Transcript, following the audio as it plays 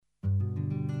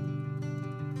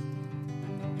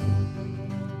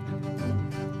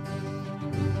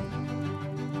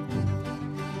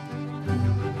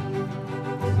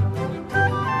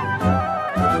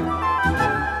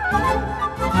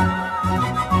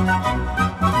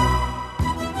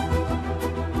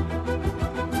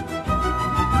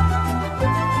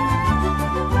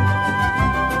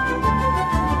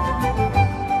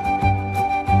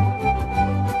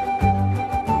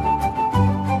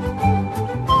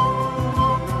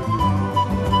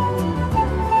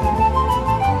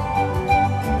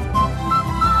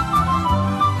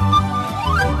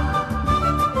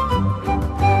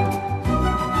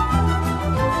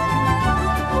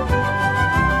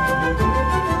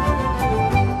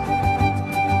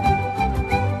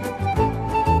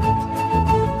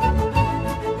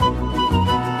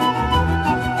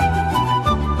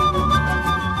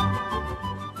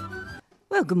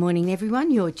Good morning,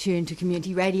 everyone. You're tuned to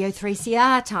Community Radio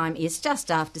 3CR. Time is just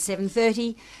after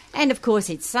 7:30. And, of course,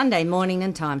 it's Sunday morning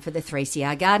and time for the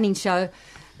 3CR Gardening Show.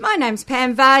 My name's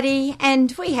Pam Vardy,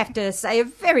 and we have to say a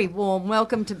very warm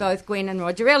welcome to both Gwen and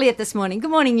Roger Elliott this morning.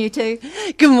 Good morning, you two.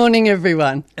 Good morning,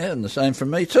 everyone. And the same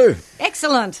from me too.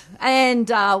 Excellent. And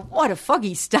what a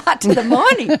foggy start to the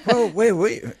morning. Well,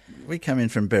 we come in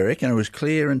from Berwick, and it was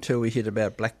clear until we hit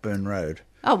about Blackburn Road.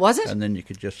 Oh, was it? And then you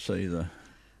could just see the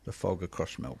fog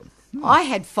across Melbourne. I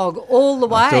had fog all the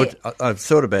way. I've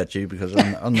thought about you because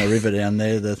on the river down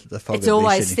there, the fog. It's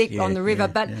always thick on the river,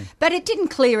 but it didn't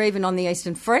clear even on the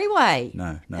Eastern Freeway.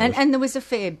 No. And there was a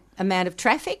fair amount of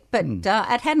traffic, but it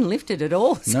hadn't lifted at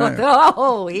all. So I thought,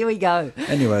 oh, here we go.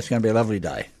 Anyway, it's going to be a lovely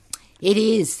day. It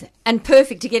is, and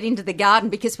perfect to get into the garden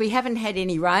because we haven't had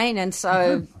any rain, and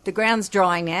so the ground's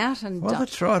drying out. And well,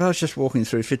 that's right. I was just walking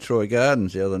through Fitzroy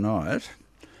Gardens the other night,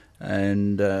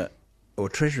 and or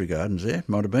Treasury Gardens there,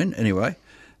 might have been, anyway,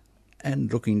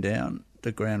 and looking down,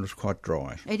 the ground was quite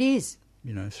dry. It is.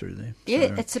 Through there. Yeah,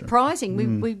 so, it's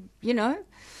surprising.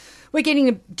 We're getting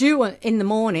a dew in the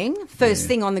morning, first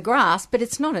thing on the grass, but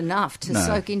it's not enough to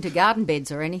soak into garden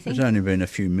beds or anything. There's only been a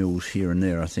few mils here and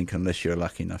there, I think, unless you're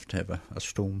lucky enough to have a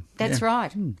storm. That's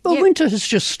right. Well, winter has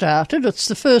just started. It's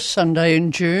the first Sunday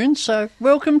in June, so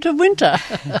welcome to winter.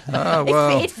 Oh,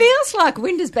 well. It feels like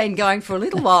winter's been going for a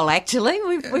little while, actually.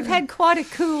 We've had quite a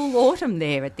cool autumn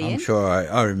there at the end. I'm sure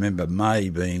I remember May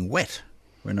being wet.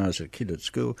 When I was a kid at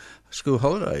school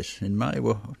holidays in May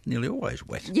were nearly always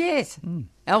wet. Yes.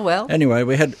 Oh, well. Anyway,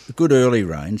 we had good early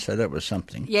rain, so that was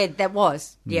something. Yeah, that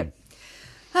was. Yep.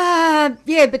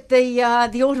 But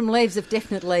the autumn leaves have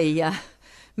definitely,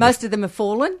 most of them have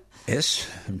fallen. Yes.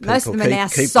 And most of them are now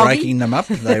keep soggy. raking them up.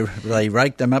 They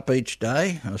rake them up each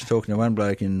day. I was talking to one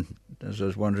bloke as I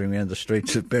was wandering around the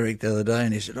streets of Berwick the other day,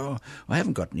 and he said, "Oh, I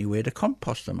haven't got anywhere to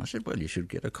compost them." I said, "Well, you should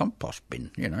get a compost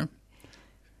bin,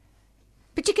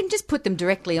 But you can just put them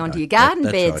directly onto your garden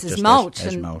beds right, as mulch.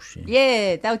 As mulch,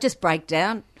 yeah, they'll just break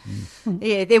down.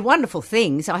 Yeah, they're wonderful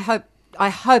things. I hope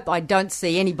I don't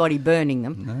see anybody burning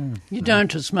them. No. You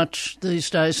don't as much these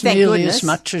days, Thank nearly goodness. as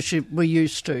much as we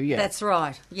used to, yeah. That's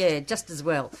right. Yeah, just as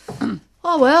well.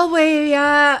 Oh, well, we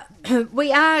are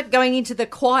going into the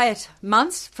quiet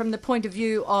months from the point of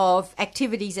view of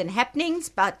activities and happenings,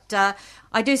 but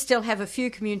I do still have a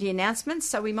few community announcements,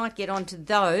 so we might get on to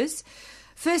those.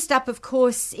 First up, of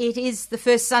course, it is the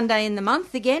first Sunday in the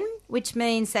month again, which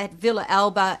means that Villa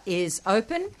Alba is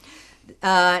open.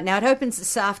 Now, it opens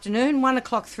this afternoon, 1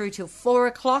 o'clock through till 4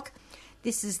 o'clock.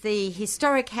 This is the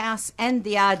Historic House and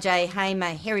the R.J.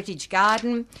 Hamer Heritage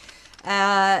Garden.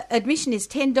 Admission is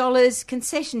 $10,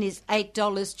 concession is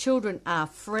 $8, children are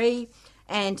free,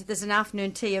 and there's an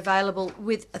afternoon tea available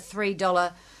with a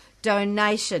 $3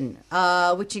 donation,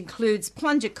 which includes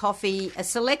plunger coffee, a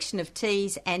selection of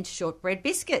teas and shortbread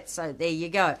biscuits. So there you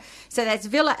go. So that's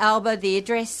Villa Alba. The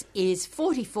address is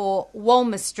 44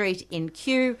 Walmer Street in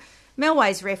Kew.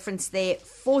 Melway's reference there,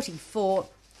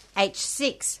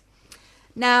 44H6.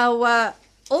 Now,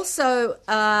 also,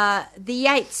 the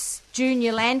Yates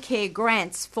Junior Landcare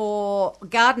Grants for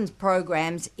Gardens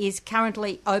programs is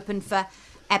currently open for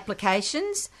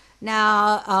applications.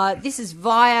 Now, this is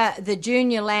via the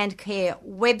Junior Landcare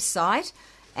website,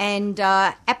 and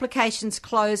applications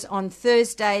close on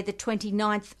Thursday, the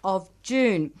 29th of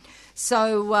June.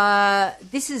 So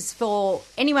this is for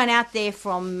anyone out there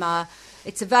from...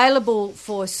 it's available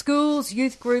for schools,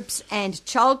 youth groups and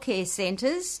childcare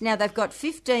centres. Now, they've got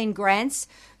 15 grants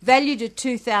valued at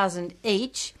 $2,000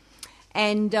 each,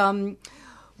 and...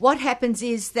 what happens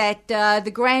is that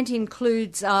the grant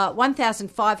includes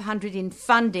 $1,500 in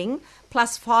funding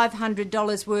plus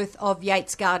 $500 worth of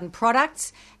Yates Garden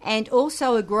products and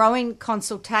also a growing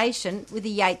consultation with a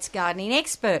Yates gardening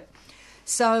expert.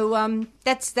 So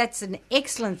that's an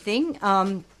excellent thing.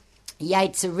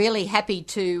 Yates are really happy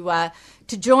to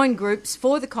join groups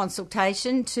for the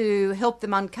consultation to help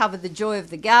them uncover the joy of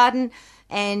the garden,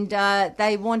 and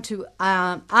they want to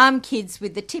arm kids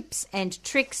with the tips and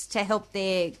tricks to help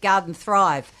their garden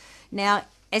thrive. Now,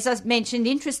 as I mentioned,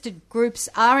 interested groups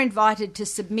are invited to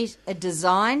submit a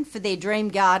design for their dream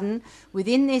garden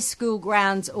within their school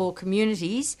grounds or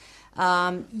communities.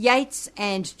 Yates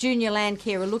and Junior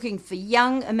Landcare are looking for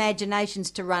young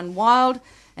imaginations to run wild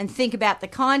and think about the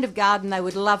kind of garden they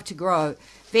would love to grow.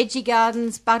 Veggie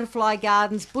gardens, butterfly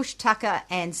gardens, bush tucker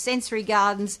and sensory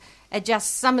gardens are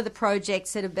just some of the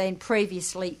projects that have been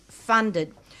previously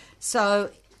funded. So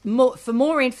for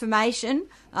more information,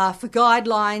 for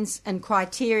guidelines and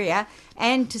criteria,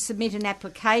 and to submit an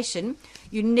application,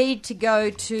 you need to go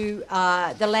to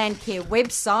the Landcare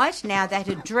website. Now, that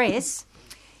address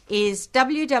is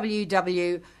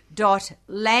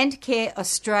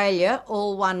www.landcareaustralia,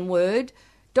 all one word,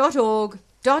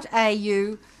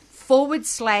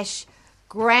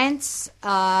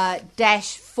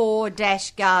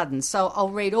 .org.au/grants-4-gardens. So I'll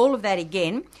read all of that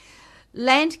again.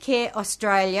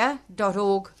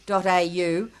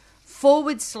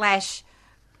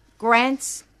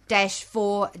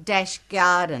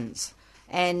 landcareaustralia.org.au/grants-4-gardens.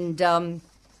 And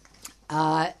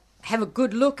have a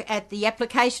good look at the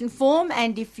application form,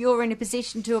 and if you're in a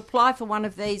position to apply for one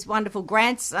of these wonderful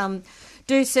grants,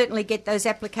 do certainly get those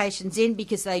applications in,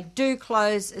 because they do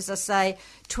close, as I say,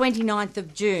 29th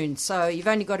of June. So you've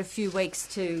only got a few weeks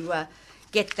to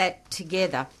get that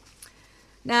together.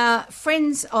 Now,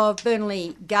 Friends of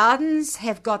Burnley Gardens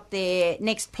have got their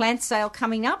next plant sale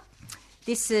coming up.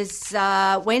 This is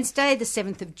Wednesday, the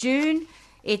 7th of June.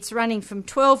 It's running from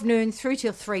 12 noon through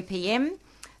till 3 p.m.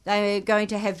 They're going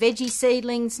to have veggie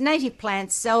seedlings, native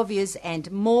plants, salvias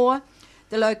and more.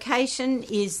 The location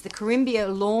is the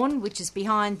Carimbia Lawn, which is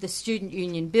behind the Student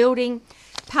Union building.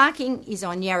 Parking is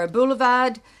on Yarra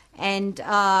Boulevard, and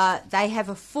they have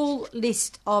a full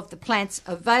list of the plants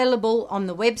available on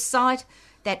the website.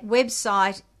 That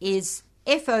website is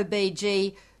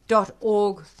fobg.org.au.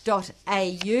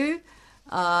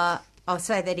 I'll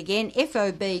say that again,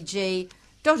 fobg.org.au,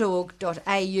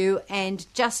 and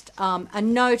just a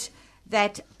note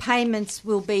that payments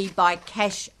will be by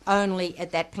cash only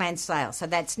at that plant sale. So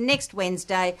that's next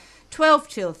Wednesday, 12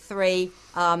 till 3,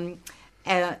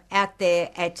 out there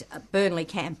at Burnley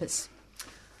campus.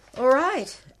 All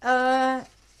right,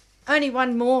 only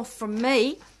one more from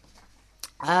me.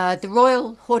 The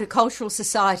Royal Horticultural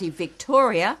Society of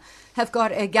Victoria have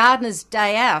got a Gardener's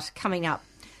Day Out coming up.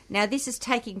 Now, this is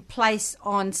taking place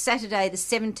on Saturday, the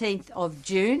 17th of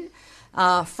June,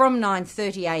 from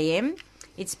 9:30am.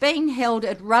 It's being held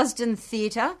at Rusden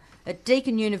Theatre at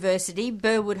Deakin University,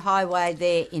 Burwood Highway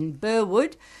there in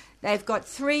Burwood. They've got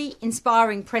 3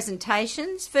 inspiring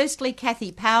presentations. Firstly,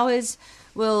 Kathy Powers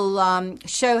will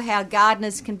show how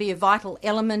gardeners can be a vital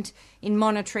element in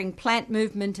monitoring plant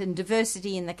movement and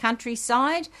diversity in the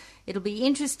countryside. It'll be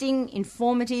interesting,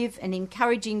 informative and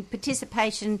encouraging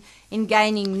participation in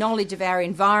gaining knowledge of our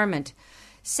environment.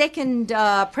 Second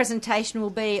presentation will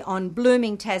be on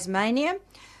Blooming Tasmania,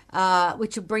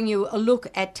 which will bring you a look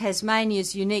at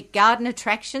Tasmania's unique garden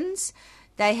attractions.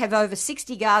 They have over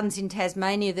 60 gardens in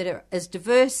Tasmania that are as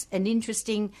diverse and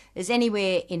interesting as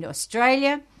anywhere in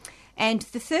Australia. And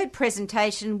the third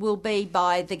presentation will be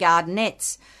by the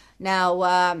Gardenettes.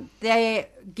 Now, they're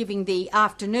giving the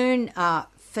afternoon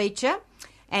feature,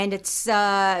 and it's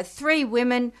 3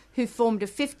 women who formed a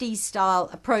 50s-style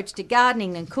approach to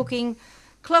gardening and cooking: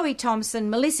 Chloe Thompson,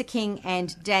 Melissa King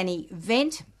and Danny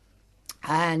Vent.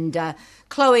 And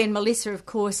Chloe and Melissa, of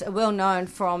course, are well known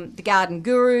from the Garden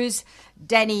Gurus.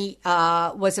 Danny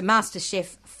was a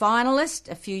MasterChef finalist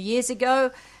a few years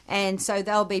ago, and so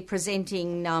they'll be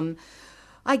presenting,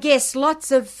 I guess,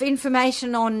 lots of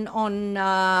information on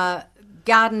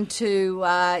garden to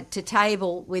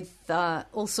table, with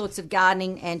all sorts of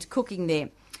gardening and cooking there.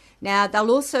 Now, they'll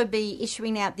also be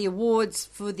issuing out the awards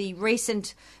for the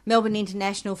recent Melbourne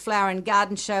International Flower and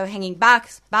Garden Show hanging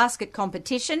basket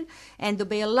competition, and there'll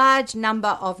be a large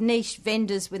number of niche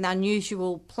vendors with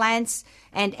unusual plants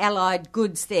and allied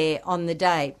goods there on the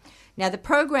day. Now, the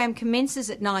program commences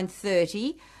at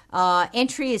 9:30.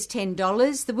 Entry is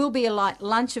 $10. There will be a light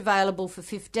lunch available for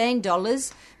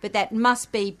 $15, but that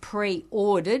must be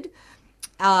pre-ordered.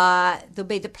 There'll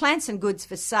be the plants and goods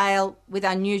for sale with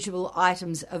unusual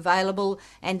items available,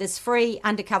 and there's free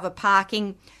undercover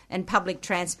parking and public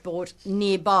transport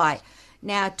nearby.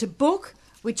 Now, to book,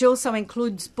 which also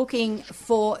includes booking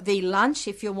for the lunch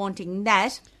if you're wanting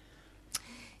that,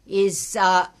 is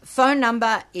phone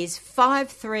number is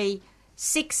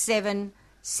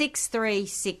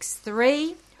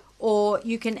 53676363, or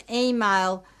you can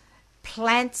email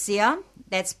Plantzia,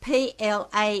 that's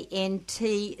PLANTZIA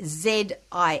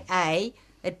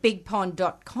at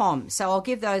bigpond.com. So I'll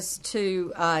give those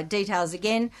 2 details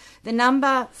again. The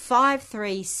number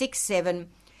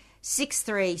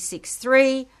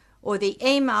 53676363, or the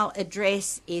email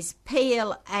address is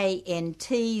PLANTZIA,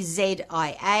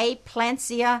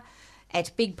 Plantzia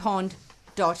at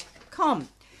bigpond.com.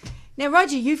 Now,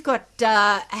 Roger, you've got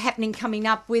a happening coming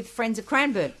up with Friends of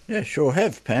Cranbourne. Yeah, sure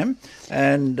have, Pam.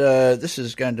 And this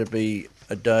is going to be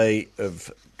a day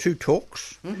of 2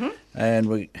 talks, and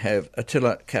we have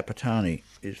Attila Capitani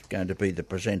is going to be the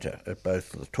presenter at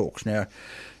both of the talks. Now,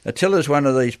 Attila's one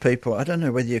of these people, I don't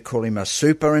know whether you call him a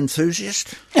super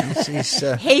enthusiast.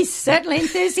 He's certainly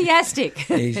enthusiastic.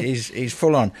 he's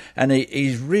full on. And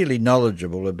he's really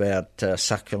knowledgeable about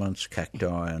succulents,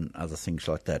 cacti and other things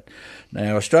like that.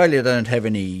 Now, Australia don't have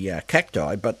any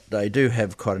cacti, but they do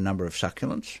have quite a number of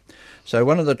succulents. So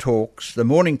one of the talks, the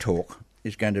morning talk,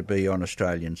 is going to be on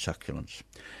Australian succulents.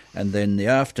 And then the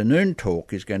afternoon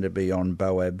talk is going to be on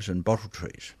boabs and bottle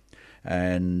trees.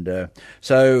 And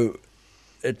so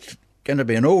it's going to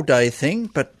be an all-day thing,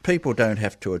 but people don't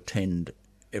have to attend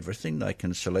everything. They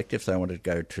can select if they want to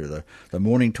go to the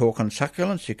morning talk on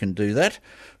succulents, you can do that.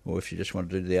 Or if you just want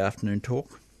to do the afternoon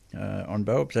talk on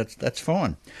boabs, that's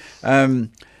fine.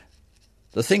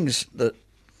 The things that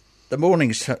the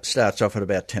morning starts off at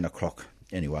about 10 o'clock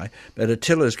anyway, but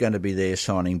Attila's going to be there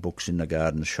signing books in the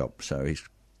garden shop, so he's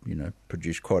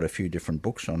produced quite a few different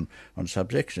books on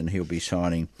subjects, and he'll be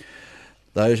signing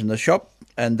those in the shop.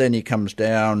 And then he comes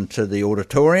down to the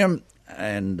auditorium,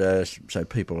 and so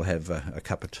people have a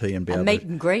cup of tea and be able meet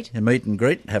and greet. A meet and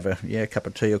greet, have a cup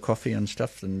of tea or coffee and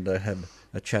stuff, and have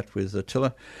a chat with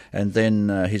Attila. And then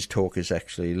his talk is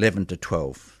actually 11 to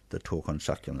 12, the talk on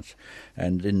succulents.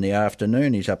 And in the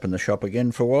afternoon, he's up in the shop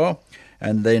again for a while,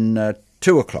 and then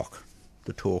 2 o'clock,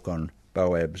 the talk on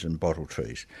boabs and bottle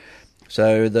trees.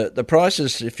 So the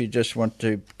prices, if you just want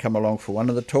to come along for one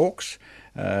of the talks,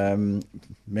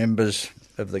 members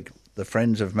of the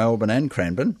Friends of Melbourne and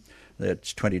Cranbourne,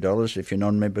 that's $20. If you're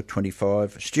non-member,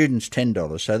 $25. Students,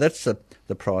 $10. So that's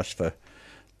the price for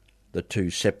the two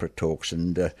separate talks.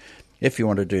 And if you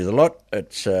want to do the lot,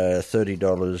 it's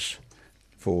 $30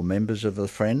 for members of the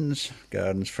Friends,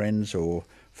 Gardens Friends, or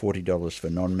 $40 for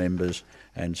non-members,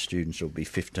 and students will be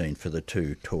 $15 for the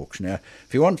two talks. Now,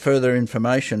 if you want further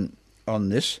information on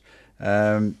this,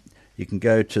 you can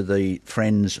go to the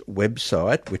Friends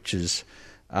website, which is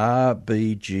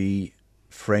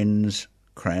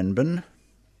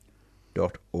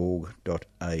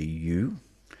rbgfriendscranbourne.org.au.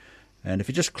 And if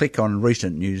you just click on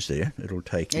recent news there, it'll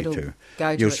take you to...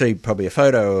 You'll see probably a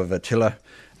photo of Attila,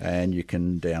 and you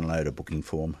can download a booking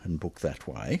form and book that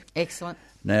way. Excellent.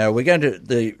 Now, we're going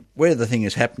to... where the thing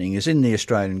is happening is in the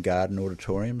Australian Garden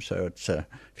Auditorium, so it's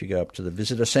if you go up to the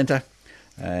visitor centre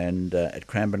and at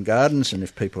Cranbourne Gardens, and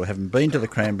if people haven't been to the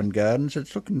Cranbourne Gardens,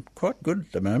 it's looking quite good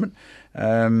at the moment.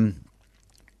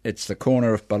 It's the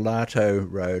corner of Balato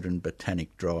Road and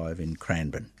Botanic Drive in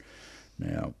Cranbourne.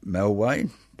 Now, Melway,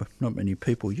 but not many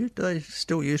people use. Do they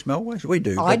still use Melways? We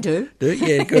do. I do.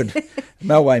 Yeah, good.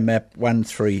 Melway map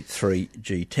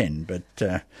 133G10. But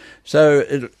so,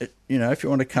 if you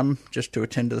want to come just to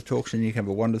attend to the talks, and you can have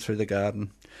a wander through the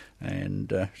garden.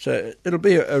 And so it'll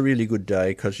be a really good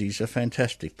day because he's a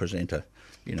fantastic presenter.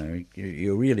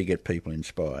 You'll really get people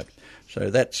inspired. So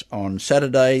that's on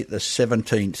Saturday, the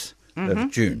 17th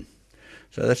of June.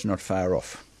 So that's not far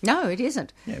off. No, it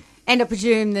isn't. Yeah. And I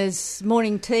presume there's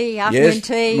morning tea, afternoon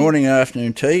tea. Morning and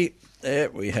afternoon tea.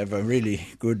 We have a really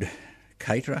good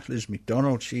caterer, Liz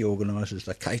McDonald. She organises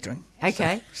the catering.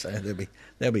 Okay. So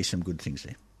there'll be some good things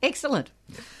there. Excellent.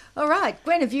 All right.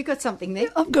 Gwen, have you got something there?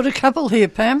 I've got a couple here,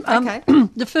 Pam. Okay.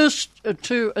 The first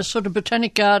two are sort of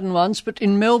botanic garden ones, but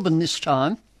in Melbourne this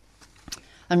time.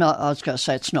 And I was going to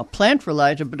say it's not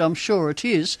plant-related, but I'm sure it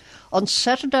is. On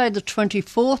Saturday the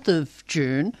 24th of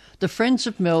June, the Friends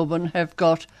of Melbourne have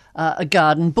got a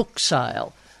garden book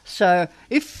sale. So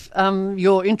if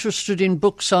you're interested in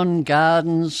books on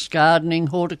gardens, gardening,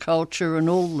 horticulture and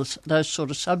all those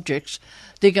sort of subjects,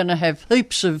 they're going to have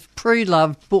heaps of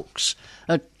pre-loved books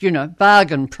at,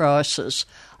 bargain prices.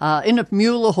 In at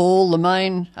Mueller Hall, the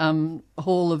main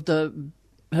hall of the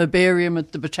herbarium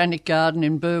at the Botanic Garden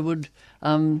in Burwood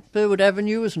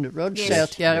Avenue, isn't it, Rod? Yes.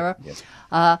 South Yarra. Yes.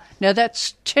 Now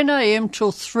that's 10 a.m.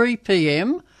 till 3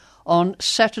 p.m. on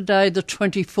Saturday the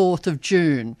 24th of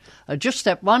June. Just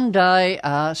that one day,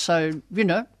 so,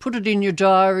 put it in your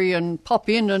diary and pop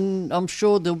in, and I'm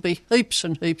sure there'll be heaps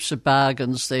and heaps of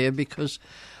bargains there because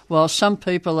while some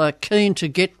people are keen to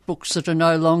get books that are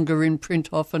no longer in print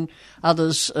often,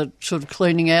 others are sort of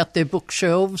cleaning out their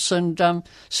bookshelves, and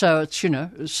so it's,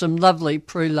 some lovely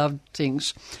pre-loved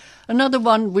things. Another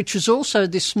one, which is also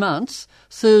this month,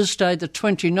 Thursday the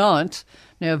 29th.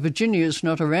 Now, Virginia's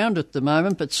not around at the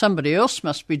moment, but somebody else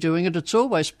must be doing it. It's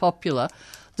always popular.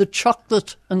 The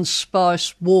Chocolate and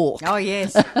Spice Walk. Oh,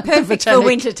 yes. Perfect for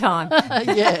winter time.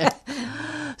 Yeah.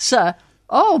 So,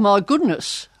 oh, my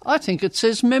goodness, I think it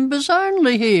says members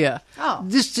only here. Oh.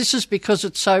 This is because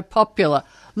it's so popular.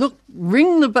 Look,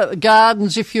 ring the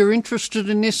gardens if you're interested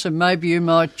in this, and maybe you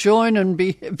might join and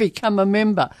become a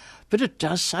member. But it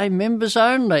does say members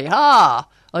only.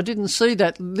 I didn't see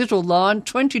that little line,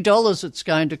 $20 it's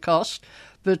going to cost.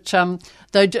 But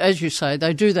they, as you say,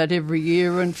 they do that every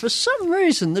year. And for some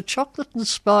reason, the Chocolate and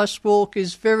Spice Walk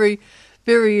is very,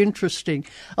 very interesting.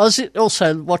 I was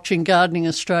also watching Gardening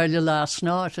Australia last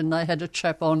night, and they had a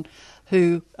chap on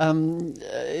who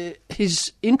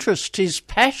his interest, his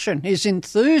passion, his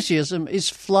enthusiasm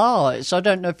is flies. I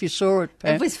don't know if you saw it,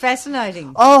 Pam. It was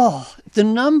fascinating. Oh, the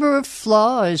number of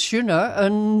flies,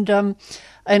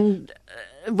 and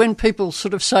when people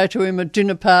sort of say to him at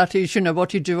dinner parties, what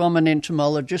do you do? I'm an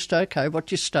entomologist. Okay, what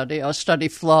do you study? I study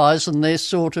flies, and they're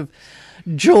sort of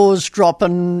jaws drop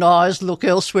and eyes look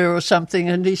elsewhere or something.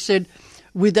 And he said,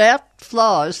 without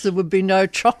flies, there would be no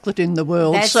chocolate in the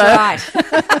world. That's right.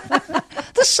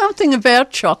 There's something about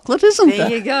chocolate, isn't there?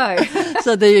 There you go.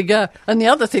 So there you go. And the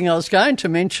other thing I was going to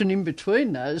mention in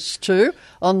between those two,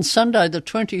 on Sunday the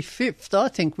 25th, I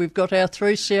think we've got our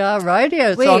 3CR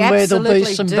radiothon where there'll be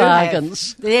some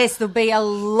bargains. Yes, there'll be a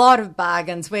lot of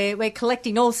bargains. We're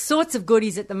collecting all sorts of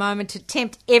goodies at the moment to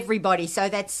tempt everybody. So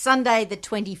that's Sunday the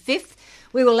 25th.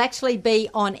 We will actually be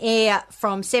on air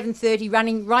from 7:30,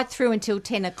 running right through until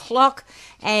 10 o'clock.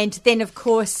 And then, of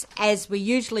course, as we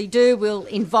usually do, we'll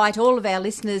invite all of our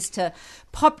listeners to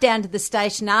pop down to the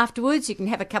station afterwards. You can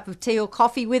have a cup of tea or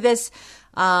coffee with us.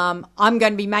 I'm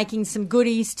going to be making some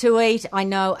goodies to eat. I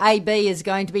know AB is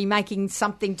going to be making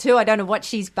something too. I don't know what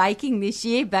she's baking this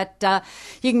year, but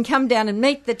you can come down and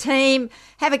meet the team,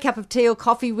 have a cup of tea or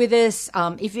coffee with us.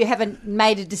 If you haven't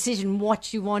made a decision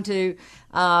what you want to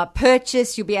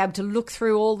purchase, you'll be able to look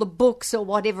through all the books or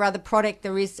whatever other product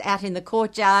there is out in the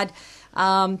courtyard.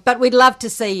 But we'd love to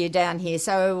see you down here.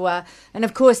 So, and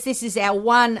of course, this is our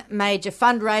one major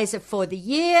fundraiser for the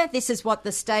year. This is what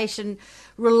the station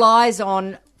relies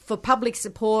on for public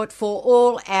support for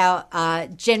all our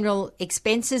general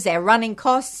expenses, our running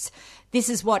costs. This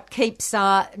is what keeps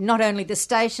not only the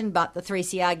station but the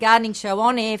 3CR Gardening Show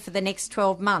on air for the next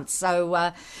 12 months.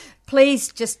 So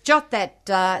please just jot that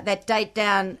date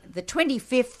down, the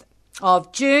 25th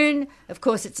of June. Of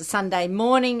course, it's a Sunday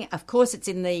morning. Of course, it's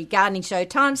in the Gardening Show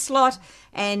time slot,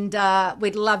 and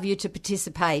we'd love you to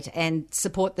participate and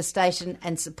support the station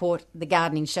and support the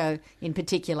Gardening Show in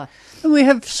particular. And we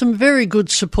have some very good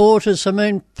supporters. I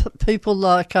mean, people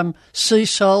like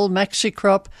Seasol,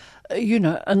 Maxicrop,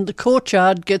 and the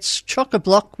courtyard gets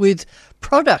chock-a-block with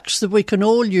products that we can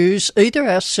all use either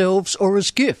ourselves or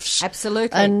as gifts.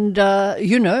 Absolutely. And,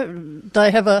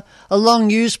 they have a long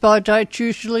use-by date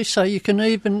usually, so you can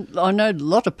I know a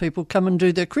lot of people come and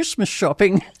do their Christmas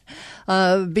shopping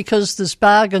because there's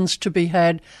bargains to be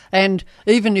had. And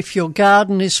even if your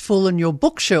garden is full and your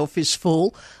bookshelf is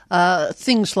full,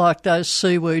 things like those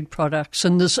seaweed products,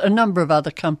 and there's a number of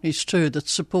other companies too that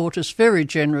support us very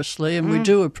generously, and we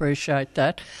do appreciate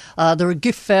that. There are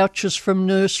gift vouchers from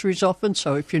nurseries often,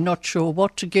 so if you're not sure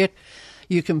what to get,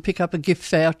 you can pick up a gift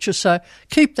voucher. So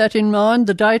keep that in mind.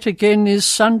 The date again is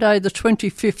Sunday the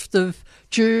 25th of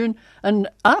June. And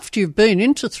after you've been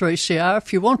into 3CR,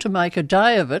 if you want to make a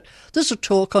day of it, there's a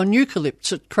talk on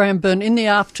eucalypts at Cranbourne in the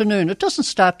afternoon. It doesn't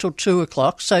start till 2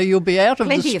 o'clock, so you'll be out of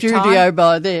the studio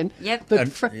by then. Yep.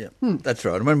 But that's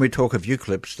right. And when we talk of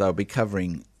eucalypts, they'll be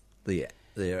covering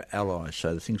their allies,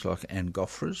 so things like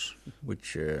Angophorus,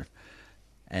 which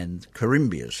and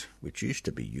Corymbias, which used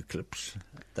to be eucalypts.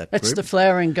 That's group. The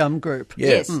flowering gum group. Yeah.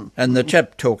 Yes. And the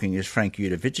chap talking is Frank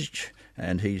Udovicic,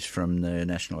 and he's from the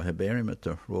National Herbarium at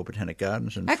the Royal Botanic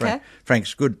Gardens. And Okay.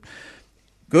 Frank's good.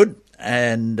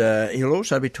 And he'll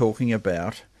also be talking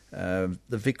about the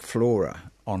Vic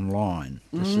Flora online.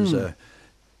 This is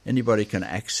anybody can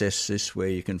access this, where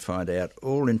you can find out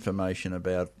all information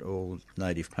about all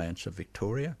native plants of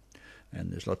Victoria.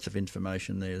 And there's lots of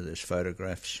information there. There's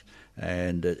photographs,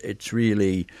 and it's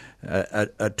really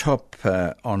a top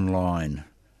online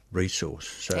resource.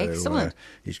 So Excellent.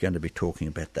 He's going to be talking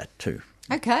about that too.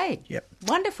 Okay. Yep.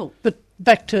 Wonderful. But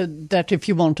back to that, if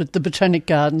you wanted, the Botanic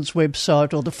Gardens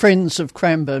website or the Friends of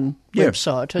Cranbourne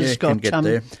website has got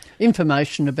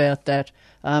information about that.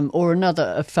 Or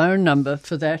a phone number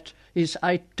for that is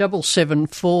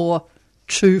 8774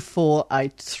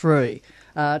 2483.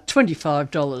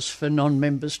 $25 for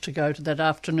non-members to go to that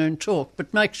afternoon talk,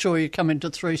 but make sure you come into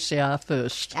 3CR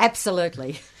first.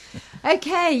 Absolutely.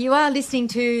 Okay, you are listening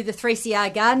to the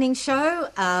 3CR Gardening Show.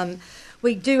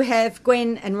 We do have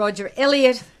Gwen and Roger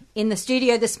Elliott in the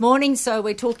studio this morning, so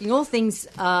we're talking all things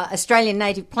Australian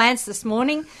native plants this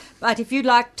morning. But if you'd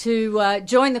like to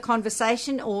join the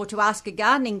conversation or to ask a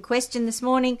gardening question this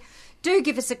morning, do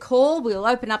give us a call. We'll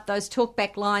open up those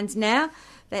talkback lines now.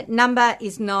 That number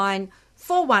is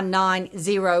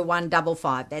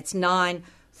 94190155. That's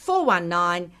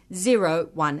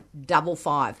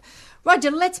 94190155.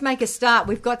 Roger, let's make a start.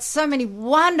 We've got so many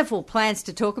wonderful plants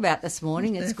to talk about this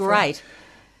morning. It's great.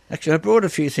 Actually, I brought a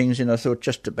few things in. I thought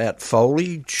just about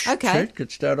foliage. Okay.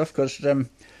 Could start off because,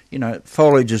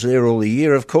 foliage is there all the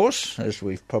year, of course, as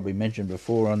we've probably mentioned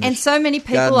before on this And so many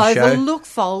people garden show. overlook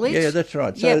foliage. Yeah, that's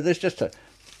right. So there's just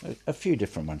a few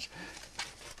different ones.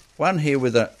 One here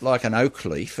with like an oak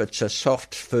leaf. It's a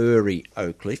soft, furry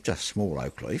oak leaf, just a small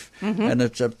oak leaf. Mm-hmm. And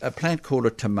it's a plant called a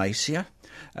Tomasia.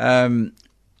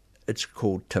 It's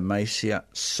called Tomasia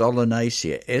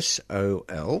solanacea,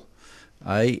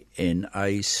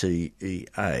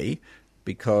 Solanacea,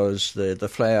 because the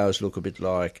flowers look a bit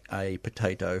like a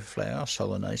potato flower,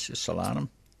 Solanaceae solanum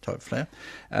type flower.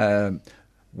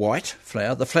 White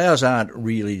flower. The flowers aren't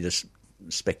really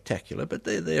spectacular, but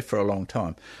they're there for a long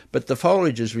time. But the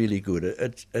foliage is really good.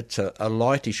 It's a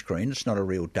lightish green. It's not a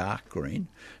real dark green.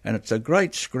 And it's a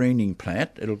great screening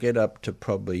plant. It'll get up to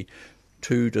probably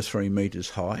 2 to 3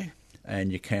 metres high,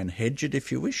 and you can hedge it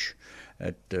if you wish.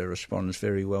 It responds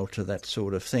very well to that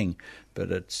sort of thing.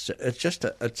 But it's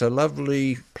a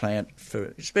lovely plant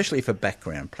especially for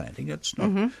background planting. It's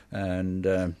not,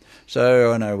 and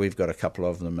so I know we've got a couple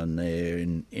of them, and they're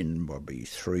in probably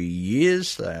 3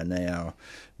 years. They are now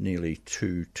nearly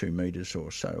 2 metres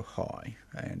or so high,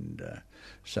 and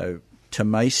so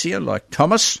Tomasia, like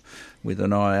Thomas, with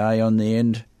an IA on the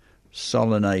end.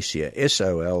 Solanacea,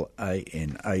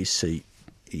 Solanacea.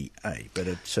 But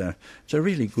it's a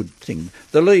really good thing.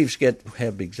 The leaves get,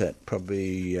 how big's that?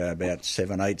 Probably about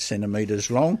 7-8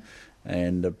 centimetres long,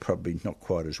 and probably not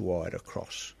quite as wide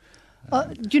across.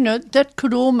 That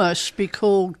could almost be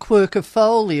called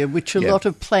quercifolia, which a lot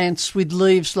of plants with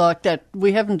leaves like that,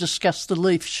 we haven't discussed the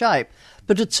leaf shape,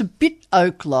 but it's a bit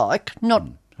oak-like, not...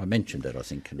 I mentioned it, I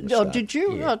think, in the start. Did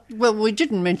you? Yeah. Well, we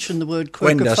didn't mention the word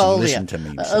quercifolia. Gwen doesn't listen to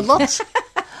me.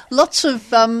 Lots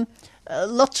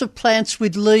of plants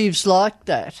with leaves like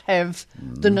that have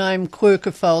the name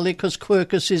quercifolia because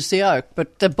quercus is the oak,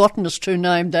 but the botanist who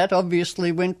named that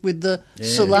obviously went with the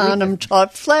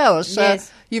solanum-type flower. So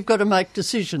you've got to make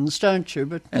decisions, don't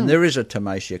you? And there is a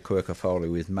Tomasia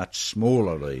quercifolia with much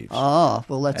smaller leaves. Ah,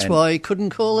 well, that's why he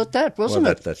couldn't call it that, wasn't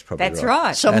it? That's probably That's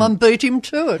right. Someone beat him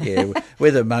to it. Yeah,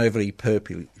 with a mauve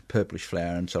purplish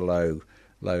flower, and it's a low,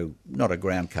 not a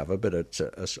ground cover, but it's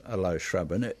a low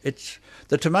shrub. And it's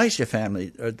the Tomasia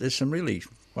family. There's some really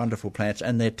wonderful plants,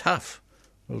 and they're tough.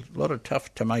 A lot of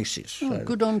tough Tomasias. Oh, so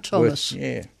good on Thomas.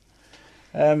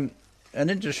 An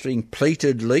interesting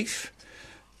pleated leaf.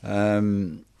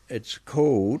 It's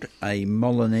called a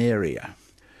Mollinaria.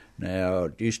 Now,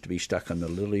 it used to be stuck in the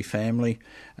lily family,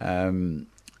 and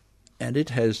it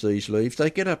has these leaves. They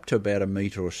get up to about 1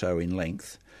 metre or so in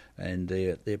length, and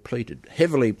they're pleated,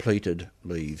 heavily pleated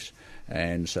leaves,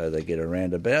 and so they get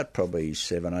around about probably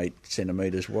 7-8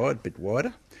 centimetres wide, a bit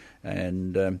wider.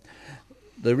 And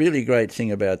the really great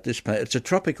thing about this plant, it's a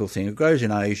tropical thing. It grows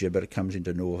in Asia, but it comes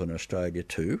into northern Australia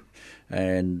too.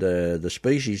 And the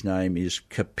species name is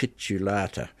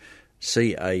Capitulata,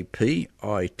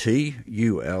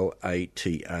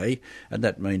 Capitulata, and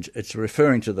that means it's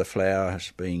referring to the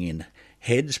flowers being in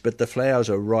heads, but the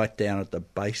flowers are right down at the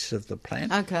base of the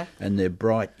plant. Okay. And they're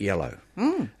bright yellow.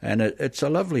 And it's a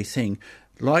lovely thing.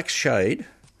 Likes shade,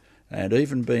 and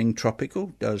even being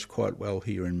tropical, does quite well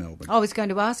here in Melbourne. I was going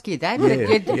to ask you that.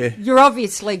 Yeah. You're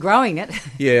obviously growing it.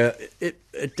 Yeah, it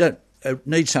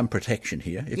needs some protection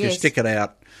here. If you stick it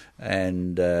out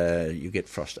and you get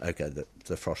frost,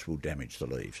 the frost will damage the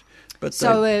leaves. But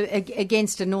so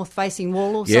against a north-facing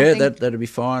wall or something? Yeah, that'd be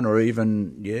fine, or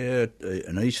even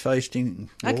an east-facing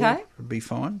wall would be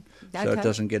fine. So it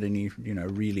doesn't get any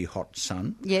really hot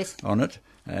sun on it.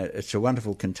 It's a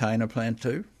wonderful container plant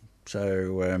too.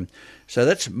 So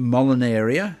that's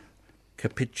Mollinaria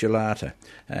capitulata,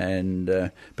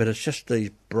 and but it's just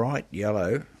these bright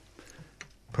yellow.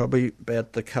 Probably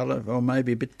about the colour, or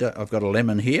maybe a bit... I've got a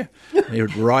lemon here, a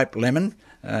ripe lemon,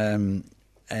 and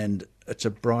it's a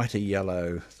brighter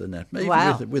yellow than that,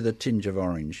 maybe with a tinge of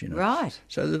orange, Right.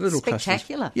 So the little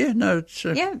spectacular. Clusters, yeah, no, it's...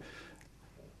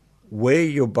 Where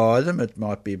you'll buy them, it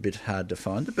might be a bit hard to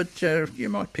find them, but you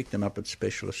might pick them up at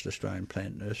specialist Australian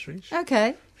plant nurseries.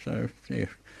 Okay. So,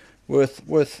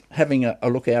 worth having a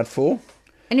look out for.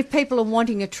 And if people are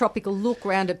wanting a tropical look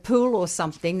round a pool or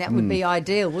something, that would be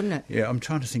ideal, wouldn't it? Yeah, I'm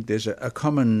trying to think. There's a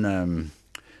common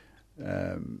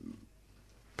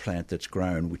plant that's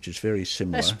grown, which is very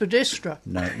similar. Aspidistra.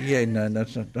 No,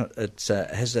 that's not. It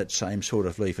has that same sort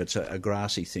of leaf. It's a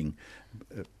grassy thing.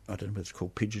 I don't know what it's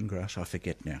called, pigeon grass. I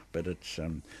forget now, but it's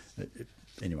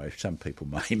anyway. Some people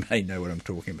may know what I'm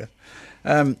talking about.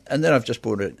 And then I've just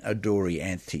bought a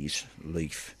Dorianthes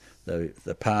leaf,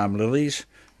 the palm lilies.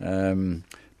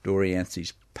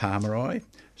 Dorianthes Palmeri.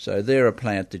 So they're a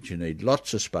plant that you need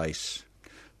lots of space.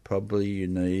 Probably you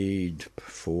need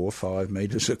 4 or 5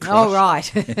 metres across. Oh,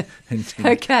 right.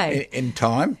 Okay. In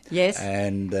time. Yes.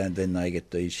 And then they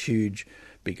get these huge,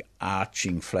 big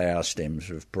arching flower stems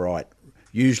with bright,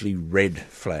 usually red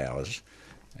flowers.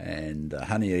 And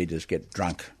honey eaters get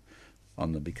drunk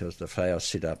on them because the flowers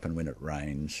sit up, and when it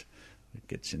rains, it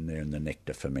gets in there and the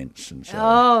nectar ferments. And so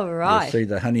Oh, right. you'll see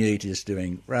the honey eaters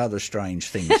doing rather strange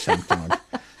things sometimes.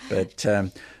 But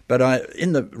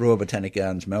in the Royal Botanic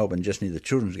Gardens, Melbourne, just near the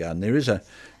Children's Garden, there is an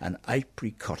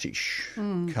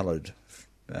apricotish coloured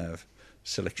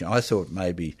selection. I thought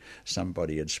maybe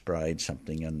somebody had sprayed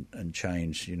something and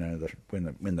changed,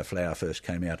 when the flower first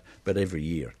came out. But every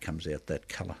year it comes out that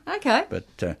colour. Okay.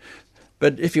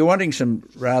 But if you're wanting some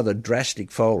rather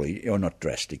drastic foliage, or not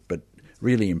drastic, but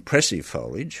really impressive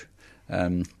foliage,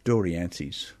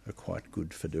 Dorianthus are quite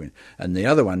good for doing. And the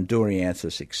other one,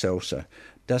 Dorianthus excelsa,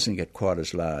 doesn't get quite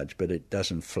as large, but it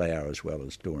doesn't flower as well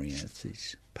as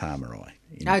Dorianthus Palmeri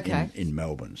in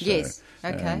Melbourne. So, yes.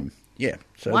 Okay.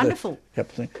 So wonderful.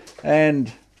 Couple things.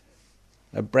 And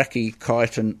a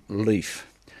brachychiton leaf,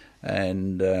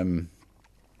 and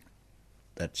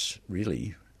that's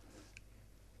really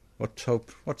what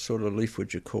sort of leaf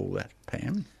would you call that,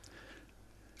 Pam?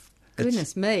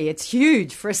 Goodness me, it's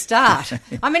huge for a start.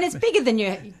 I mean, it's bigger than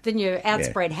your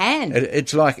outspread hand.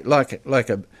 It's like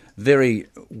a very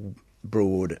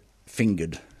broad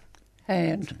fingered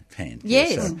hand.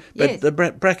 Yes. So. But the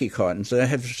brachychitons, they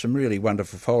have some really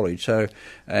wonderful foliage. So,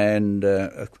 and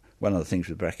one of the things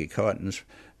with brachychitons,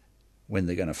 when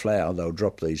they're going to flower, they'll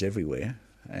drop these everywhere.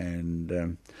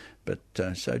 And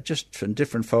so just some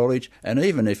different foliage. And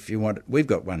even if you want, we've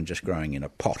got one just growing in a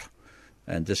pot.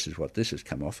 And this is what this has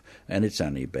come off, and it's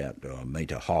only about a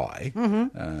metre high.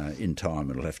 Mm-hmm. In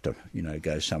time, it'll have to,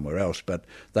 go somewhere else. But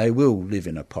they will live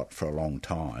in a pot for a long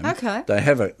time. Okay. They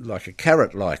have a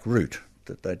carrot-like root,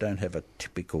 that they don't have a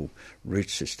typical root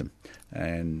system,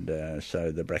 and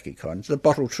so the brachychitons, the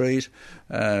bottle trees,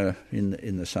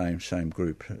 in the same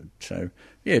group. So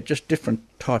just different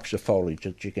types of foliage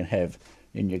that you can have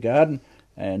in your garden.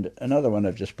 And another one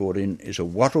I've just brought in is a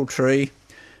wattle tree.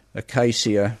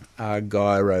 Acacia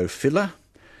argyrophylla,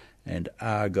 and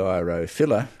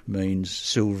argyrophylla means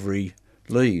silvery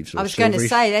leaves. I was going to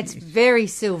say, that's very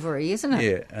silvery, isn't it?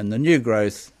 Yeah, and the new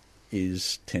growth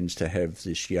tends to have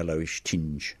this yellowish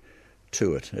tinge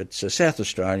to it. It's a South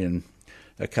Australian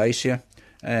acacia,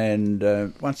 and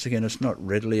once again, it's not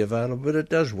readily available, but it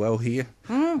does well here,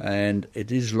 and it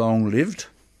is long-lived.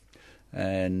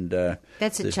 And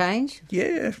that's a change.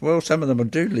 Yeah, well, some of them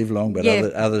do live long, but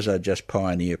others are just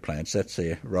pioneer plants. That's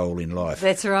their role in life.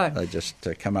 That's right. They just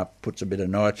come up, puts a bit of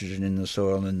nitrogen in the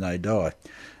soil, and they die.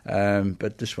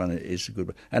 But this one is a good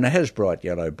one, and it has bright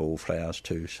yellow ball flowers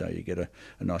too, so you get a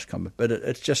nice combo. But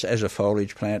it's just as a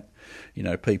foliage plant.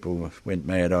 People went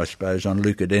mad, I suppose, on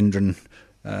Leucadendron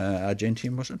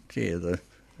argenteum, was it? Yeah, the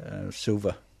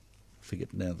silver.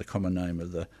 Forget now the common name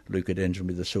of the leucadendron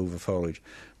with the silver foliage,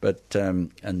 but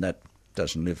and that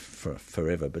doesn't live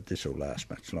forever, but this will last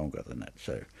much longer than that.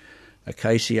 So,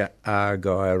 Acacia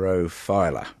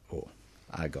argyrophylla or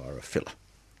argyrophylla.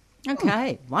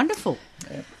 Okay, wonderful.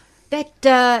 Yeah.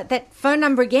 That phone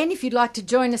number again, if you'd like to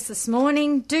join us this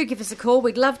morning, do give us a call.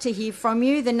 We'd love to hear from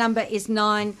you. The number is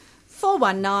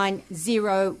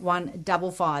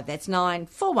 94190155. That's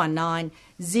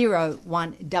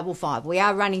 94190155. We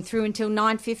are running through until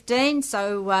 9:15,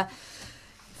 so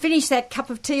finish that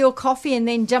cup of tea or coffee and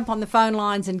then jump on the phone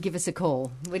lines and give us a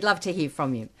call. We'd love to hear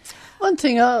from you. One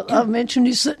thing I'll mention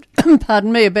is that,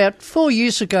 pardon me, about 4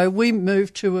 years ago we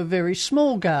moved to a very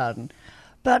small garden,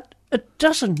 but it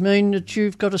doesn't mean that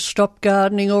you've got to stop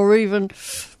gardening or even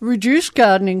reduce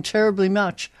gardening terribly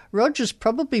much. Roger's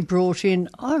probably brought in,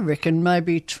 I reckon,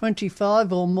 maybe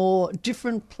 25 or more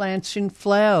different plants in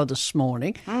flower this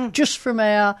morning, just from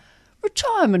our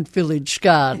retirement village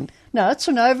garden. No, it's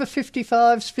an over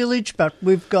 55s village, but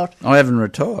we've got... I haven't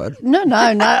retired. No,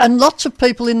 and lots of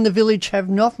people in the village have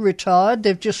not retired.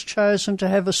 They've just chosen to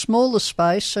have a smaller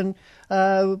space, and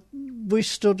we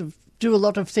sort of do a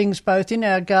lot of things both in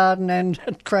our garden and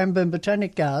at Cranbourne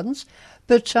Botanic Gardens.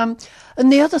 But and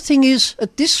the other thing is,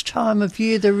 at this time of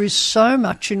year, there is so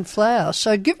much in flower.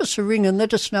 So give us a ring and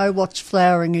let us know what's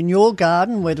flowering in your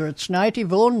garden, whether it's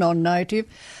native or non-native.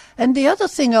 And the other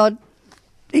thing I'd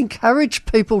encourage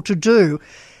people to do,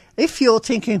 if you're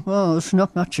thinking, well, there's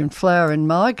not much in flower in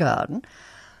my garden,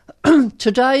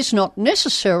 today's not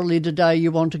necessarily the day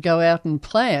you want to go out and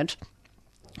plant,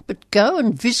 but go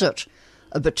and visit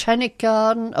a botanic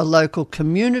garden, a local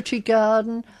community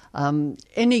garden,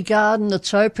 any garden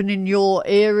that's open in your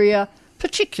area,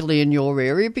 particularly in your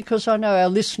area, because I know our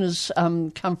listeners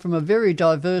come from a very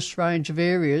diverse range of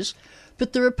areas,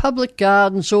 but there are public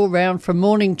gardens all round from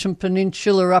Mornington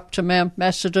Peninsula up to Mount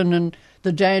Macedon and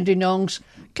the Dandenongs.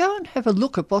 Go and have a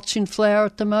look at what's in flower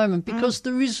at the moment, because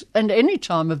there is, and any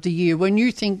time of the year when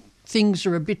you think things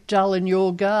are a bit dull in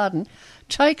your garden,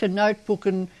 take a notebook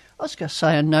and, I was going to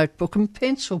say a notebook and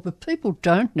pencil, but people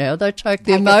don't now. They take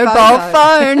their mobile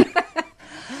phone.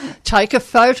 Take a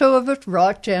photo of it,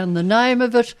 write down the name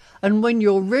of it, and when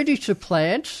you're ready to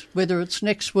plant, whether it's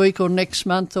next week or next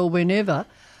month or whenever,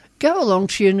 go along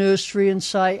to your nursery and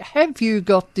say, have you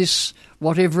got this,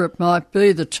 whatever it might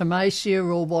be, the Tomasia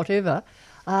or whatever,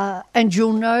 and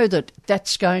you'll know that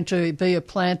that's going to be a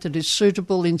plant that is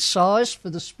suitable in size for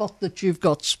the spot that you've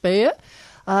got spare.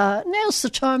 Now's the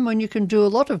time when you can do a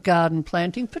lot of garden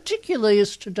planting, particularly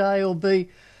as today will be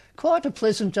quite a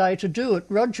pleasant day to do it.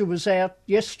 Roger was out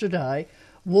yesterday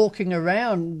walking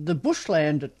around the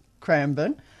bushland at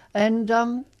Cranbourne and,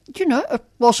 it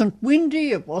wasn't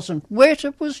windy, it wasn't wet,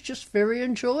 it was just very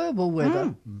enjoyable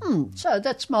weather. So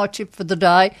that's my tip for the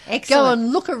day. Excellent. Go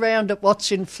and look around at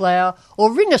what's in flower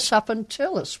or ring us up and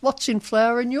tell us what's in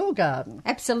flower in your garden.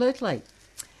 Absolutely.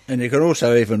 And you can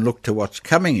also even look to what's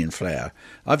coming in flower.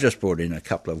 I've just brought in a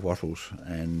couple of wattles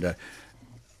and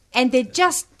they're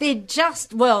just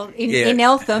in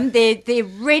Eltham, they're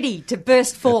ready to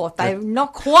burst forth. They're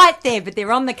not quite there, but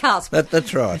they're on the cusp.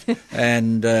 That's right.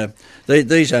 And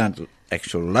these aren't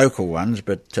actual local ones,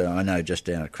 but I know just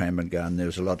down at Cranbourne Garden there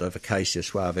was a lot of Acacia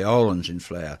suaveolens in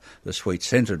flower, the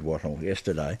sweet-scented wattle,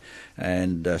 yesterday.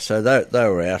 And so they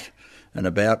were out and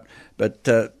about. But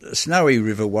snowy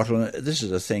river wattle, this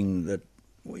is a thing that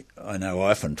I know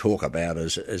I often talk about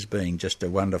as being just a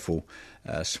wonderful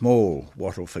small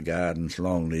wattle for gardens,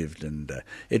 long-lived, and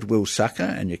it will sucker,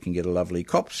 and you can get a lovely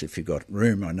copse if you've got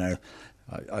room. I know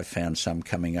I found some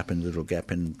coming up in a little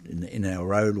gap in our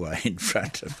roadway in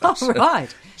front of us. Oh,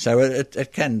 right. So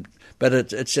it can, but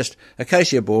it's just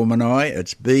Acacia bourmanni.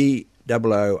 It's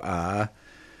BOORMANNII,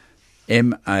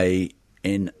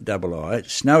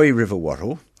 snowy river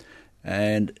wattle,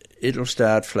 and it'll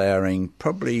start flowering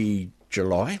probably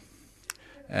July,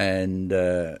 and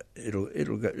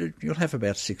it'll go. You'll have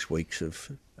about 6 weeks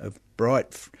of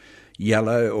bright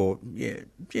yellow, or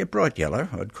bright yellow,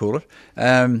 I'd call it.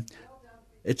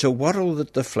 It's a wattle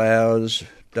that the flowers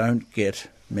don't get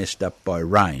messed up by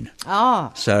rain.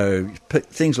 Oh. So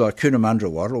things like Coonamunra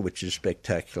wattle, which is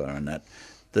spectacular, and that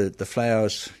the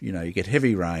flowers, you get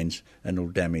heavy rains and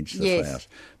it'll damage the flowers.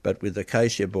 But with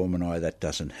Acacia bourmanni, that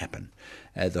doesn't happen.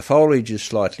 The foliage is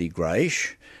slightly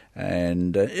greyish,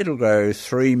 and it'll grow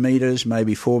 3 metres,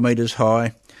 maybe 4 metres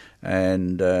high,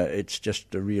 and it's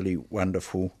just a really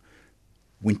wonderful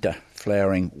winter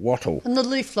flowering wattle. And the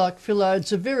leaf-like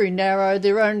phyllodes are very narrow.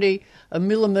 They're only 1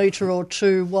 millimetre or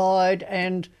 2 wide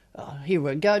and, here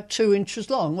we go, 2 inches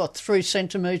long, 3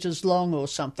 centimetres long or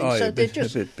something. Oh, so yeah, they're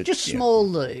just small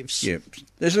leaves. Yeah,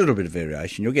 there's a little bit of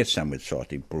variation. You'll get some with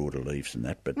slightly broader leaves than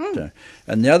that. But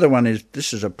and the other one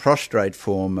this is a prostrate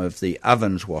form of the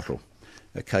Ovens wattle,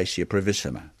 Acacia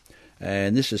brevissima.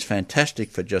 And this is fantastic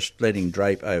for just letting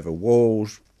drape over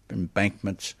walls,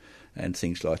 embankments, and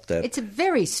things like that. It's a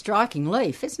very striking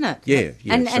leaf, isn't it? Yeah.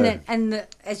 And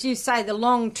as you say, the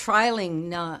long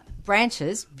trailing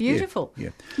branches, beautiful. Yeah.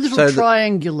 Little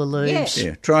triangular leaves.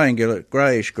 Yeah, triangular,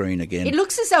 greyish green again. It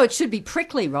looks as though it should be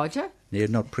prickly, Roger. Yeah,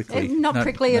 not prickly. Not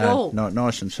prickly at all. Not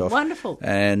nice and soft. Wonderful.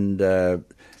 And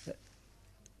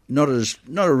not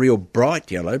a real bright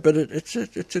yellow, but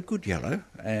it's a good yellow.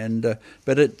 And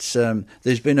but it's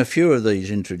there's been a few of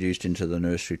these introduced into the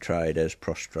nursery trade as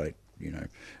prostrate,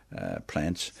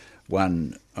 plants.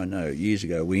 One I know years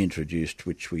ago we introduced,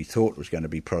 which we thought was going to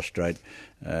be prostrate,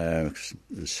 it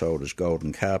was sold as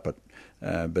golden carpet,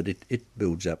 but it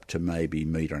builds up to maybe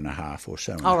 1.5 metres or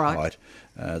so in height.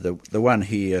 The one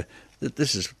here,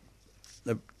 this is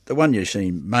the one you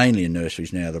see mainly in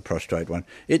nurseries now, the prostrate one.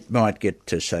 It might get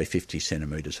to say 50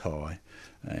 centimetres high.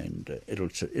 And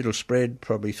it'll spread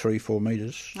probably 3-4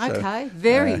 metres. Okay,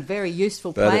 very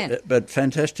useful plant. But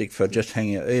fantastic for just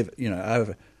hanging,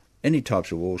 over any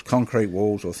types of walls, concrete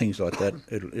walls or things like that.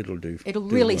 It'll do. It'll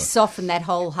really soften that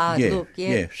whole hard look.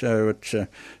 Yeah. So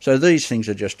so these things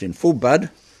are just in full bud.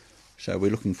 So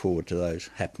we're looking forward to those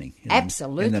happening.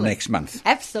 Absolutely. In the next month.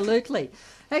 Absolutely.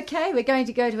 Okay, we're going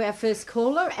to go to our first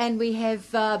caller, and we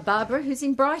have Barbara, who's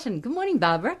in Brighton. Good morning,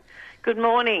 Barbara. Good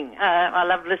morning. I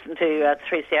love listening to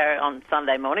 3CR on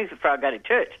Sunday mornings before I go to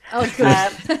church. Oh,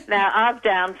 good. Now, I've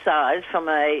downsized from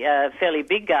a fairly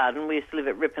big garden. We used to live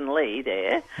at Ripon Lee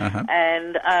there. Uh-huh.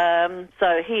 And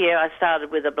so here I started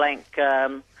with a blank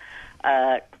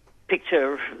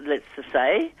picture, let's just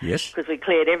say. Yes. Because we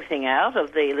cleared everything out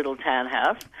of the little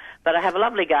townhouse. But I have a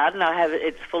lovely garden.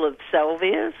 It's full of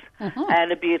salvias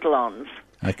and abutilons.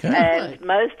 Okay. And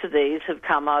most of these have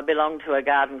come. I belong to a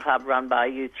garden club run by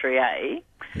U3A.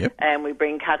 Yep. And we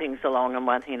bring cuttings along and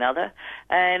one thing another.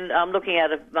 And I'm looking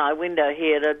out of my window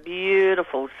here at a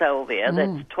beautiful salvia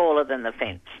that's taller than the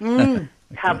fence.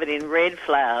 Covered in red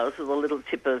flowers with a little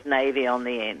tip of navy on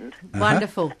the end.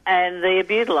 Wonderful. And the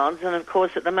abutilons, and of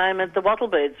course at the moment the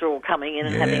wattlebirds are all coming in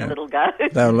and having a little go.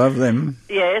 They'll love them.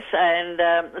 Yes, and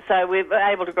so we're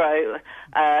able to grow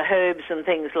herbs and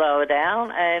things lower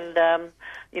down, and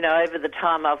over the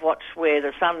time I've watched where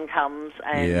the sun comes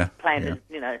and planted,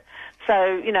 So,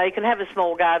 you can have a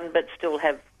small garden but still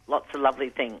have lots of lovely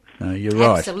things. You're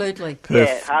right. Absolutely.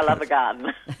 Yeah, I love a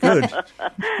garden. Good.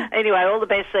 Anyway, all the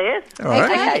best there. All right.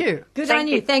 Thank you. Good Thank on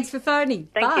you. you. Thanks for phoning.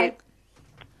 Thank Bye. you.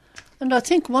 And I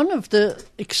think one of the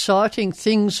exciting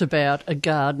things about a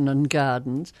garden and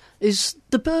gardens is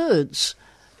the birds.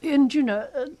 And,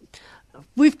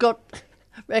 we've got...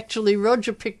 Actually,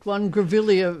 Roger picked one,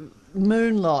 Grevillea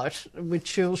Moonlight,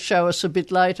 which he'll show us a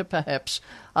bit later perhaps.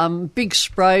 Big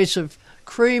sprays of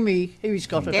creamy... He's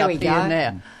got it There up we here go.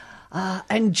 now.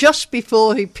 And just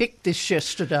before he picked this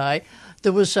yesterday,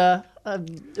 there was a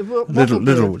Little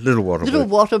wattlebird. little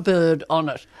wattlebird on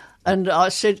it. And I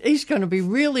said, he's going to be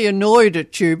really annoyed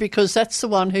at you because that's the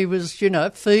one he was,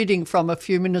 feeding from a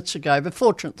few minutes ago. But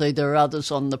fortunately, there are others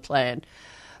on the plan.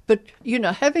 But,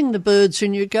 having the birds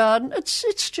in your garden,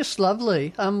 it's just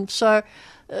lovely. And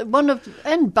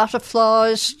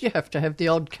butterflies, you have to have the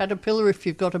odd caterpillar if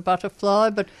you've got a butterfly,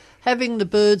 but having the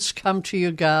birds come to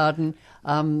your garden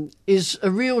is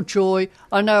a real joy.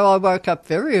 I know I woke up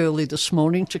very early this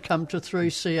morning to come to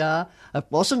 3CR. It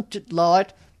wasn't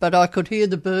light, but I could hear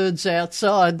the birds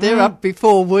outside. They're up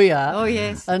before we are. Oh,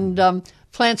 yes. And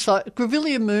plants like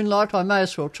Grevillea Moonlight, I may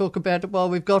as well talk about it while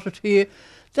we've got it here.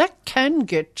 That can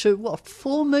get to,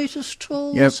 4 metres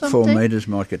tall or something? 4 metres,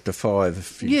 might get to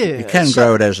 5. Yeah, You can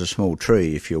grow it as a small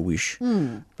tree if you wish,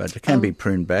 but it can be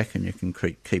pruned back and you can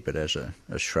keep it as a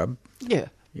shrub. Yeah.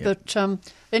 Yeah. But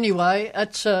anyway,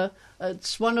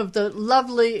 it's one of the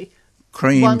lovely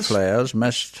Cream flowers,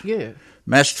 massed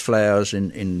flowers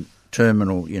in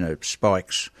terminal,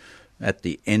 spikes at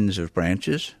the ends of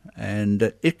branches,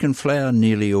 and it can flower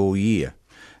nearly all year.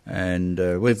 And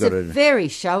we've got a very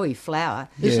showy flower,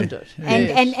 isn't it?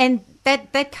 And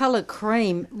that colour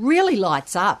cream really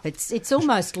lights up. It's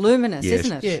almost luminous,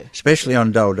 isn't it? Yeah. Especially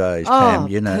on dull days, Oh,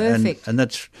 Pam. perfect. And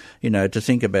that's to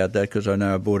think about that, because I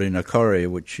know I bought in a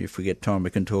coria, which if we get time we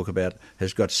can talk about,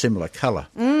 has got similar colour.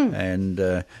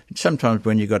 And sometimes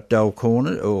when you've got dull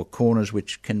corners or corners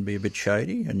which can be a bit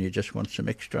shady, and you just want some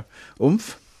extra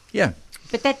oomph, yeah.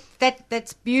 But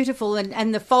that's beautiful,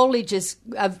 and the foliage is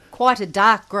quite a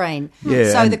dark green. Yeah,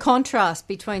 so and the contrast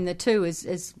between the two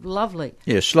is lovely.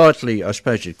 Yeah, slightly, I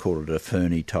suppose you'd call it a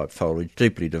ferny type foliage,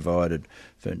 deeply divided.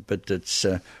 But it's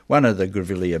one of the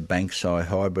Grevillea Banksii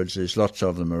hybrids. There's lots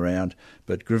of them around,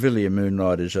 but Grevillea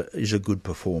Moonlight is a good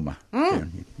performer. Yeah.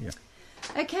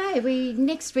 Okay,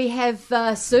 we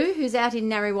have Sue, who's out in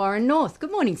Narrewarren North.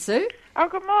 Good morning, Sue. Oh,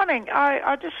 good morning.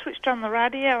 I just switched on the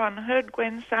radio and heard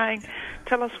Gwen saying,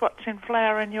 tell us what's in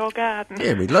flower in your garden.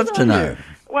 Yeah, we'd love to know.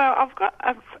 Well, I've got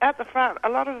at the front a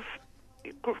lot of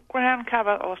ground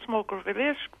cover or small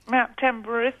grevilleas, Mount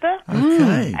Tamburitha,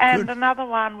 Okay, and good. another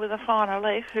one with a finer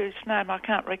leaf whose name I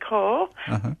can't recall.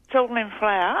 It's all in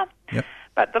flower. Yep.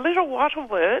 But the little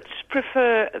wattlebirds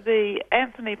prefer the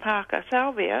Anthony Parker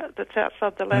salvia that's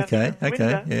outside the lounge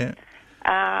window. Yeah.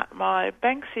 My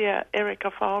Banksia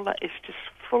ericofolia is just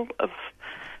full of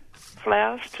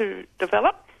flowers to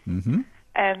develop. Mm-hmm.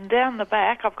 And down the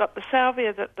back, I've got the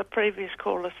salvia that the previous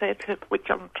caller said, which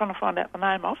I'm trying to find out the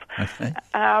name of, Okay.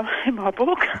 in my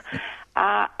book.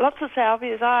 Lots of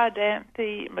salvias,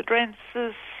 Iodanthe,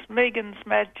 Madrensis, Megan's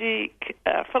Magic,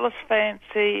 Phyllis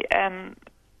Fancy, and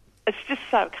it's just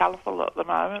so colourful at the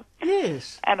moment.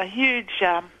 Yes. And a huge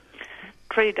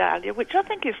tree dahlia, which I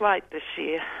think is late this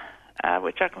year,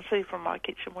 which I can see from my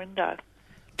kitchen window.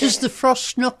 Does the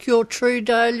frost knock your tree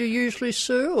dahlia usually,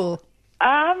 Sue, or...?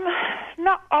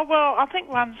 I think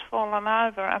one's fallen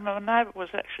over. My neighbour was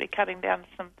actually cutting down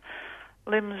some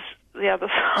limbs the other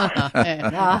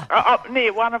side,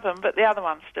 near one of them, but the other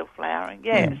one's still flowering.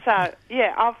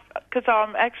 Because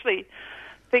I'm actually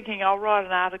thinking I'll write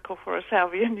an article for a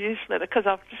salvia newsletter because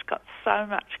I've just got so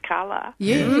much colour.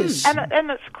 Yes.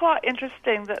 And it's quite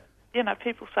interesting that,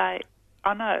 people say,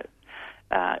 I know,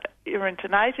 you're into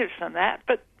natives and that,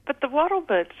 but But the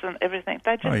wattlebirds and everything,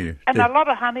 they just... yeah. And a lot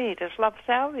of honey eaters love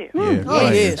salvia.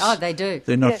 Yeah, yes. Oh, they do.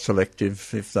 They're not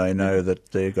selective. If they know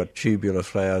that they've got tubular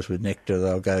flowers with nectar,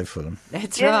 they'll go for them.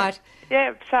 That's right.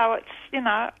 Yeah, so it's,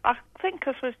 I think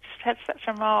because we've just had such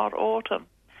a mild autumn,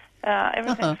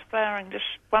 everything's flowering just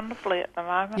wonderfully at the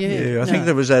moment. Yeah, I think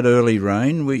there was that early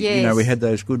rain. We had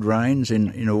those good rains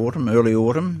in autumn, early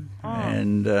autumn,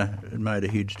 and it made a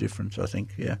huge difference, I think,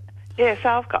 yeah. Yeah, so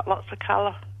I've got lots of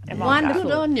colour in my Wonderful.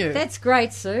 Good on you. That's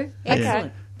great, Sue.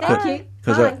 Excellent. Okay.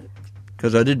 Thank you.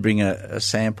 Because I did bring a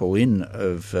sample in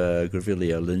of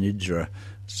Grevillea lanidra,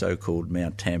 so-called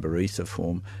Mount Tamboretha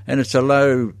form, and it's a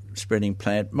low-spreading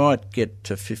plant, might get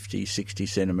to 50, 60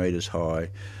 centimetres high,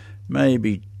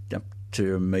 maybe up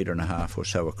to 1.5 metres or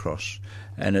so across,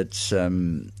 and it's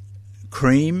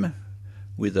cream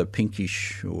with a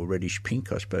pinkish or reddish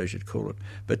pink, I suppose you'd call it,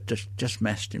 but just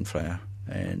massed in flower.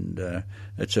 And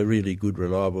it's a really good,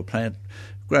 reliable plant.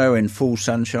 Grow in full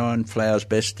sunshine, flowers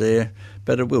best there,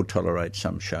 but it will tolerate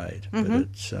some shade.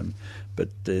 But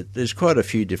there's quite a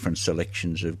few different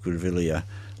selections of Grevillea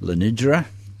lanidra.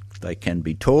 They can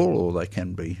be tall or they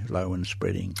can be low and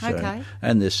spreading. So, okay.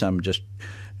 And there's some just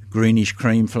greenish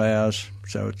cream flowers.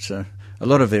 So it's a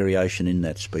lot of variation in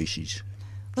that species.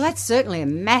 Well, that's certainly a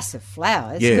massive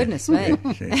flower. Yeah. Goodness me.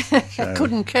 I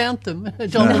couldn't count them on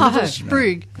No. a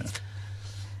sprig. No.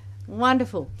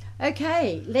 Wonderful.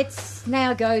 Okay, let's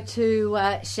now go to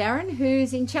Sharon,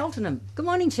 who's in Cheltenham. Good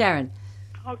morning, Sharon.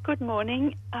 Oh, good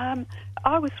morning. I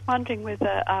was wondering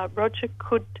whether Roger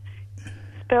could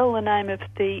spell the name of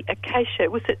the acacia.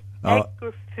 Was it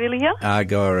Argyrophylla?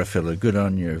 Argyrophylla. Good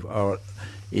on you. Oh,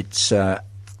 it's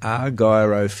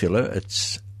Argyrophylla.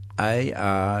 It's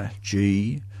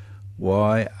Argyrophylla.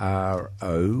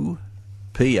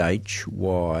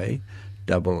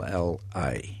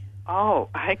 Oh,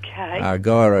 okay.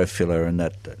 Argyrophylla, and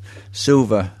that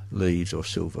silver leaves or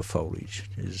silver foliage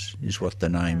is what the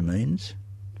name means.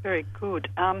 Very good.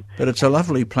 But it's a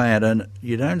lovely plant, and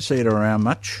you don't see it around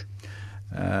much.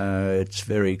 It's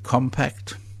very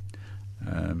compact.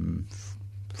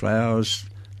 Flowers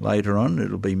later on,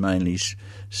 it'll be mainly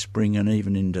spring and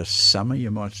even into summer.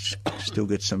 You might still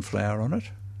get some flower on it.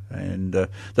 And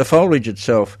the foliage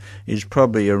itself is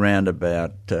probably around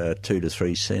about 2 to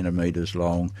 3 centimetres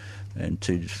long and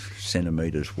 2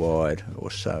 centimetres wide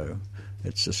or so.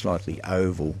 It's a slightly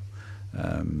oval.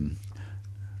 Well,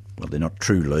 they're not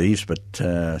true leaves, but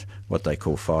what they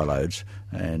call phyllodes.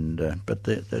 But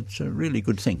that's a really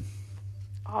good thing.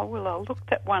 Oh, well, I'll look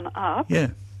that one up. Yeah.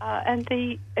 And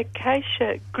the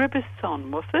acacia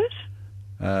gribison, was it?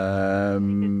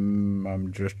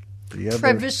 I'm just...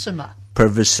 Pravissima.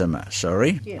 Pravissima,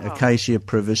 sorry. Yeah. Acacia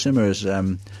pravissima is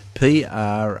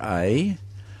Pravissima.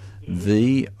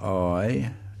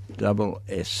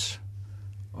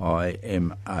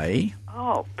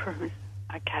 Oh,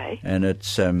 okay. And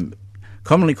it's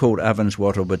commonly called oven's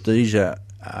wattle, but these are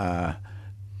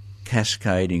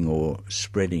cascading or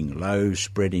spreading,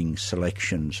 low-spreading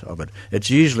selections of it. It's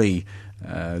usually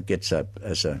gets up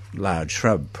as a large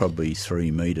shrub, probably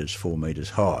 3 metres, 4 metres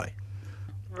high.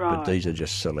 Right. But these are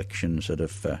just selections that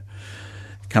have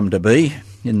come to be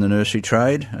in the nursery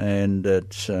trade, and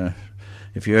it's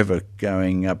if you're ever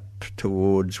going up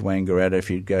towards Wangaratta, if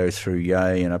you go through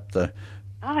Yea and up the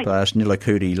past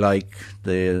Nillakuti Lake,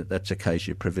 that's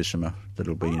Acacia pravissima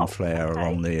that'll be in flower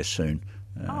along there soon.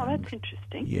 That's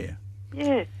interesting. Yeah.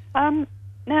 Yeah.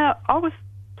 Now, I was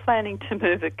planning to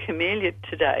move a camellia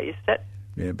today. Is that...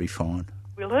 Yeah, it'll be fine.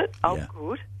 Will it? Oh, yeah.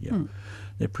 good. Yeah.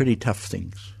 They're pretty tough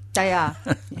things. They are.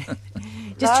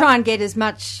 Just try and get as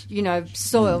much,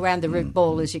 soil around the root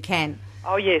ball as you can.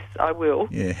 Oh, yes, I will.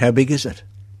 Yeah. How big is it?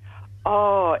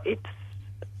 Oh, it's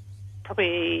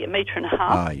probably 1.5 metres.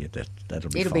 Yeah, that'll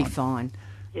be fine. It'll be fine.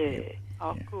 Yeah. Yep.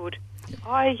 Oh, Yep. good.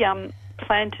 I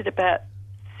planted about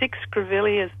 6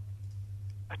 grevilleas.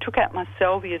 I took out my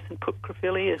salvias and put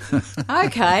grevilleas.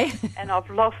 Okay. And I've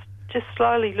just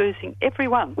slowly losing every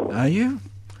one. Are you?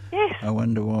 Yes. I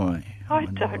wonder why. I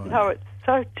don't know. It's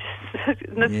so...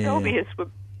 the salvias were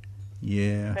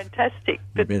fantastic.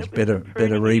 But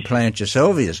better replant your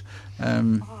salvias.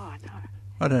 No.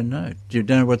 I don't know. Do you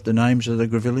know what the names of the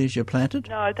grevilleas you planted?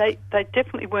 No, they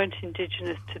definitely weren't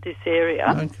indigenous to this area.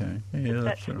 Okay. Yeah,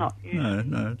 that's all right. Not usual.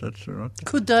 No, that's all right.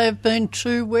 Could they have been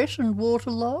too wet and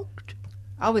waterlogged?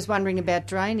 I was wondering about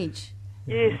drainage.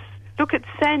 Yes. Look, it's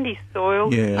sandy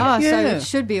soil. Yeah. Oh, so it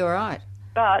should be all right.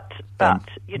 But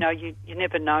you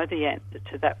never know the answer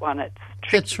to that one. It's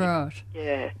tricky. That's right.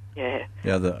 Yeah.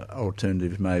 The other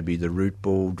alternative may be the root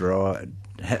ball dried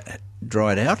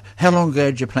out. How long ago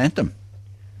did you plant them?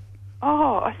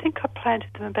 Oh, I think I planted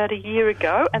them about a year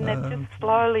ago, and they're just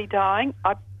slowly dying.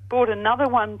 I bought another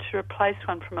one to replace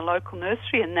one from a local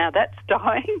nursery, and now that's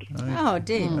dying. Oh,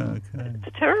 dear. Okay.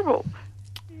 It's terrible.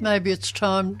 Maybe it's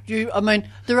time.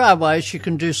 There are ways you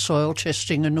can do soil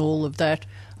testing and all of that,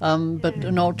 but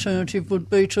an alternative would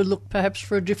be to look perhaps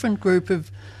for a different group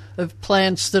of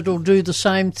plants that'll do the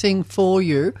same thing for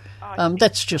you.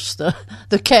 That's just the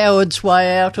coward's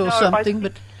way out or something.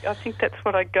 I think that's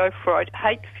what I go for. I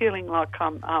hate feeling like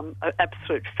I'm an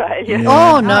absolute failure. Yeah.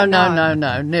 Oh, no,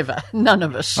 never. None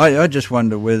of us. I just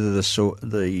wonder whether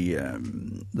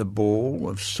the ball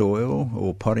of soil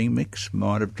or potting mix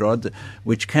might have dried,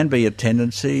 which can be a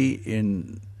tendency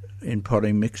in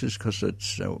potting mixes because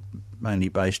it's mainly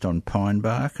based on pine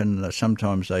bark, and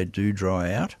sometimes they do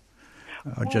dry out.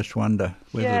 I just wonder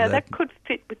whether that could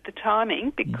fit with the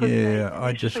timing because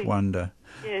I just wonder.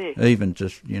 Yeah. Even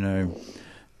just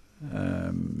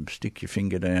stick your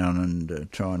finger down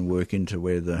and try and work into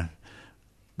where the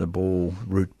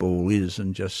root ball is,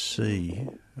 and just see.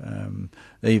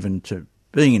 Even to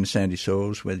being in sandy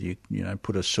soils, whether you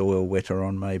put a soil wetter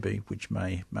on maybe, which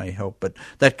may help, but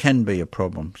that can be a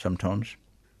problem sometimes.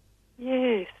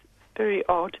 Yes, very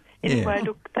odd. Anyway,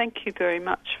 look, thank you very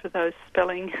much for those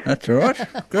spelling. That's all right.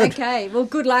 Good. Okay, well,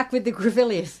 good luck with the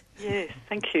grevilleas. Yes,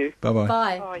 thank you. Bye-bye.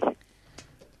 Bye. Bye.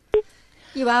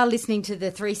 You are listening to the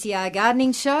 3CR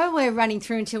Gardening Show. We're running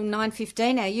through until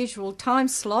 9:15, our usual time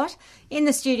slot. In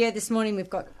the studio this morning, we've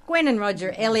got Gwen and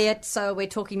Roger Elliott, so we're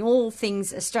talking all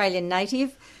things Australian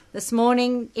native this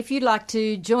morning. If you'd like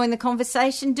to join the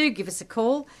conversation, do give us a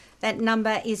call. That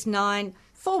number is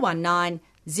 9419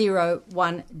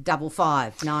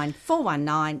 0155.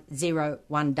 9419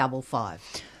 0155.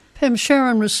 Pam,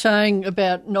 Sharon was saying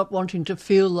about not wanting to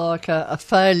feel like a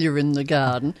failure in the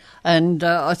garden, and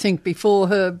I think before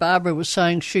her, Barbara was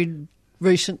saying she'd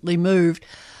recently moved.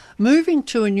 Moving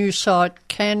to a new site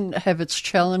can have its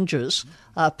challenges,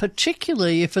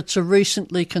 particularly if it's a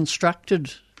recently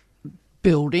constructed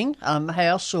building,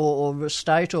 house or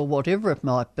estate or whatever it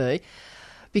might be,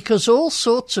 because all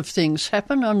sorts of things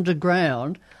happen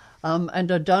underground and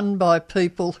are done by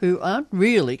people who aren't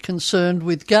really concerned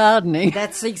with gardening.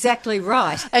 That's exactly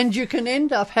right. And you can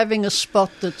end up having a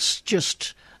spot that's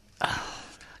just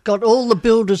got all the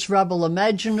builder's rubble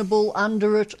imaginable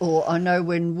under it. Or I know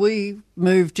when we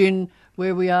moved in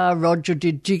where we are, Roger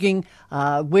did digging.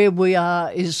 Where we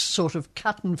are is sort of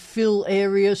cut and fill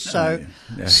areas. So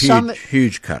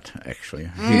huge cut, actually.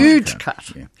 Huge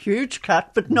cut. Yeah. Huge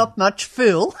cut, but not much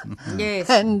fill. Yes.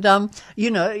 And,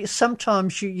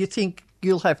 sometimes you think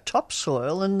you'll have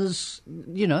topsoil and there's,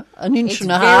 an inch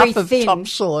and a half of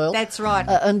topsoil. That's right.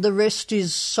 And the rest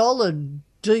is solid,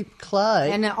 deep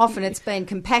clay. And often it's been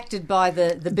compacted by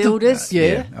the builders.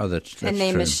 Yeah. Oh, that's and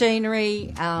their true.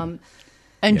 machinery.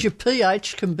 And your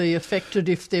pH can be affected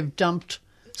if they've dumped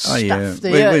stuff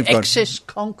there, we've excess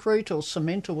concrete or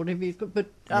cement or whatever you've got. But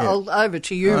over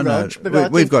to you, Rog.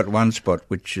 But we've got one spot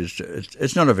which is,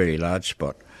 it's not a very large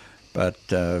spot, but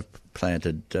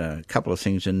planted a couple of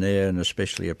things in there, and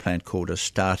especially a plant called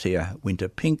Astatea winter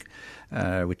pink,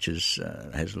 which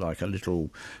has like a little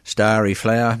starry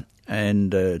flower,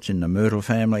 and it's in the myrtle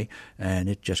family, and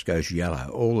it just goes yellow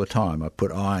all the time. I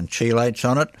put iron chelates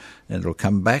on it, and it'll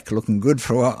come back looking good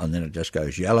for a while, and then it just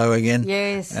goes yellow again.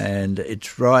 Yes. And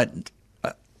it's right...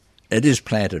 It is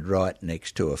planted right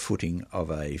next to a footing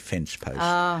of a fence post,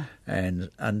 and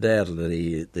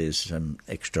undoubtedly there's some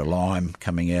extra lime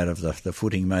coming out of the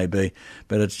footing maybe,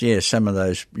 but it's some of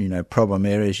those problem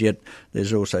areas. Yet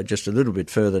there's also just a little bit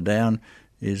further down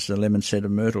is the lemon cedar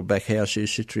myrtle Bacchausia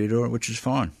citriodora, which is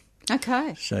fine.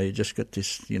 Okay. So you just got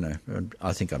this,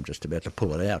 I think I'm just about to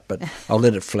pull it out, but I'll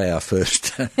let it flower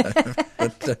first.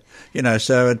 But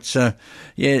so it's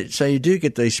so you do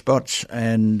get these spots,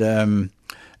 and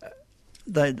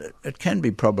it can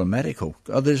be problematical.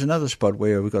 There's another spot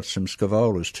where we've got some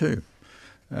scaevolas too,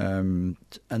 and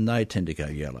they tend to go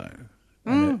yellow.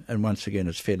 And once again,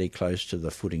 it's fairly close to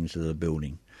the footings of the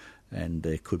building, and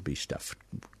there could be stuff,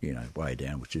 way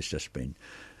down which has just been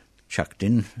chucked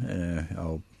in,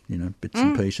 old, bits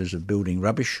and pieces of building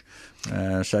rubbish.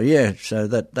 So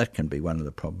that can be one of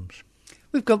the problems.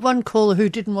 We've got one caller who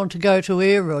didn't want to go to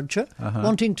air, Roger,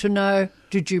 wanting to know,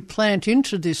 did you plant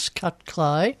into this cut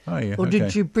clay or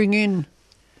did you bring in...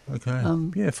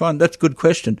 Okay. Fine. That's a good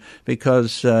question,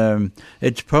 because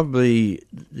it's probably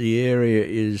the area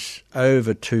is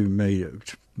over 2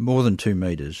 metres, more than 2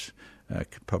 metres,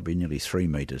 probably nearly 3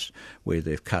 metres, where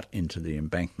they've cut into the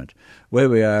embankment. Where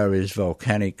we are is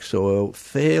volcanic soil,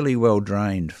 fairly well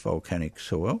drained volcanic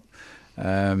soil,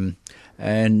 and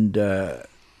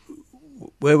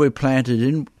where we planted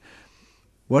in,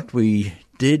 what we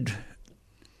did,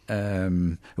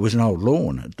 it was an old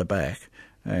lawn at the back,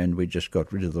 and we just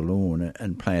got rid of the lawn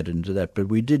and planted into that. But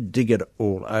we did dig it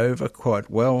all over quite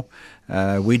well.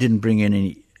 We didn't bring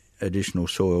any additional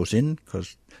soils in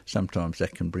because sometimes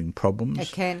that can bring problems.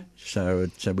 It can. So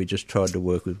we just tried to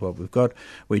work with what we've got.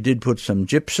 We did put some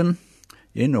gypsum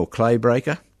in, or clay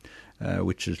breaker,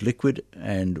 which is liquid,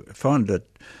 and find that,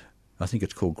 I think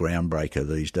it's called ground breaker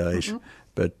these days,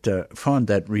 but find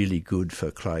that really good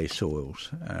for clay soils.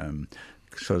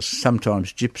 Because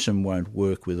sometimes gypsum won't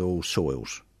work with all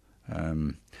soils.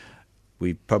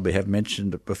 We probably have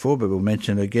mentioned it before, but we'll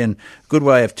mention it again. A good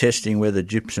way of testing whether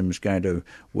gypsum's going to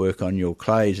work on your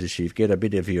clays is you get a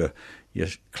bit of your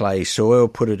clay soil,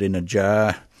 put it in a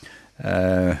jar,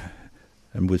 and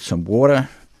with some water,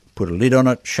 put a lid on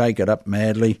it, shake it up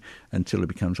madly until it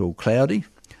becomes all cloudy.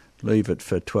 Leave it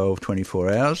for 12,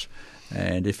 24 hours,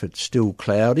 and if it's still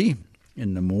cloudy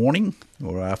in the morning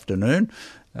or afternoon,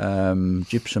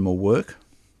 gypsum will work.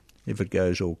 If it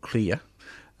goes all clear,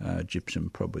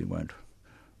 gypsum probably won't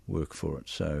work for it.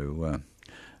 So,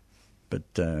 but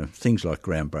things like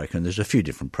Groundbreaker, and there's a few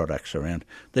different products around,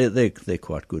 they're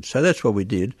quite good. So that's what we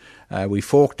did. We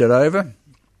forked it over.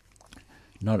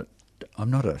 I'm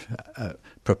not a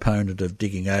proponent of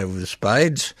digging over with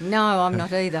spades. No, I'm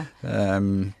not either.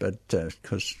 But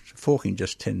because forking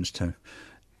just tends to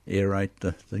aerate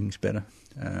the things better.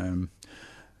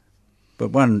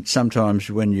 But sometimes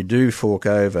when you do fork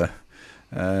over,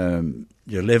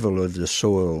 your level of the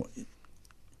soil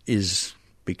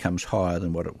becomes higher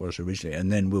than what it was originally,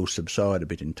 and then will subside a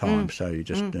bit in time. So you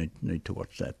just need to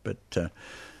watch that. But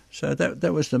so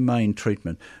that was the main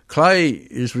treatment. Clay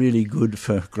is really good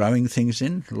for growing things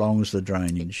in, as long as the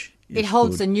drainage is It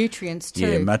holds good. the nutrients too.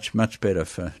 Yeah, much better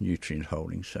for nutrient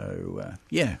holding. So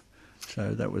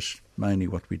so that was mainly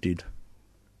what we did.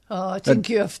 Oh, I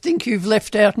think you've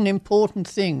left out an important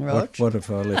thing, Rog. What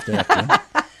have I left out there?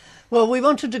 Well, we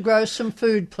wanted to grow some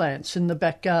food plants in the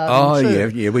back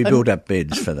garden too. We built up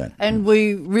beds for that. And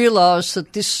we realised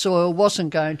that this soil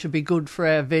wasn't going to be good for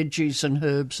our veggies and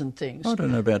herbs and things. I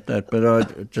don't know about that, but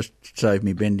it just saved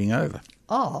me bending over.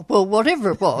 Oh, well,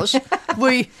 whatever it was,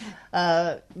 we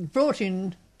brought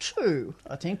in two.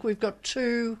 I think we've got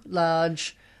two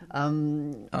large,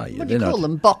 what do you call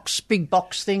them, big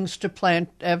box things to plant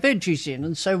our veggies in.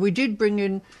 And so we did bring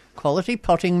in quality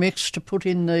potting mix to put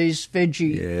in these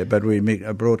veggie. Yeah, but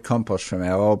I brought compost from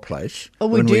our old place. Oh,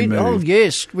 we did? Oh,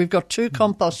 yes. We've got two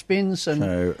compost bins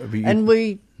and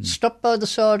we stopped by the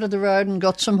side of the road and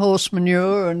got some horse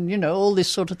manure and, all this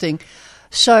sort of thing.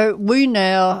 So we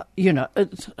now,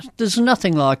 there's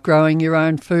nothing like growing your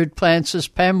own food plants, as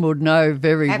Pam would know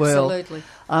very well. Absolutely.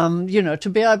 To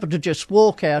be able to just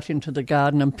walk out into the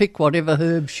garden and pick whatever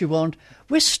herbs you want.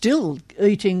 We're still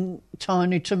eating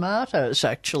tiny tomatoes,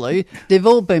 actually. They've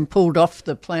all been pulled off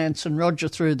the plants and Roger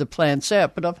threw the plants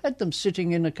out, but I've had them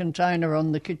sitting in a container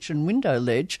on the kitchen window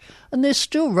ledge and they're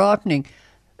still ripening.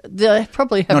 They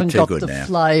probably haven't got the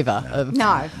flavour of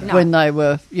when they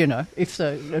were, if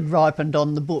they had ripened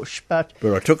on the bush. But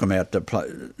I took them out to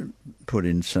put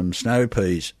in some snow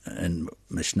peas, and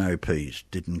my snow peas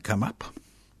didn't come up.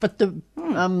 But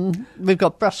we've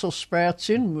got Brussels sprouts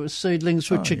in with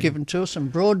seedlings which are given to us,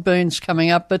 and broad beans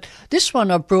coming up. But this one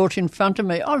I've brought in front of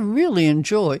me, I really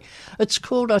enjoy. It's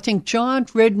called, I think,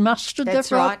 giant red mustard.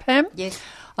 That's right, Pam? Yes.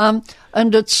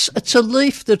 And it's a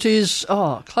leaf that is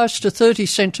close to 30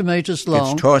 centimetres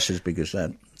long. It's twice as big as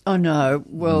that. I know.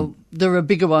 Well, there are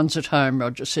bigger ones at home,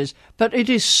 Roger says. But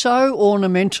it is so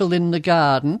ornamental in the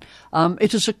garden.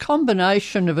 It is a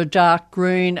combination of a dark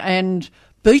green and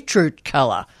beetroot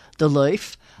colour, the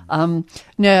leaf.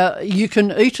 Now, you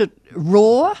can eat it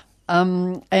raw,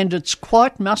 and it's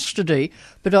quite mustardy.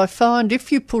 But I find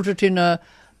if you put it in a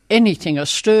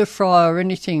stir fry or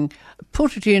anything,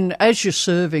 put it in as you're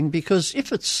serving, because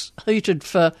if it's heated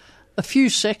for a few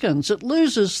seconds, it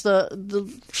loses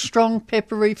the strong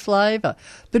peppery flavour.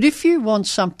 But if you want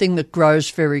something that grows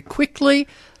very quickly,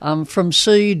 from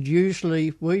seed,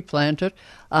 usually we plant it,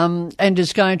 and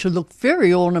is going to look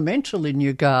very ornamental in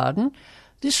your garden,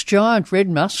 this giant red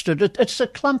mustard, it's a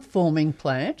clump-forming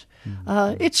plant.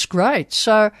 It's great.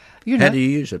 So, How do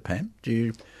you use it, Pam?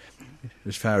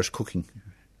 As far as cooking?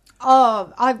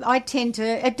 Oh, I tend to.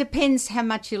 It depends how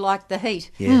much you like the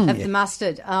heat of the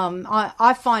mustard.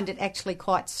 I find it actually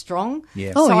quite strong.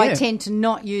 Yeah. I tend to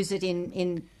not use it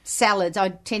in salads. I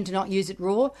tend to not use it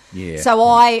raw. Yeah. So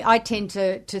I tend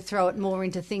to throw it more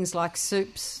into things like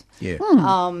soups. Yeah.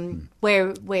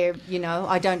 Where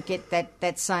I don't get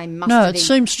that same mustardy. No, it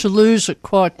seems to lose it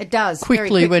quite it does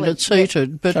quickly when it's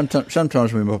heated. But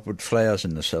sometimes we might put flowers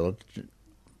in the salad.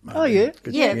 Oh, yeah.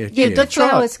 The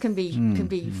flowers can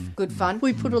be good fun.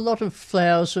 We put a lot of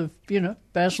flowers of,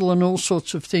 basil and all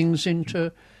sorts of things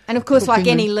into... And, of course, like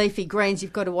any leafy greens,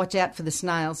 you've got to watch out for the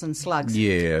snails and slugs.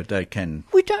 Yeah, they can.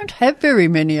 We don't have very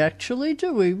many, actually,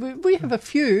 do we? We have a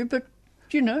few, but,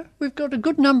 we've got a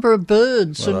good number of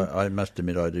birds. Well, I must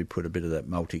admit I do put a bit of that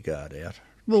multigard out.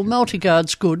 Well,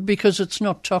 multigard's good because it's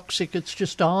not toxic, it's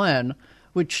just iron,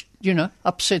 which,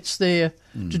 upsets their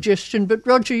digestion. But,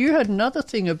 Roger, you had another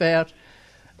thing about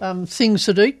things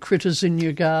that eat critters in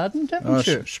your garden, haven't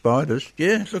you? Spiders,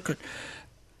 yeah. Look,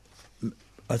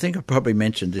 I think I probably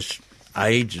mentioned this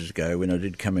ages ago when I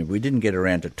did come in. We didn't get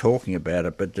around to talking about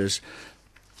it, but there's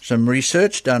some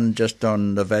research done just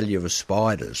on the value of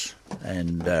spiders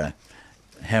and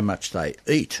how much they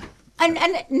eat. And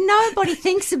nobody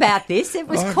thinks about this. It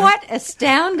was quite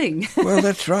astounding. Well,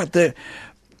 that's right.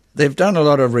 They've done a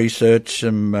lot of research.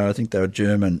 I think they were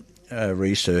German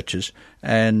researchers,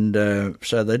 and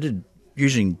so they did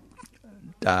using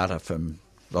data from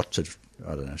lots of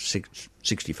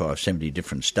 65, 70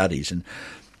 different studies, and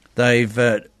they've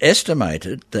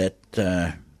estimated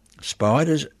that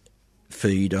spiders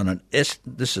feed on this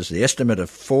is the estimate of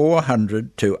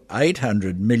 400 to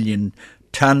 800 million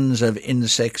tonnes of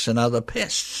insects and other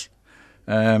pests.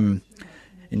 In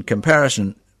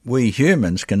comparison, we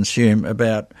humans consume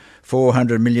about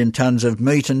 400 million tonnes of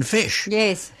meat and fish.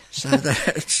 Yes. So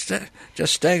that's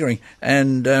just staggering.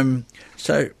 And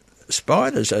so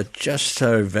spiders are just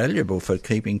so valuable for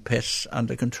keeping pests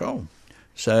under control.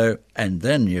 So, and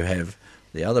then you have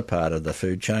the other part of the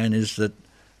food chain is that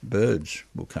birds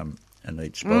will come and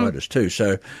eat spiders too.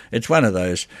 So it's one of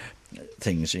those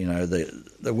things,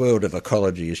 the world of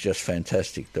ecology is just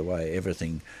fantastic, the way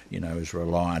everything, is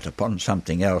reliant upon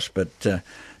something else. But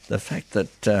the fact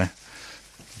that the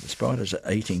spiders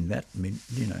are eating that,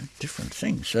 different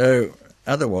things. So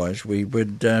otherwise we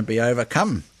would be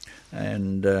overcome.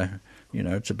 And,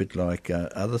 it's a bit like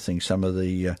other things, some of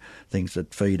the things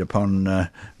that feed upon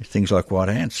things like white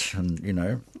ants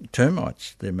and,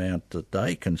 termites, the amount that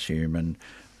they consume and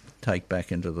take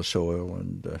back into the soil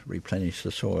and replenish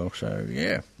the soil. So,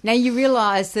 yeah. Now, you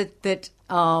realise that the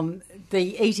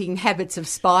eating habits of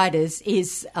spiders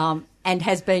is and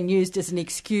has been used as an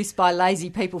excuse by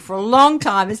lazy people for a long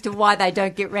time as to why they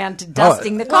don't get round to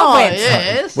dusting the cobwebs. Oh,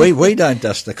 yes. We don't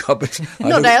dust the cobwebs.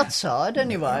 Not outside,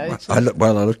 anyway. I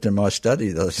looked in my study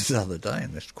the other day,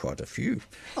 and there's quite a few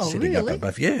sitting really? up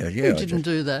above. Yeah. You didn't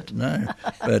do that. No,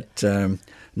 but...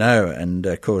 No, and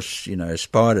of course,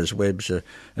 spiders' webs are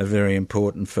very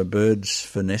important for birds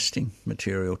for nesting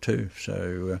material too.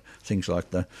 So things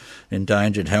like the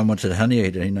endangered helmeted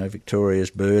honeyeater, Victoria's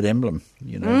bird emblem,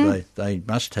 they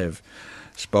must have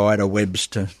spider webs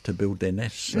to build their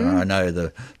nests. I know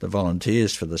the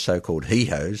volunteers for the so-called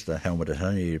HEHOs, the helmeted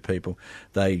honeyeater people,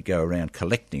 they go around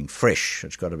collecting fresh.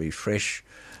 It's got to be fresh,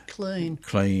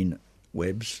 clean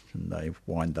webs, and they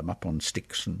wind them up on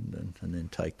sticks and then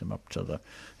take them up to the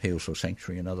Healesville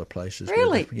Sanctuary and other places.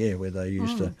 Really? Where they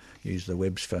use the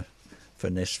webs for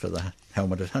nests for the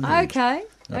helmeted honeybees. Okay.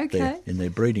 There in their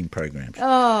breeding programs.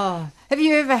 Oh, have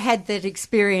you ever had that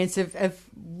experience of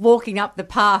walking up the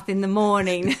path in the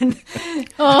morning and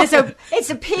it's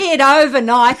appeared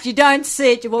overnight, you don't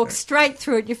see it, you walk straight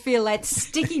through it, you feel that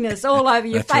stickiness all over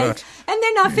your face. Right. And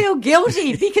then I feel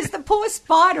guilty because the poor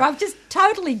spider, I've just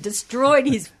totally destroyed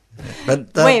his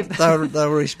But web. they'll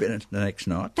respin it the next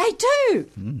night. They do,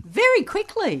 very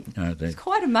quickly. It's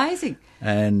quite amazing.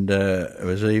 And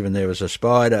there was a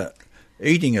spider,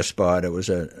 eating a spider was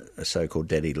a so-called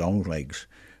daddy longlegs,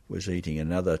 was eating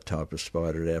another type of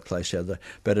spider at our place.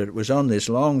 But it was on this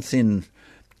long, thin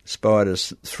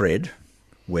spider's thread,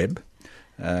 web,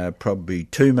 probably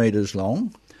 2 metres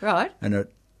long. Right. And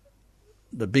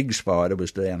the big spider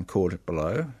was down caught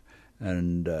below.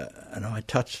 And I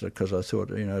touched it because I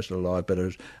thought, it's alive, but it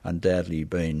was undoubtedly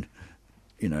been,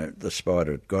 the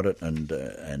spider had got it and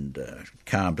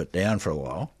calmed it down for a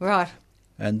while. Right.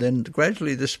 And then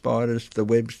gradually the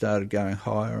web started going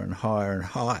higher and higher and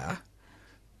higher.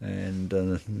 And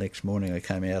the next morning I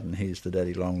came out and here's the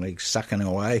daddy longlegs sucking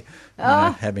away,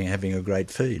 having a great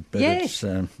feed. But yes.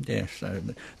 So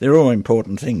they're all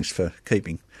important things for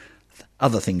keeping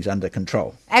other things under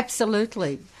control.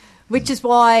 Absolutely. Which is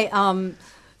why,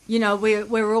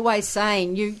 we're always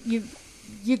saying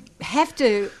you have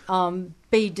to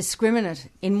be discriminate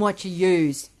in what you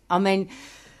use. I mean,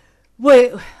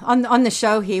 on the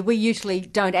show here, we usually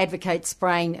don't advocate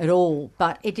spraying at all,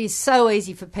 but it is so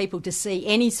easy for people to see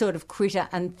any sort of critter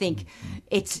and think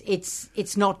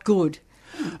it's not good.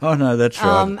 Oh, no, that's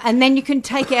right. And then you can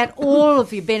take out all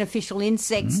of your beneficial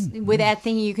insects without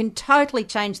thinking. You can totally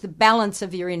change the balance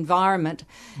of your environment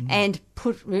and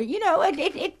put,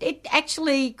 it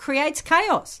actually creates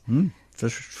chaos. For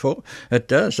sure, it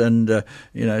does, and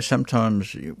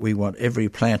sometimes we want every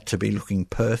plant to be looking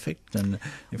perfect, and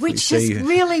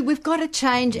we've got to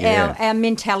change our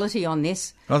mentality on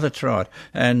this. Oh, that's right,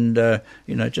 and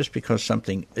just because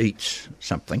something eats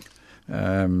something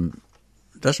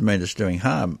doesn't mean it's doing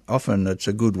harm. Often it's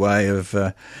a good way of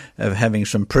having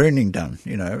some pruning done.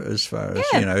 As far as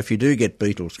if you do get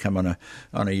beetles come on a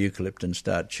eucalypt and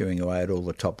start chewing away at all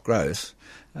the top growth.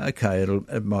 Okay,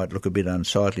 it might look a bit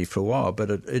unsightly for a while,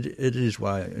 but it is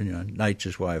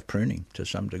nature's way of pruning to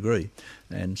some degree,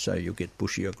 and so you'll get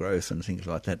bushier growth and things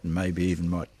like that, and maybe even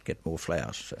might get more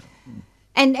flowers. So.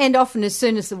 And often as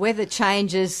soon as the weather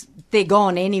changes, they're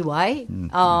gone anyway,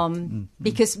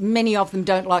 because many of them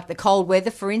don't like the cold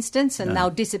weather, for instance, and they'll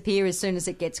disappear as soon as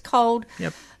it gets cold.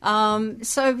 Yep.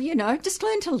 So, just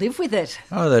learn to live with it.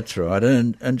 Oh, that's right,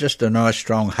 and just a nice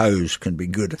strong hose can be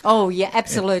good. Oh, yeah,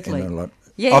 absolutely.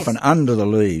 Yes. Often under the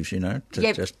leaves, to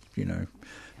just,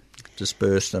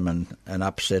 disperse them and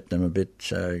upset them a bit.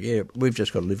 So, we've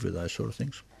just got to live with those sort of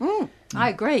things. I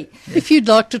agree. If you'd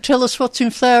like to tell us what's in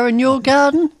flower in your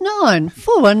garden,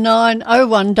 9419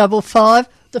 0155.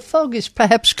 The fog is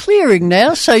perhaps clearing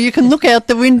now, so you can look out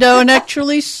the window and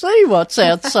actually see what's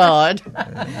outside.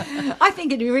 I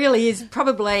think it really is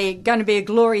probably going to be a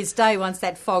glorious day once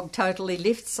that fog totally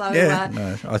lifts. So,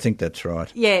 I think that's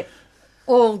right. Yeah.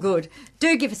 All good.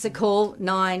 Do give us a call,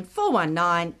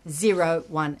 9419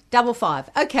 0155.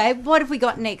 Okay, what have we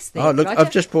got next then, Oh, look, Roger?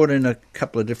 I've just brought in a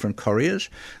couple of different correas,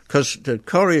 because the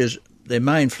correas, their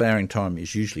main flowering time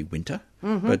is usually winter,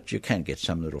 but you can get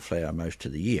some that'll flower most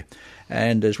of the year.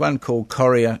 And there's one called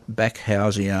Correa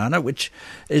backhausiana, which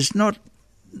is not...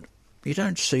 You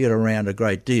don't see it around a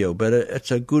great deal, but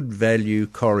it's a good value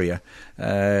correa.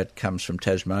 It comes from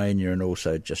Tasmania and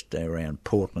also just around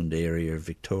Portland area of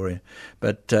Victoria.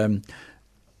 But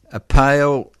a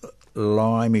pale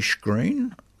limeish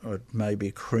green, or maybe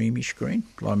a creamish green,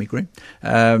 limey green.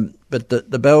 But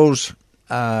the bells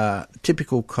are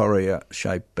typical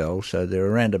correa-shaped bells, so they're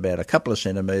around about a couple of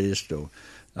centimetres to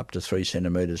up to 3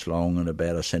 centimetres long and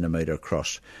about a centimetre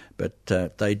across. But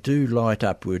they do light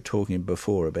up. We were talking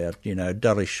before about,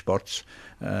 dullish spots.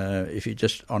 If you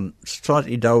just, on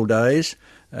slightly dull days,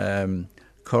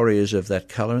 correas of that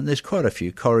colour, and there's quite a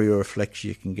few. Correa reflex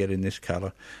you can get in this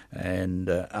colour, and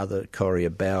other Correa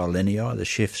bauerlenii, the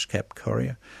chef's cap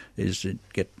correa,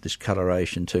 get this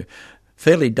coloration too.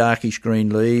 Fairly darkish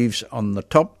green leaves on the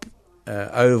top,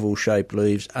 oval-shaped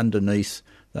leaves. Underneath,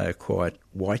 they are quite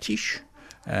whitish.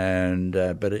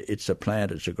 But it's a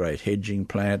plant. It's a great hedging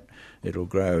plant. It'll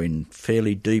grow in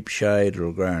fairly deep shade.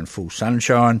 It'll grow in full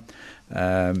sunshine,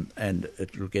 and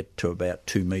it'll get to about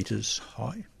 2 metres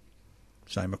high.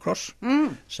 Same across.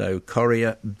 So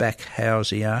Correa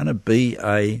backhausiana,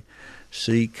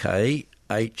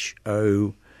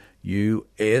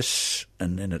 BACKHOUS,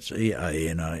 and then it's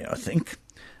EANA, I think,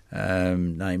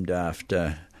 named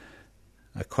after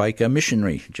a Quaker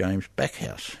missionary, James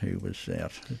Backhouse, who was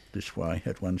out this way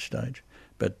at one stage.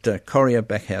 But Correa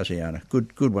backhausiana,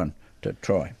 good one to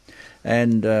try.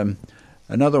 And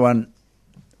another one,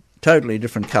 totally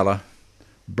different colour,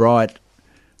 bright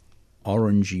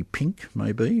orangey pink,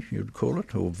 maybe you'd call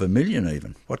it, or vermilion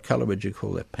even. What colour would you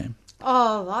call that, Pam?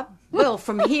 Oh, well,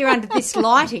 from here under this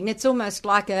lighting, it's almost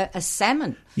like a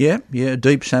salmon. Yeah,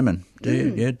 deep salmon.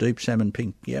 Yeah, deep salmon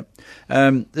pink, yeah.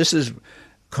 This is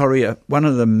Correa, one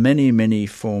of the many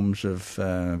forms of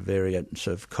variants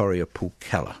of Correa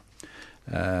pulcala.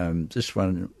 This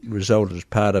one resulted as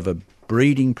part of a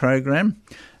breeding program,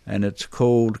 and it's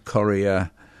called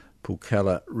Correa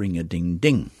pulcala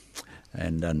ring-a-ding-ding.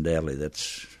 And undoubtedly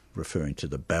that's referring to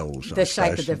the bells. The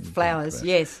shape of the flowers,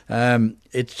 yes.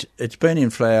 It's been in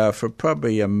flower for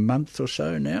probably a month or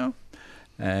so now,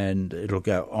 and it'll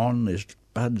go on. There's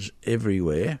buds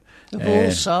everywhere. Of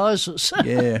all sizes.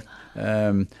 Yeah.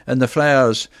 And the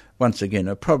flowers, once again,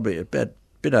 are probably a bit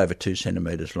over 2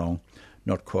 centimetres long,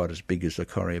 not quite as big as the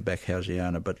Correa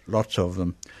backhausiana, but lots of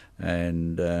them.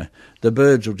 And the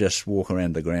birds will just walk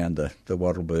around the ground, the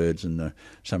wattle birds and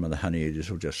some of the honey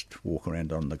eaters will just walk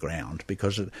around on the ground,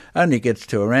 because it only gets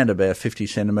to around about 50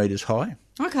 centimetres high.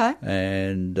 Okay.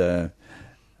 And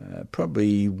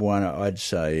probably I'd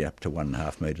say up to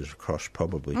 1.5 metres across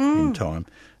probably in time.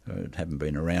 Haven't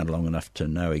been around long enough to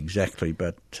know exactly,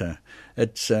 but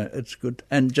it's good.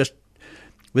 And just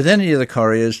with any of the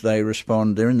correas, they're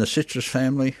in the citrus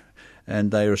family,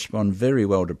 and they respond very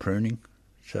well to pruning.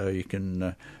 So you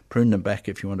can prune them back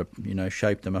if you want to,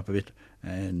 shape them up a bit,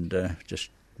 and just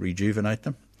rejuvenate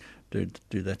them, do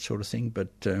that sort of thing. But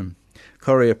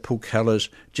Correa pulchallas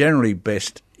generally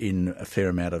best in a fair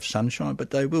amount of sunshine, but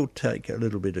they will take a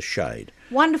little bit of shade.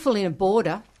 Wonderful in a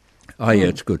border. Oh yeah,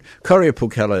 it's good. Correa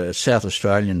pulchalla, a South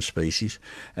Australian species,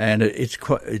 and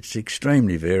it's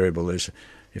extremely variable.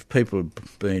 If people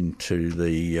have been to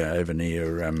the over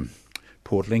near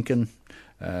Port Lincoln,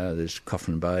 there's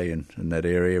Coffin Bay and that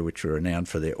area, which are renowned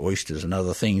for their oysters and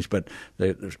other things, but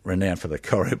they're renowned for the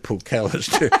Correa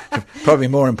pulchallas too. Probably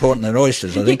more important than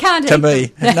oysters, I think. You can't to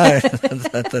eat me, no,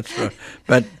 that's right.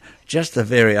 But just the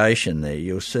variation there,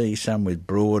 you'll see some with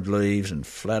broad leaves and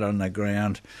flat on the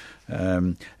ground.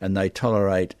 And they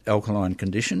tolerate alkaline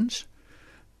conditions,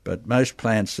 but most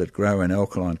plants that grow in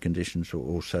alkaline conditions will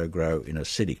also grow in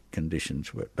acidic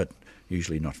conditions, but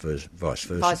usually not vice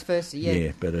versa. Vice versa, yeah.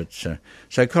 Yeah, but it's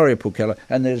so Correa pulchalla,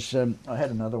 and there's I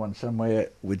had another one somewhere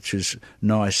which is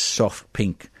nice soft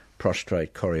pink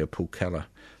prostrate Correa pulchalla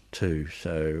too.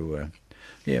 So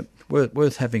yeah,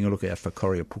 worth having a look out for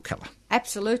Correa pulchalla.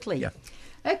 Absolutely. Yeah.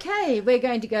 Okay, we're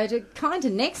going to go to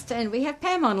Kyneton next, and we have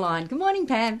Pam online. Good morning,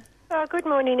 Pam. Oh, good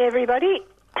morning, everybody.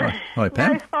 Hi,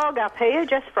 Pam. No fog up here,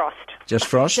 just frost. Just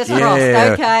frost? Just yeah. frost,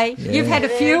 okay. Yeah. You've had a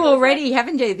few already,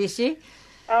 haven't you, this year?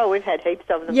 Oh, we've had heaps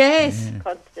of them. Yes. Yeah.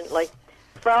 Constantly.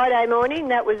 Friday morning,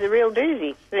 that was a real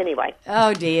doozy. Anyway,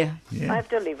 Oh, dear. Yeah. I have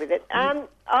to live with it.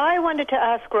 I wanted to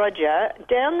ask Roger,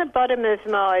 down the bottom of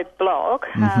my blog,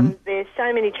 there's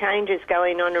so many changes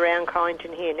going on around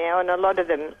Kyneton here now, and a lot of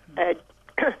them are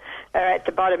at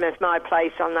the bottom of my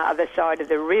place on the other side of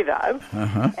the river.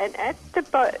 And at the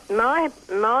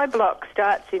my block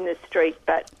starts in the street,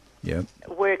 but Yep.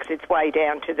 works its way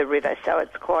down to the river, so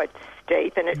it's quite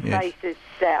steep, and it faces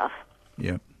south.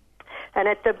 Yep. And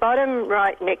at the bottom,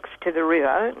 right next to the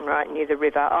river, right near the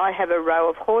river, I have a row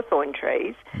of hawthorn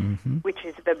trees, which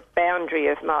is the boundary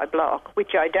of my block,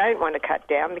 which I don't want to cut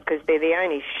down because they're the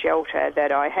only shelter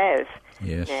that I have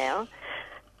now.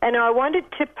 And I wanted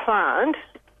to plant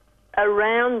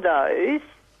around those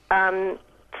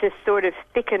to sort of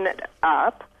thicken it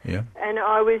up. Yeah. And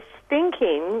I was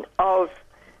thinking of,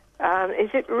 is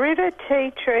it river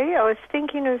tea tree? I was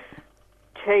thinking of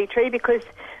tea tree because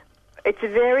it's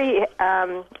very,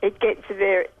 it gets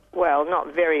very, well,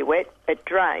 not very wet, it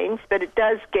drains, but it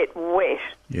does get wet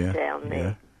down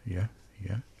there. Yeah.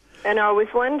 And I was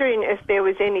wondering if there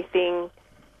was anything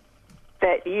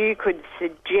that you could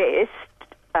suggest,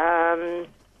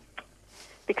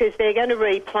 because they're going to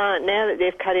replant, now that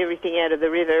they've cut everything out of the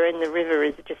river and the river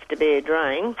is just a bare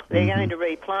drain, they're going to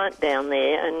replant down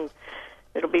there, and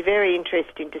it'll be very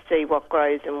interesting to see what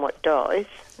grows and what dies.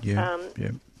 Yeah.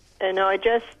 And I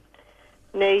just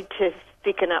need to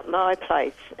thicken up my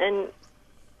place. And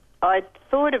I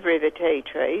thought of river tea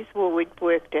trees. Well, we'd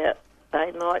worked out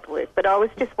they might work. But I was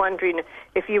just wondering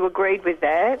if you agreed with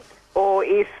that, or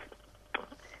if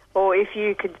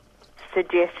you could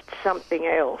suggest something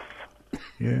else.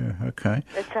 Yeah, okay.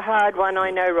 It's a hard one,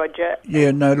 I know, Roger.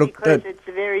 Yeah, no, look... Because it's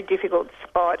a very difficult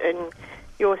spot, and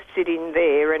you're sitting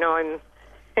there and I'm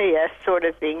here, sort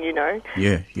of thing, you know.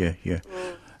 Yeah.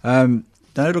 No,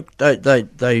 look,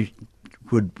 they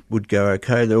would go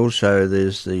okay. There's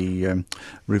the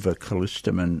river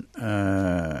callistemon.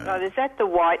 Is that the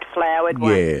white flowered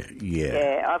one? Yeah.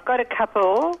 Yeah, I've got a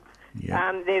couple.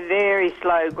 Yeah. They're very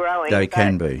slow growing. They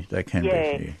can be.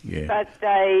 Yeah. But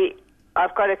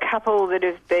I've got a couple that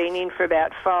have been in for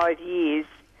about 5 years,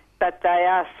 but they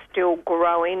are still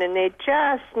growing, and they're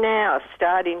just now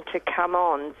starting to come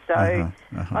on. So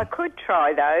I could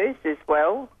try those as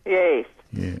well. Yes.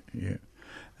 Yeah.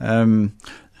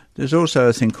 There's also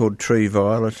a thing called tree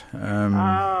violet.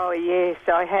 Oh yes,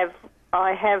 I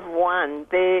have one.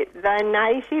 They're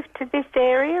native to this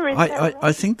area. Is that right?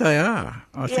 I think they are.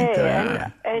 I think they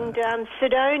are. And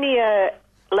Sidonia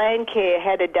Landcare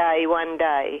had a day one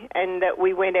day, and that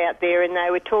we went out there and they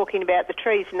were talking about the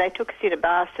trees, and they took us in a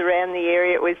bus around the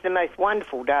area. It was the most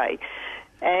wonderful day.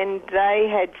 And they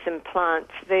had some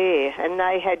plants there, and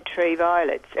they had tree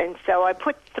violets. And so I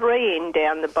put 3 in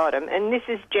down the bottom, and this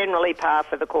is generally par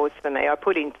for the course for me. I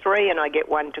put in 3 and I get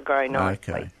 1 to grow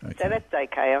nicely. Okay. So that's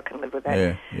okay, I can live with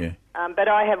that. Yeah. But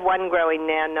I have 1 growing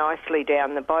now nicely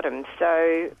down the bottom.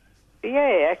 So,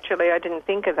 yeah, actually I didn't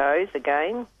think of those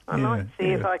again. I might see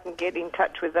if I can get in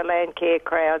touch with the Landcare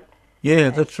crowd.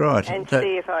 Yeah, that's right. And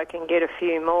see if I can get a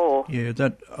few more. Yeah,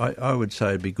 that I would say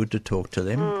it'd be good to talk to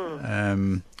them,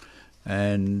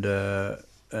 and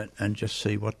just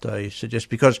see what they suggest,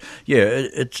 because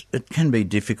it can be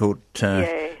difficult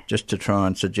just to try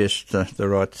and suggest the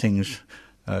right things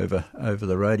over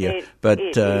the radio.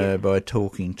 But by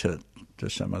talking to to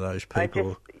some of those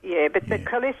people. But the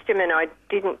callistemon I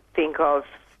didn't think of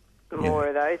more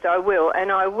of those. I will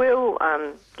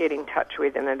get in touch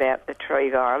with them about the tree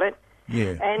violet.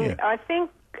 Yeah. And I think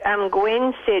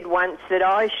Gwen said once that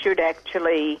I should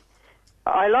actually...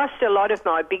 I lost a lot of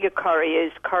my bigger Coria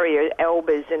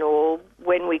albas and all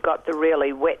when we got the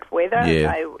really wet weather.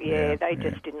 They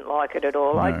just didn't like it at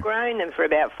all. No. I'd grown them for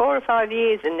about 4 or 5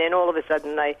 years, and then all of a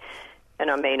sudden I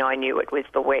knew it was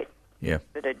the wet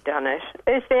that had done it.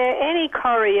 Is there any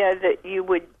Coria that you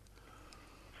would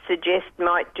suggest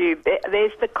might do better?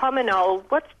 There's the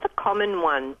what's the common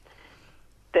one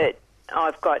that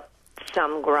I've got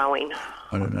some growing?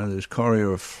 I don't know, there's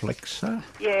Coria flexa.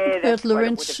 Yeah, that's what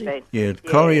it would have been. Yeah,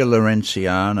 Coria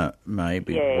lawrenceana may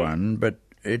be one, but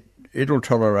it'll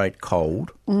tolerate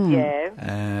cold.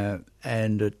 Yeah.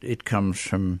 And it comes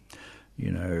from,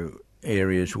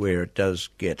 areas where it does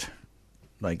they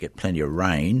get plenty of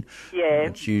rain. Yeah.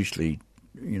 It's usually,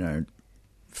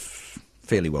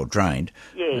 fairly well drained.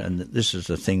 Yeah. And this is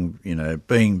the thing,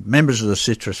 being members of the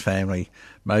citrus family,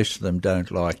 most of them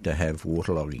don't like to have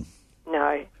waterlogging.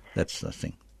 No. That's the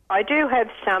thing. I do have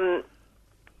some,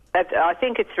 I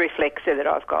think it's Reflexa that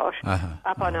I've got,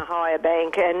 up on a higher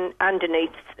bank and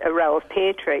underneath a row of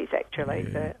pear trees, actually,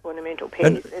 the ornamental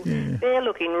pears. And they're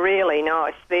looking really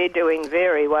nice. They're doing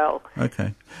very well.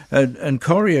 Okay. And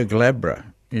Coria glabra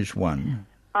is one.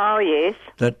 Oh, yes.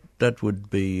 That would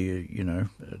be,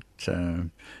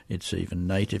 it's even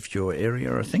native to your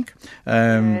area, I think.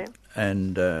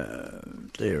 And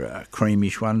there are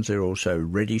creamish ones. There are also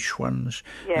reddish ones.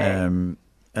 Yeah.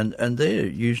 And they're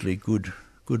usually good,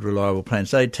 reliable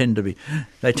plants. They tend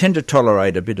to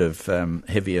tolerate a bit of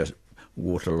heavier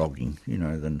waterlogging,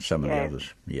 than some of the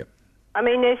others. Yep. I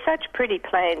mean, they're such pretty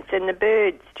plants, and the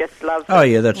birds just love them. Oh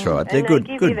yeah, that's right. They're good.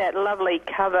 They give you that lovely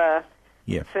cover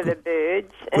for the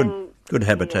birds. Good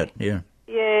habitat. Yeah.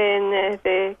 Yeah, and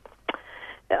they're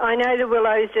I know the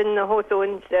willows and the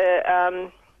hawthorns.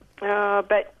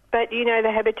 But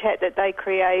the habitat that they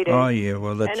created. Oh yeah,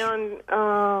 well that's. And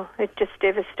it just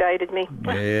devastated me.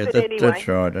 Yeah, anyway. That's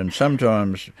right. And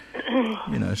sometimes,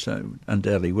 so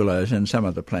undoubtedly willows and some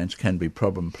other plants can be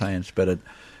problem plants, but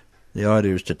the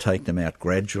idea is to take them out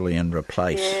gradually and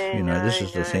replace. This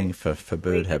is the thing for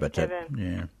bird habitat.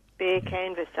 Bare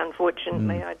canvas,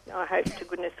 unfortunately. I hope to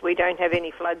goodness we don't have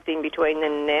any floods in between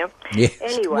them now. Yes.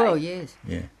 Anyway. Well, yes.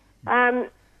 Yeah.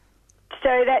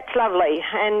 So that's lovely,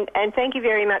 and thank you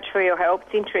very much for your help.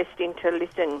 It's interesting to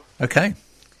listen. Okay.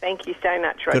 Thank you so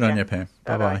much, Roger. Good on you, Pam.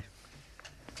 Bye-bye.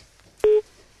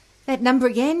 That number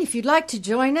again, if you'd like to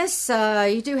join us,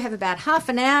 you do have about half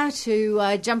an hour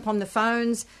to jump on the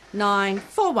phones,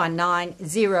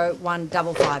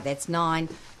 9419-0155. That's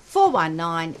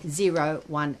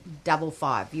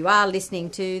 9419-0155. You are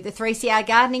listening to the 3CR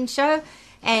Gardening Show,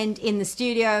 and in the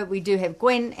studio we do have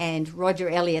Gwen and Roger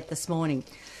Elliott this morning.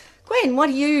 Gwen, what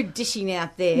are you dishing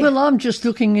out there? Well, I'm just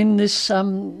looking in this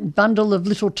bundle of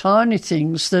little tiny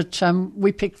things that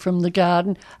we picked from the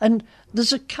garden, and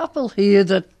there's a couple here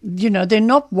that, they're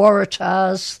not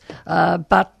waratahs,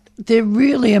 but they're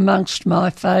really amongst my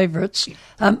favourites.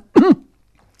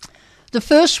 The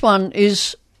first one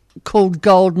is called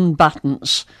golden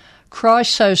buttons,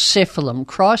 Chrysocephalum,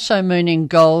 chryso meaning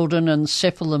golden and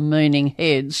cephalum meaning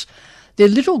heads. They're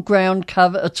little ground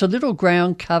cover. It's a little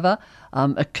ground cover.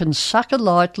 It can sucker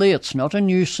lightly. It's not a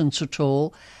nuisance at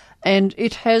all. And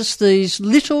it has these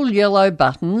little yellow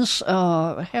buttons,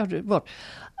 up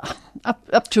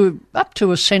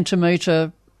to a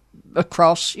centimetre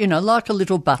across, like a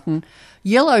little button,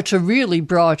 yellow to really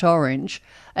bright orange.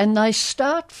 And they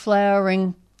start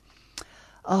flowering,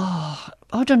 I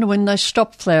don't know when they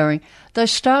stop flowering. They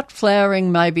start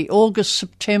flowering maybe August,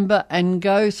 September and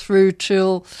go through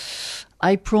till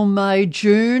April, May,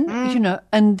 June,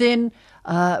 and then,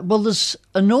 there's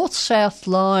a north-south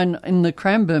line in the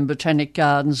Cranbourne Botanic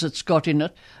Gardens that's got in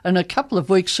it, and a couple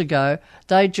of weeks ago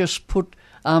they just put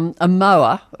a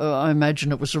mower, I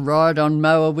imagine it was a ride-on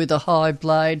mower with a high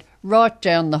blade, right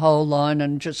down the whole line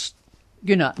and just,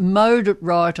 mowed it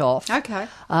right off. Okay.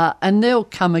 And they'll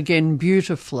come again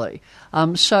beautifully.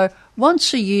 So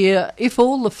once a year, if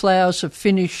all the flowers have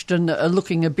finished and are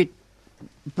looking a bit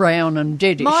brown and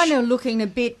deadish. Mine are looking a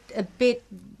bit. The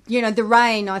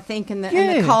rain, I think, and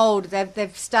the cold.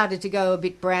 They've started to go a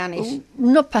bit brownish.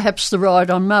 Not perhaps the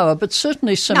ride-on mower, but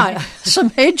certainly some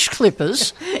hedge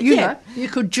clippers. You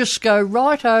could just go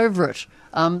right over it.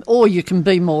 Or you can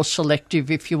be more selective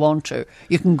if you want to.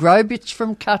 You can grow bits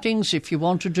from cuttings if you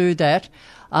want to do that.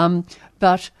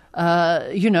 But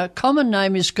common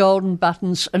name is golden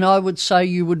buttons, and I would say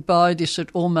you would buy this at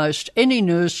almost any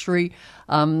nursery,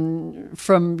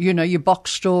 from, your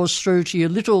box stores through to your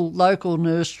little local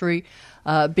nursery,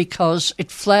 because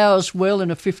it flowers well in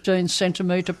a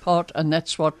 15-centimetre pot, and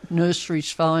that's what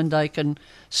nurseries find they can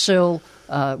sell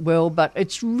well. But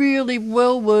it's really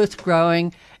well worth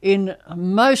growing in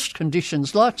most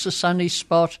conditions. Likes a sunny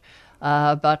spot,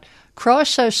 but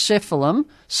Chrysocephalum,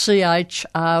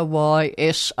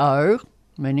 Chryso,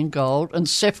 meaning gold, and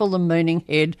cephalum meaning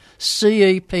head,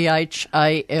 Cephalum.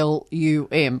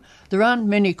 There aren't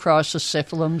many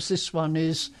Chrysocephalums. This one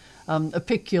is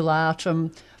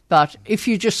apiculatum, but if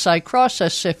you just say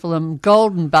Chrysocephalum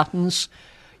golden buttons,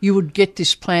 you would get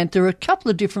this plant. There are a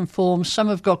couple of different forms. Some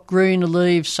have got greener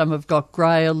leaves, some have got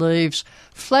greyer leaves,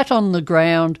 flat on the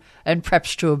ground, and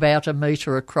perhaps to about 1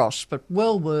 metre across, but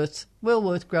well worth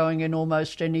growing in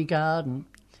almost any garden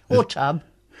or tub.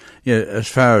 Yeah, as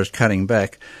far as cutting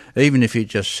back, even if you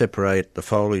just separate the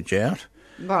foliage out,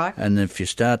 right, and if you're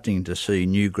starting to see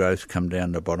new growth come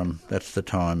down the bottom, that's the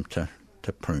time to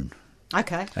prune.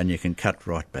 Okay. And you can cut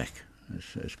right back.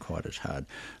 It's quite as hard,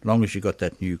 as long as you've got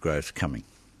that new growth coming.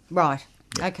 Right.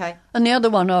 Yep. Okay. And the other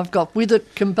one I've got with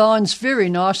it combines very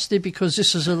nicely because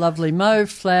this is a lovely mauve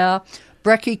flower,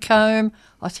 brachycomb.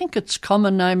 I think its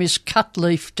common name is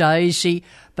cutleaf daisy,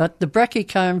 but the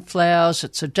brachycomb flowers,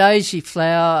 it's a daisy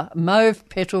flower, mauve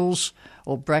petals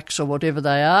or bracts or whatever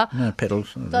they are. No,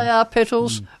 petals. They are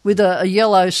petals with a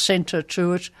yellow centre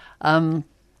to it, and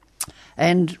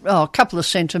a couple of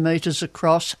centimetres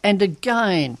across. And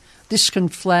again, this can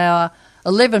flower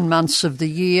 11 months of the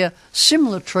year,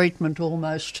 similar treatment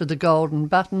almost to the golden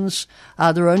buttons.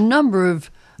 There are a number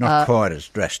of... Not quite as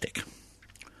drastic.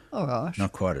 All right.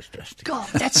 Not quite as drastic. God,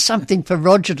 that's something for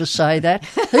Roger to say that.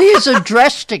 He is a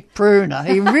drastic pruner.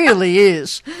 He really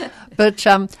is. But,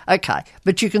 okay.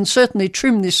 But you can certainly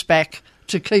trim this back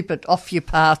to keep it off your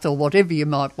path or whatever you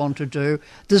might want to do.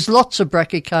 There's lots of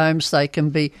brachycombs. They can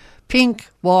be pink,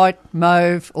 white,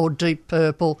 mauve or deep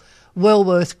purple. Well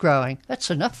worth growing. That's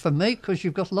enough for me because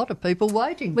you've got a lot of people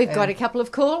waiting. We've got a couple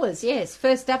of callers, yes.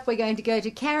 First up, we're going to go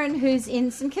to Karen, who's in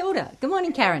St Kilda. Good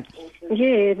morning, Karen.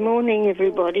 Yeah, morning,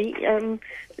 everybody.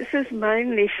 This is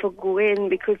mainly for Gwen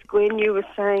because, Gwen, you were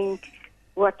saying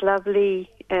what lovely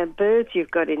birds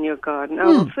you've got in your garden.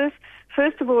 Oh, well,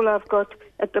 first of all, I've got,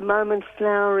 at the moment,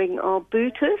 flowering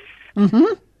arbutus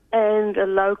and a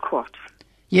loquat.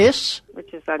 Yes.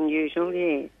 Which is unusual,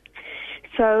 yeah.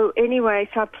 So anyway,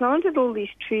 I planted all these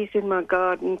trees in my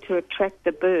garden to attract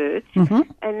the birds,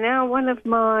 and now one of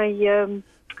my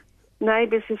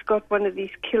neighbours has got one of these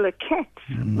killer cats.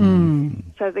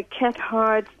 So the cat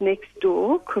hides next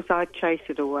door because I chase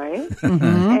it away,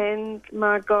 and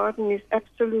my garden is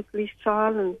absolutely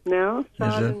silent now.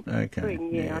 Silent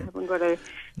spring, yeah. I haven't got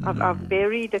I've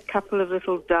buried a couple of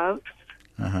little doves.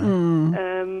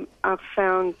 I've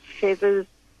found feathers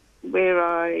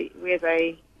where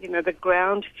they. The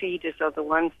ground feeders are the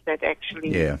ones that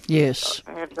actually have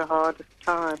the hardest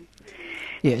time.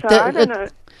 Yeah, so I don't know.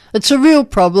 It's a real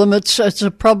problem. It's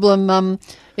a problem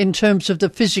in terms of the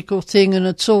physical thing, and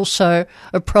it's also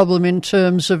a problem in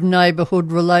terms of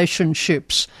neighbourhood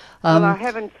relationships. Well, I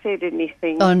haven't said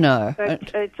anything. I know.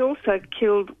 But it's also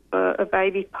killed a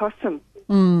baby possum.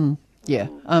 Yeah.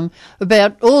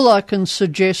 About all I can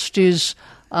suggest is...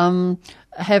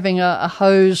 having a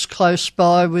hose close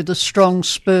by with a strong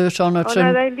spurt on it. Oh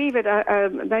no, they leave it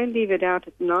out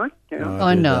at night now.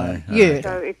 I know. Yeah.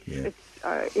 So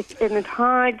it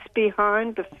hides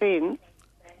behind the fence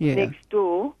next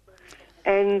door,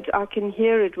 and I can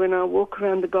hear it when I walk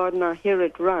around the garden. I hear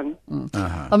it run.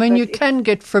 I mean, you can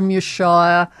get from your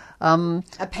shire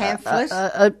a pamphlet,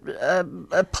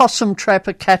 a possum trap,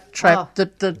 a cat trap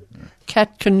that the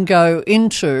cat can go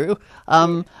into,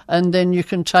 and then you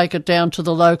can take it down to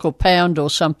the local pound or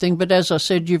something. But as I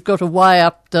said, you've got to weigh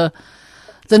up the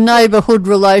neighbourhood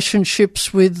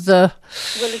relationships with... Well,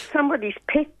 it's somebody's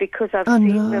pet because I've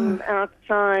seen them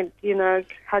outside,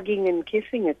 hugging and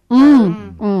kissing it.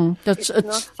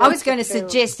 I was going to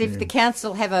suggest if the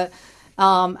council have a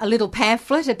little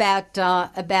pamphlet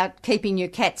about keeping your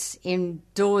cats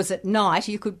indoors at night,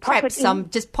 you could perhaps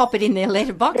just pop it in their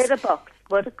letterbox.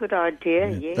 What a good idea,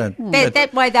 yeah.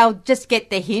 That way they'll just get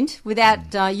the hint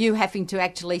without you having to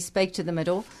actually speak to them at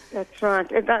all. That's right.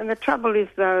 And the trouble is,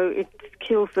 though, it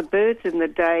kills the birds in the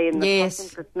day and the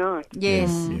possums at night.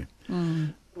 Yes.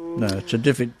 No, it's a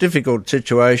difficult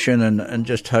situation, and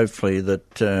just hopefully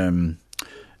that,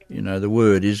 the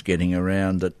word is getting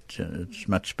around that it's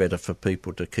much better for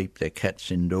people to keep their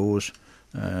cats indoors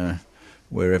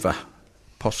wherever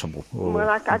possible.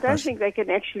 I don't think they can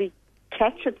actually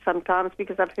catch it sometimes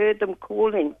because I've heard them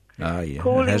calling. Oh, yeah.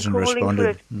 Calling, it hasn't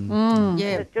responded.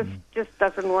 Yeah. It just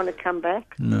doesn't want to come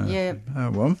back. No. Yeah. Oh,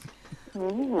 well.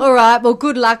 All right. Well,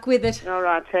 good luck with it. All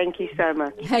right, thank you so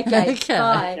much. Okay.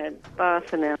 Bye. Okay, bye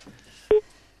for now.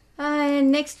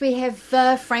 And next we have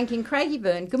Frank in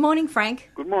Craigieburn. Good morning,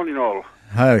 Frank. Good morning, all.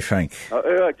 Hi, Frank.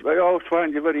 I always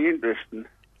find you very interesting,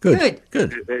 Good.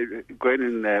 Gwen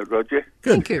and Roger.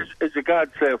 Good. Thank you. As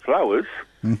regards flowers,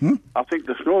 I think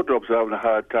the snowdrops are having a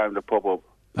hard time to pop up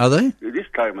Are they? this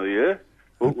time of the year.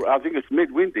 Well, I think it's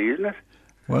midwinter, isn't it?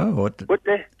 Well, what? But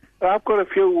I've got a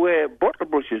few bottle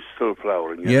bushes still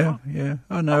flowering. You know? Yeah.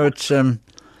 I know it's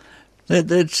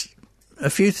there's a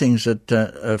few things that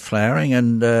are flowering,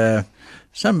 and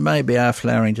some maybe are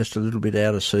flowering just a little bit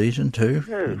out of season too.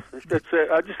 Yes,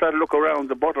 I just had a look around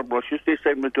the bottle bushes. They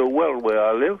seem to do well where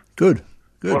I live. Good.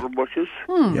 Bottle bushes.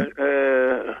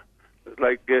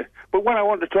 But what I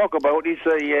want to talk about is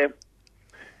a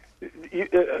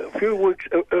few weeks,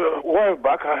 a while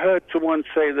back, I heard someone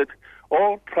say that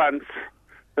all plants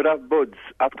that have buds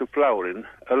after flowering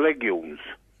are legumes.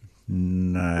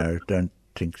 No, don't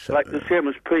think so. Like the same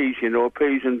as peas,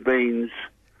 peas and beans.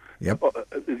 Yep.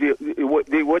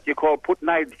 What you call put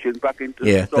nitrogen back into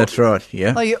the soil. That's right.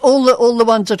 Yeah. Oh, yeah, all the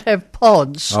ones that have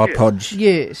pods. Oh, pods.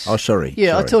 Yes. Oh, sorry.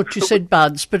 Yeah, sorry. I thought you said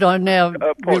buds, but I now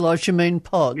realise you mean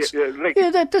pods.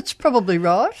 Yeah, that's probably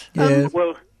right. Yeah.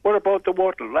 Well, what about the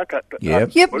water?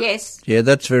 Yep. Yes. Yeah,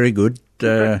 that's very good.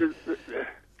 They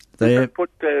put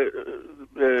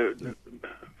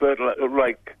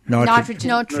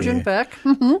Nitrogen back.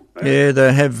 Mm-hmm. Yeah,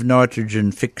 they have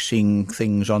nitrogen fixing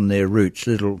things on their roots.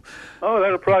 Little. Oh,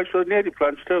 that applies to native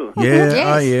plants too. Yeah. Yes.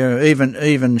 Oh, yeah.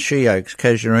 Even she oaks,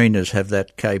 casuarinas have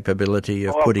that capability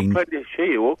of putting. Plenty of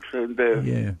she oaks and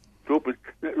Yeah. Then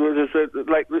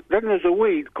there's a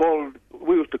weed called,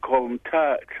 we used to call them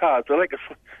tars. They're like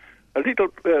a little,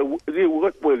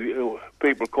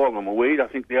 people call them a weed. I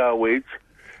think they are weeds.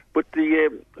 But they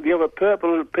have a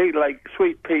purple pea-like,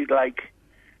 sweet pea-like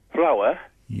flower.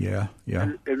 Yeah.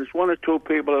 And there's one or two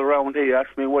people around here ask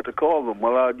me what to call them.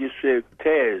 Well, I just say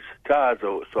tars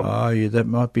or something. Oh, yeah, that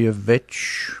might be a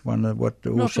vetch. One of what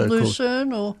Not also a called.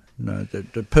 lucerne or... No,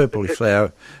 the purpley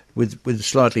flower with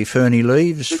slightly ferny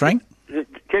leaves, Frank.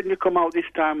 Can you come out this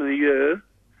time of the year?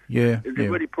 Yeah. They're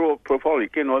very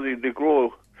prolific, they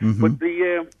grow. Mm-hmm. But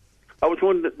I was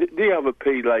wondering, do you have a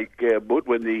pea-like bud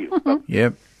when they...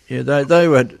 Yep. Yeah, they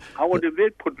would. I wonder if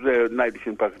they'd put the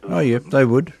nitrogen back into them. Oh, yeah, they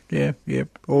would. Yeah.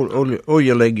 All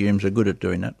your legumes are good at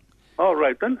doing that. All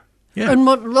right, then. Yeah. And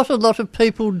what a lot of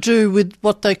people do with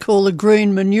what they call a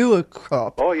green manure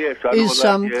crop. Oh, yes, I know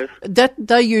that, yes. That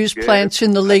they use plants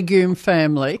in the legume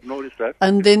family. I've noticed that.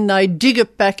 And then they dig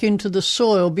it back into the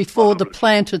soil before the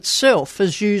plant itself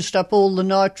has used up all the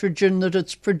nitrogen that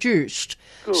it's produced.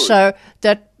 Good. So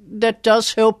that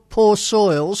does help poor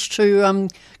soils to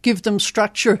give them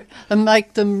structure and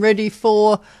make them ready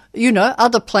for,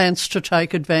 other plants to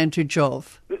take advantage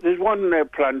of. There's one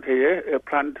plant here, the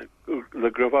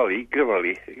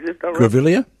Grevillea. Is it that right?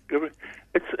 Grevillea?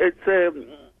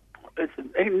 It's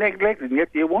neglected, yet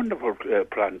they're a wonderful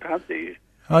plant, aren't they?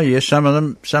 Oh, yes, some of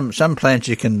them. Some plants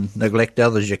you can neglect,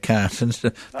 others you can't.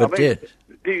 But yeah.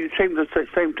 They seem to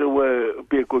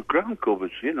be a good ground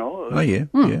covers, Oh, yeah,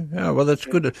 yeah. Oh, well, that's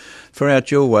good for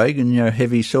out your way in your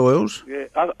heavy soils. Yeah,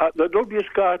 the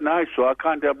loveliest garden I saw, I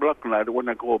can't help looking at it when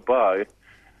I go by,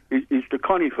 is the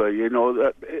conifer,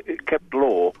 that it kept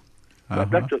low. Uh-huh.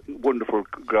 That's a wonderful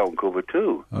ground cover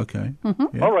too. Okay.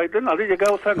 Mm-hmm. Yeah. All right, then, I'll let you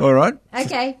go. Thanks. All right.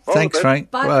 Okay. Thanks,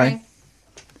 Frank. Bye, Frank.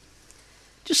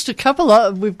 Just a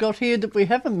couple we've got here that we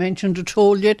haven't mentioned at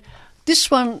all yet.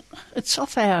 This one, it's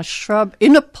off our shrub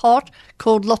in a pot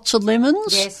called Lots of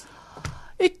Lemons. Yes.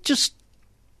 It just,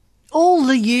 all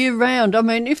the year round. I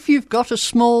mean, if you've got a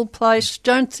small place,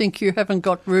 don't think you haven't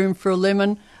got room for a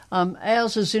lemon.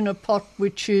 Ours is in a pot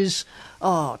which is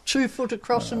 2 foot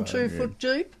across and 2 foot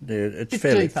deep. Yeah, it's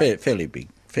fairly big.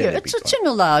 It's in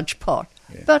a large pot.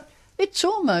 Yeah. But it's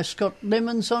almost got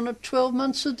lemons on it 12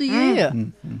 months of the year.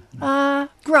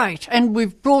 Great. And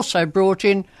we've also brought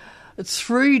in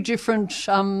 3 different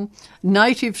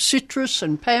native citrus,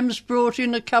 and Pam's brought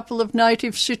in a couple of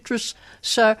native citrus.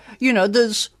 So,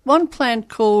 there's one plant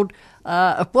called,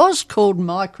 it was called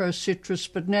microcitrus,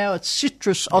 but now it's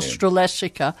Citrus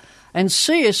australasica. And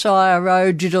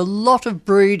CSIRO did a lot of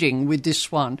breeding with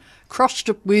this one, crossed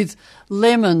it with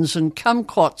lemons and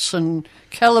kumquats and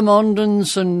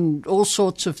calamondins and all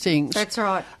sorts of things. That's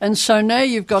right. And so now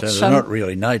you've got so they're not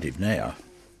really native now.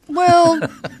 Well,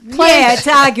 it's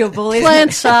arguable, isn't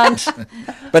plants aren't.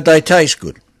 But they taste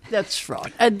good. That's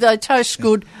right. And they taste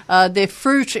good. Their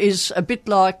fruit is a bit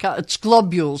like, it's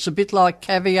globules, a bit like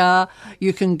caviar.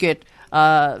 You can get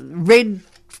red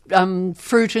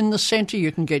fruit in the centre.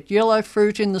 You can get yellow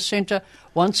fruit in the centre.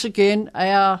 Once again,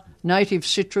 our native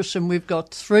citrus, and we've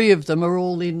got 3 of them, are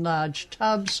all in large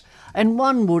tubs, and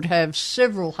one would have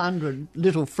several hundred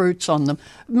little fruits on them,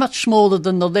 much smaller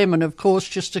than the lemon, of course,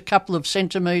 just a couple of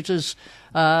centimetres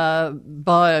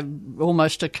by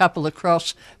almost a couple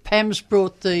across. Pam's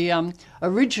brought the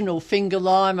original finger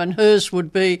lime, and hers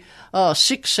would be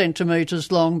 6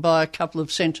 centimetres long by a couple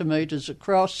of centimetres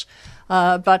across.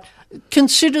 But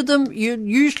consider them, you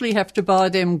usually have to buy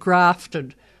them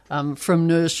grafted from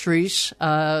nurseries,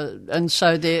 and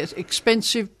so they're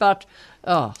expensive, but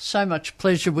so much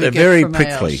pleasure we get from They're very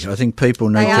prickly. ours. I think people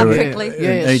need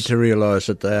to realise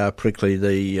that they are prickly.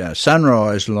 The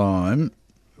sunrise lime,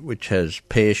 which has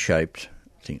pear-shaped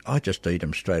thing, I just eat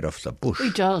them straight off the bush.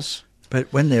 He does.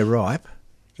 But when they're ripe,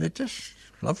 they're just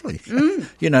lovely.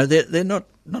 You know, they're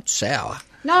not sour.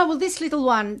 No, well, this little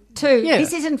one too, Yeah.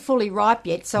 this isn't fully ripe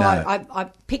yet, so No. I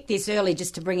picked this early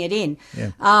just to bring it in.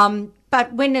 Yeah.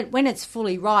 But when it's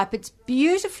fully ripe, it's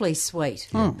beautifully sweet.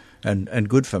 Yeah. And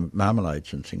good for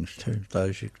marmalades and things too.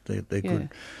 Those they're good.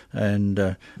 And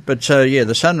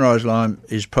the sunrise lime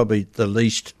is probably the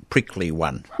least prickly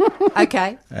one.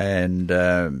 Okay. And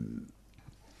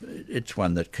it's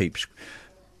one that keeps.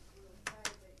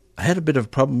 I had a bit of a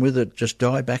problem with it, just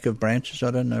dieback of branches.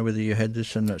 I don't know whether you had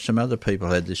this, and some other people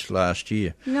had this last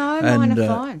year. No, mine are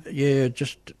fine. Yeah,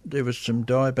 just there was some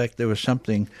dieback. There was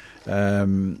something.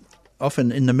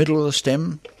 Often in the middle of the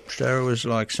stem, so it was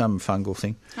like some fungal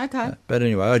thing. Okay. But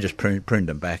anyway, I just pruned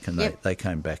them back, and Yep. they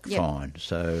came back Yep. fine.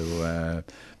 So,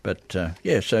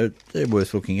 so they're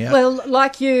worth looking out. Well,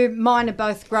 like you, mine are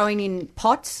both growing in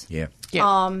pots. Yeah.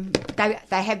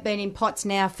 They have been in pots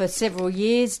now for several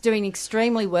years, doing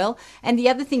extremely well. And the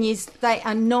other thing is they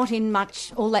are not in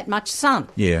all that much sun.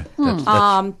 Yeah.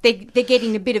 They're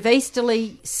getting a bit of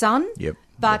easterly sun. Yep.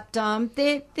 But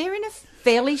they're in a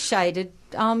fairly shaded,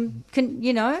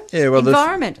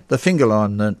 environment. The finger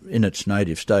lime in its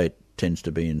native state tends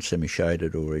to be in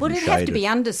semi-shaded or even Would it shaded. have to be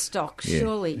understock, Yeah,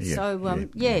 surely? yeah, So,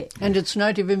 And its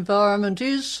native environment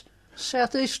is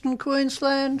southeastern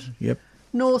Queensland, Yep.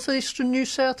 northeastern New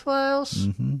South Wales.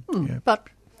 Yep. But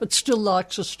it still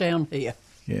likes us down here.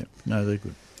 Yeah. No, they're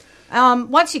good.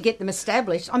 Once you get them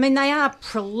established, I mean, they are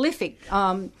prolific.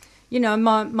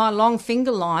 My long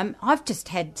finger lime, I've just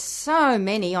had so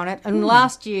many on it, and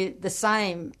last year the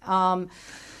same.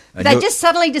 They just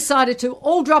suddenly decided to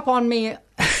all drop on me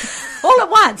all at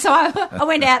once. So I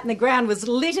went out and the ground was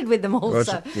littered with them all.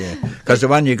 Because the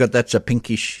one you got, that's a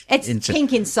pinkish. It's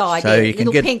pink inside, so yeah, you can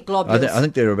little get, pink globules. I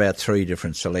think there are about 3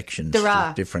 different selections. There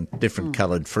are. Different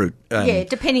coloured fruit.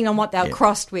 Depending on what they're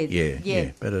crossed with.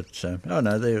 Yeah. But it's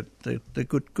they're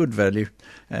good value,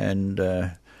 and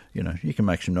you can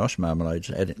make some nice marmalades.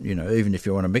 Even if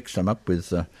you want to mix them up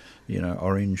with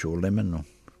orange or lemon or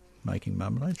making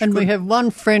marmalades. And we have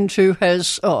one friend who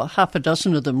has half a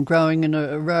dozen of them growing in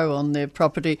a row on their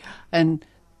property, and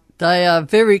they are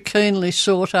very keenly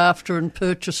sought after and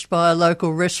purchased by a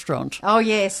local restaurant. Oh,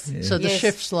 yes. So the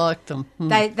chefs like them.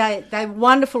 They're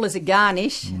wonderful as a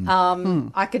garnish.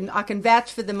 I can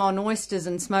vouch for them on oysters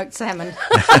and smoked salmon.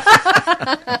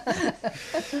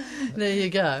 There you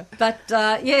go. But,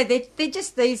 they're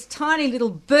just these tiny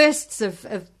little bursts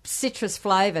of citrus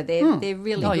flavour. They're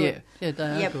really good. Yeah,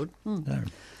 they are good.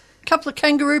 Couple of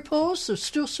kangaroo paws. There's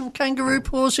still some kangaroo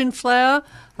paws in flower.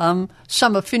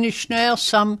 Some are finished now.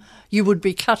 Some you would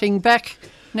be cutting back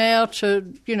now to,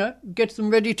 get them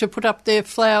ready to put up their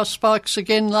flower spikes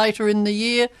again later in the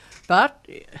year. But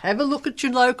have a look at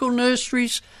your local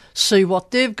nurseries, see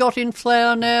what they've got in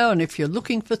flower now, and if you're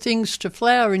looking for things to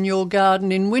flower in your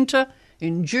garden in winter,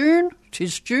 in June,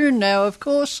 'tis June now, of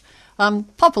course,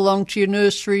 pop along to your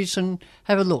nurseries and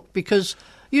have a look, because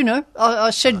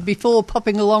I said before,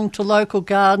 popping along to local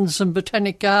gardens and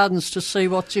botanic gardens to see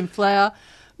what's in flower.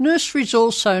 Nurseries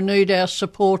also need our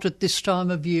support at this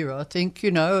time of year, I think.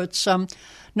 It's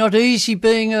not easy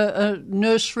being a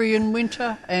nursery in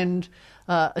winter, and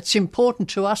it's important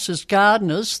to us as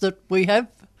gardeners that we have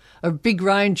a big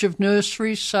range of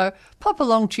nurseries. So pop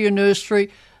along to your nursery.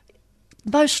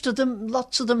 Lots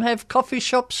of them have coffee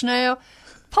shops now.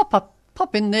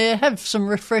 Pop in there, have some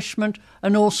refreshment,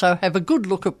 and also have a good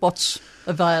look at what's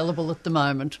available at the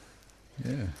moment.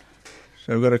 Yeah.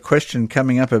 So we've got a question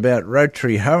coming up about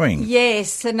rotary hoeing.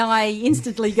 Yes, and I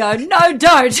instantly go, no,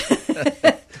 don't.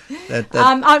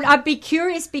 I'd be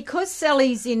curious, because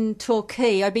Sally's in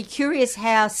Torquay, I'd be curious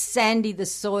how sandy the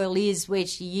soil is where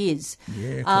she is.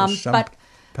 Yeah, some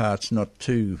parts not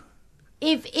too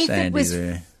if sandy it was,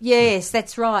 there. Yes,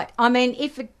 that's right. I mean,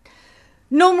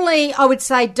 normally I would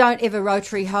say don't ever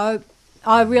rotary hoe.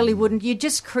 I really wouldn't. You're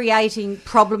just creating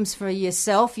problems for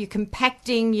yourself. You're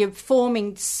compacting. You're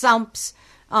forming sumps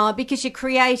because you're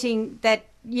creating that.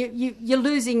 You're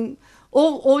losing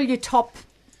all your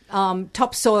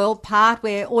topsoil part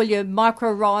where all your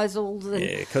mycorrhizals.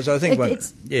 Yeah, because I think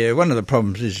one of the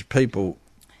problems is people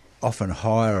often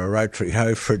hire a rotary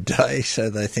hoe for a day, so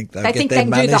they think they can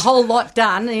do the whole lot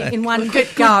done in one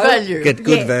quick go. Get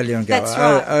good value and go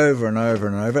over and over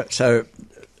and over. So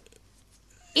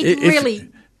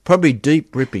probably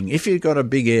deep ripping. If you've got a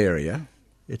big area,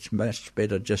 it's much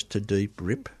better just to deep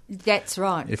rip. That's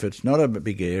right. If it's not a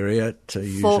big area, to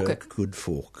use a good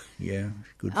fork. Yeah,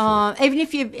 good fork.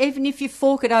 Even if you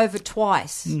fork it over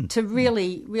twice to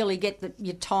really get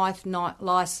your tithe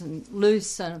nice and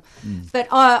loose. But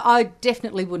I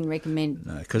definitely wouldn't recommend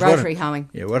rotary hoeing.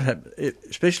 Yeah, what happens,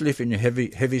 especially if in your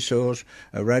heavy soils,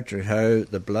 a rotary hoe,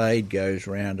 the blade goes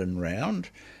round and round,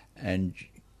 and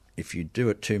if you do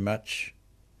it too much,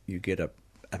 you get a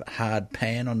hard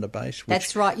pan on the base.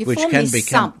 That's right. You form this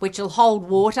sump which will hold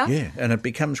water. Yeah, and it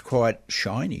becomes quite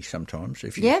shiny sometimes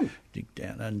if you dig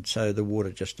down, and so the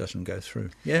water just doesn't go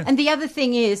through. Yeah. And the other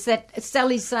thing is that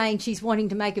Sally's saying she's wanting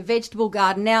to make a vegetable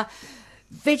garden. Now,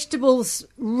 vegetables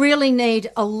really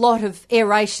need a lot of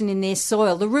aeration in their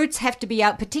soil. The roots have to be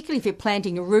out, particularly if you're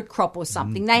planting a root crop or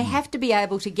something. They have to be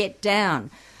able to get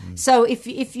down. So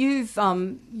if you've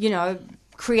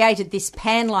created this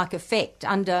pan-like effect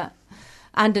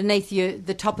underneath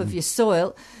the top of your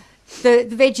soil, the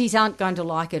veggies aren't going to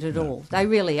like it at all. They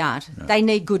really aren't. No. They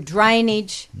need good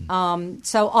drainage.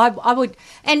 So I would,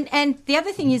 and the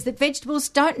other thing is that vegetables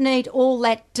don't need all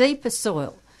that deeper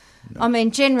soil. No. I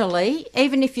mean, generally,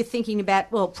 even if you're thinking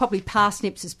about, probably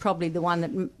parsnips is probably the one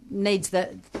that needs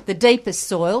the deepest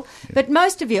soil. Yeah. But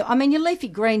most of your leafy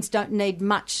greens don't need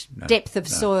much depth of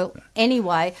soil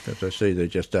anyway. Because I see they're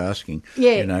just asking,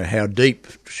 how deep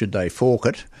should they fork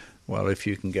it? Well, if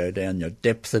you can go down your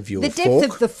depth of your fork. The depth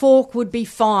of the fork would be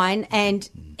fine, and,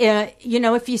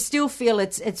 if you still feel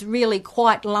it's really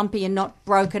quite lumpy and not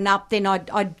broken up, then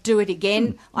I'd do it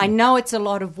again. I know it's a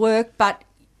lot of work, but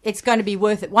it's going to be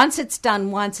worth it. Once it's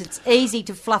done it's easy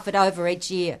to fluff it over each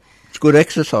year. It's good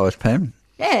exercise, Pam.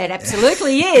 Yeah, it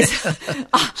absolutely is.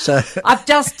 So I've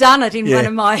just done it in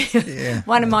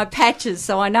one of my patches,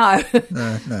 so I know.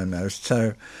 No.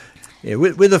 So,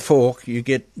 with a fork, you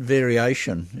get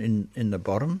variation in the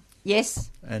bottom.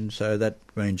 Yes. And so that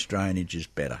means drainage is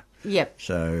better. Yep.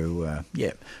 So,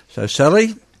 So,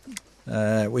 Sally,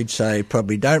 we'd say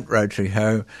probably don't rotary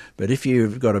hoe, but if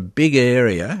you've got a big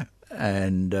area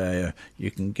and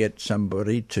you can get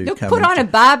somebody to come put on a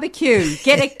barbecue,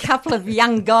 get a couple of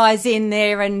young guys in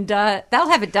there, and they'll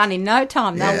have it done in no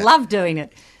time. They'll love doing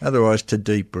it. Otherwise, to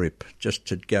deep rip, just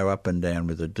to go up and down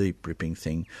with a deep ripping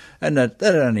thing, and that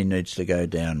only needs to go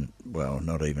down,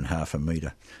 not even half a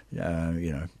metre,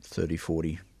 30,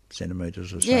 40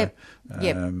 centimetres or so. Yep.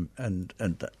 And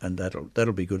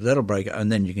that'll be good. That'll break it,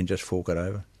 and then you can just fork it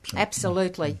over. So.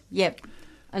 Absolutely. Yep.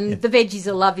 And the veggies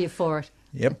will love you for it.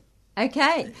 Yep.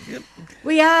 Okay. Yep.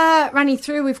 We are running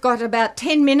through. We've got about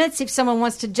 10 minutes. If someone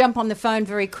wants to jump on the phone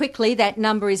very quickly, that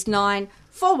number is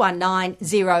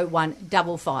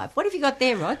 94190155. What have you got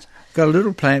there, Rog? Got a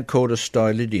little plant called a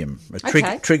stylidium,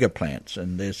 trigger plants,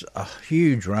 and there's a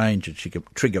huge range of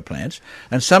trigger plants,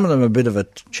 and some of them are a bit of a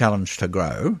challenge to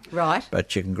grow. Right.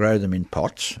 But you can grow them in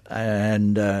pots,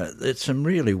 and it's some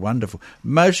really wonderful.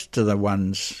 Most of the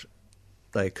ones,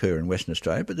 they occur in Western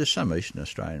Australia, but there's some Eastern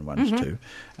Australian ones too.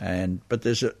 But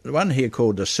there's one here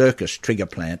called the circus trigger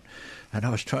plant, and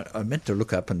I meant to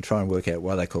look up and try and work out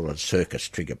why they call it a circus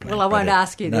trigger plant. Well, I won't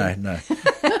ask you then. No.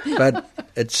 But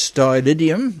it's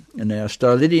stylidium, and now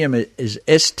stylidium is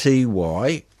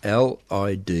STYLIDIUM,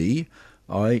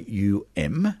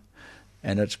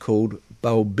 and it's called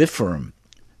bulbiferum,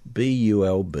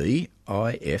 BULBIFERUM,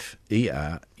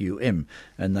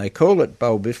 and they call it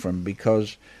bulbiferum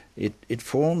because it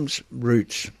forms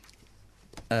roots.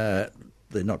 They're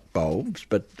not bulbs,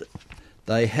 but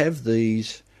they have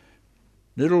these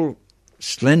little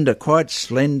quite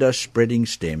slender spreading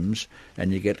stems,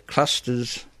 and you get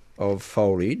clusters of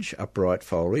foliage, upright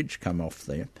foliage, come off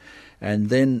there. And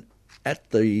then at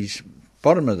the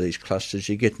bottom of these clusters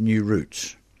you get new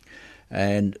roots.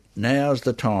 And now's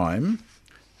the time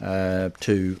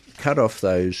to cut off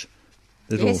those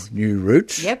little new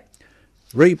roots,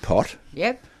 repot,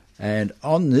 and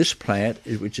on this plant,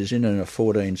 which is in a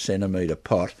 14 centimetre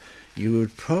pot, you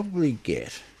would probably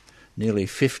get nearly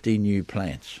 50 new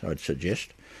plants, I'd suggest.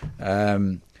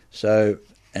 So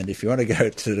And if you want to go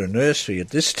to the nursery at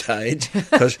this stage,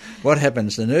 because what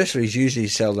happens, the nurseries usually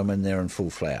sell them when they're in full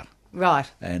flower. Right.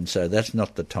 And so that's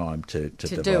not the time to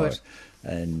do it.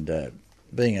 And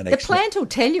being an The plant will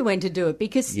tell you when to do it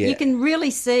because you can really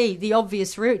see the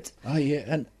obvious roots. Oh, yeah,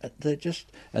 and they're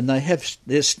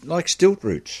like stilt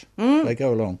roots. They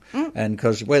go along. And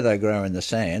because where they grow in the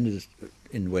sand is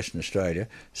in Western Australia,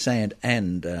 sand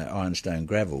and ironstone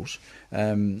gravels,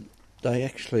 they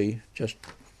actually just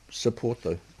support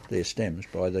their stems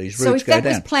by these roots go down. So if that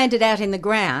was planted out in the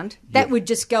ground, that would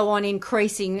just go on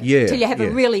increasing till you have a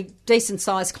really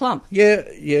decent-sized clump.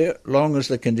 Yeah, long as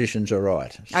the conditions are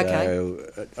right. Okay.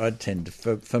 So I'd tend to,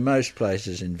 for most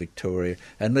places in Victoria,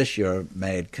 unless you're a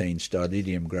mad keen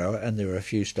Stylidium grower, and there are a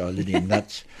few Stylidium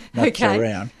nuts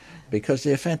around, because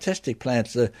they're fantastic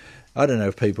plants. I don't know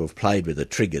if people have played with the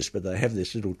triggers, but they have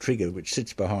this little trigger which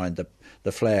sits behind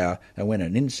the flower, and when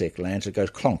an insect lands, it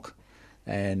goes clonk,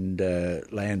 and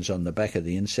lands on the back of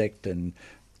the insect and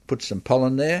puts some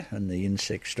pollen there, and the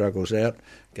insect struggles out,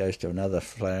 goes to another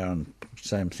flower, and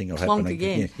same thing will happen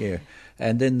again. Yeah.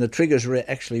 And then the triggers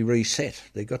actually reset.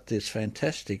 They've got this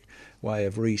fantastic way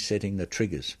of resetting the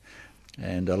triggers.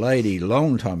 And a lady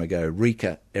long time ago,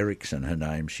 Rika Eriksson, her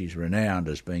name, she's renowned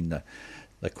as being the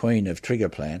queen of trigger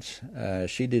plants.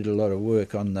 She did a lot of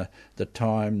work on the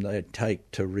time they take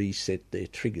to reset their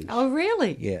triggers. Oh,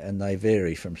 really? Yeah, and they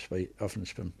vary from often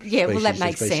from yeah. Species well, that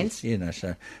makes species, sense. You know,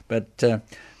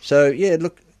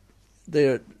 look,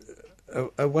 they're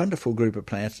a wonderful group of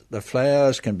plants. The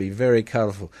flowers can be very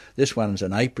colourful. This one's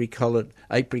an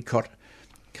apricot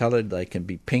coloured. They can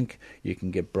be pink. You can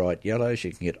get bright yellows.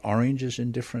 You can get oranges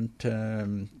in different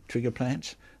trigger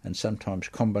plants, and sometimes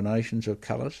combinations of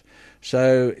colours.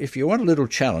 So if you want a little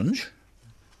challenge,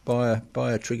 buy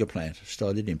a trigger plant,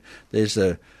 Stylidium. There's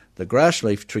the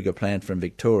grassleaf trigger plant from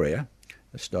Victoria,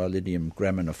 the Stylidium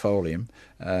graminifolium,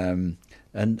 and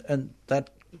that,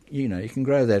 you know, you can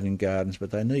grow that in gardens,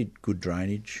 but they need good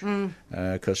drainage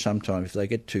because sometimes if they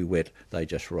get too wet, they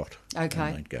just rot. Okay.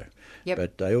 And they go. Yep.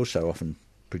 But they also often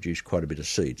produce quite a bit of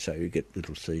seed, so you get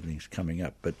little seedlings coming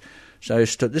up. But so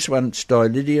this one,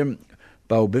 Stylidium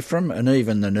bulbifera, and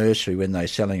even the nursery, when they're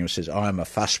selling them, says, "I am a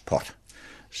fuss pot."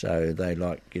 So they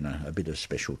like, you know, a bit of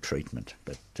special treatment.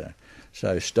 But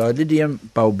so Stylidium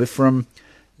bulbifera,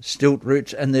 stilt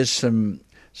roots, and there's some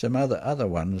other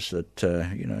ones that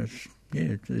you know.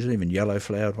 Yeah, there's even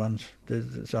yellow-flowered ones.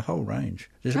 There's a whole range.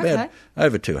 There's about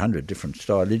over 200 different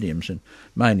Stylidiums, and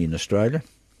mainly in Australia.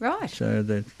 Right. So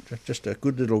they're just a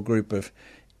good little group of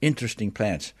interesting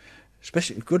plants,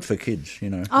 especially good for kids, you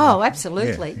know. Oh,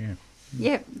 absolutely.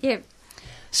 Yeah.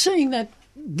 Seeing that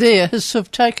there has sort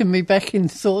of taken me back in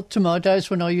thought to my days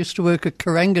when I used to work at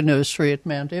Karanga Nursery at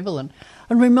Mount Evelyn,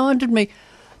 and reminded me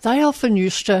they often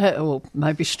used to have, or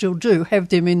maybe still do, have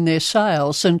them in their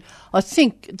sales. And I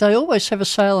think they always have a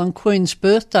sale on Queen's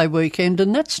Birthday weekend,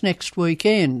 and that's next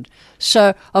weekend.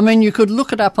 So, I mean, you could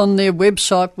look it up on their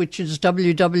website, which is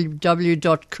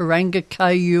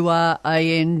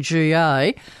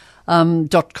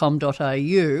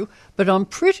www.kuranga.com.au. But I'm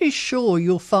pretty sure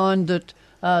you'll find that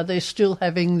they're still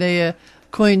having their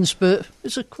Queen's birthday.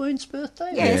 Is it Queen's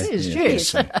birthday? Yes, it is. Yeah.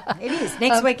 Yes, it is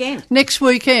next weekend. Next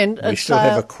weekend, we still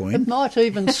have a queen. It might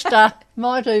even start.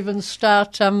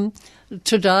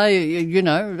 Today. You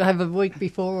know, have a week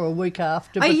before or a week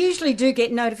after. I usually do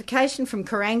get notification from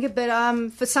Karanga, but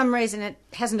for some reason it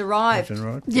hasn't arrived.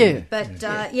 Yeah, but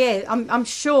I'm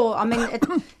sure. I mean,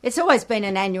 it's always been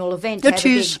an annual event. It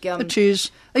is.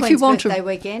 If you want birthday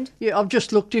weekend. Yeah, I've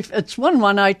just looked. If it's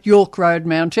 118 York Road,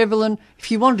 Mount Evelyn.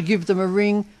 If you want to give them a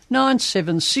ring,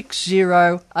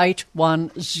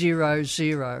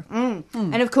 97608100.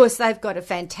 And of course, they've got a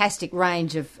fantastic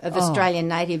range of Australian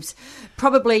natives.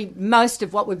 Probably most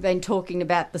of what we've been talking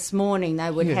about this morning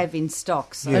they would have in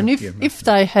stock. So. And if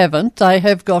they haven't, they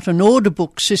have got an order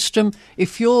book system.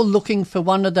 If you're looking for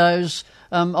one of those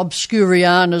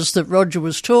obscurianas that Roger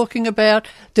was talking about,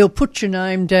 they'll put your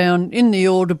name down in the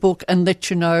order book and let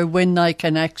you know when they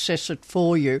can access it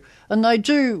for you. And they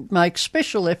do make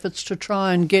special efforts to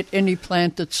try and get any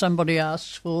plant that somebody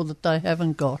asks for that they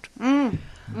haven't got.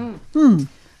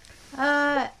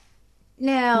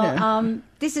 Now,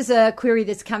 this is a query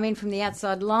that's come in from the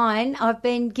outside line. I've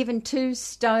been given 2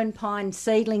 stone pine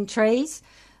seedling trees,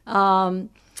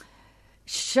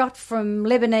 shot from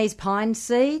Lebanese pine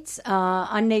seeds.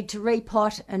 I need to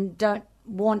repot and don't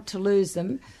want to lose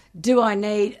them. Do I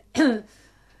need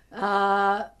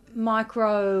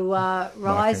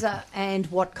mycorrhiza and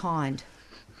what kind?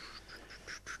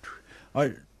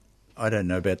 I don't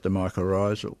know about the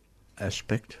mycorrhizal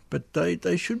aspect, but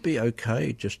they should be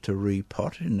okay just to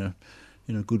repot in a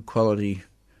good quality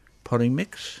potting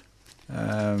mix.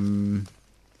 I'm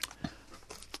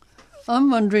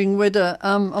wondering whether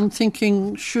I'm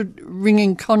thinking should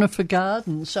ringing Conifer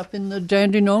Gardens up in the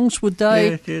Dandenongs, would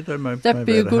they? Yeah, that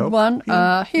be a good help. one?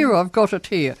 Yeah. Here, I've got it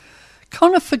here.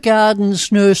 Conifer Gardens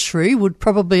Nursery would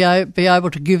probably be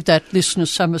able to give that listener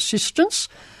some assistance.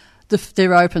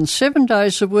 They're open 7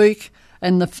 days a week,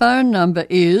 and the phone number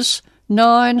is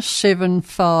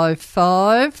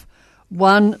 9755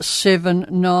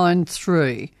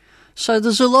 1793. So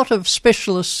there's a lot of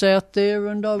specialists out there,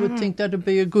 and I would think that'd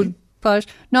be a good place.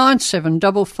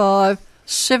 9755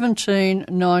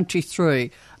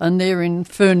 1793, and they're in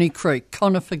Ferny Creek,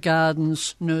 Conifer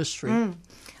Gardens Nursery.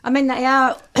 I mean, they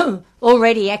are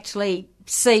already actually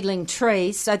seedling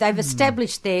trees, so they've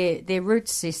established their root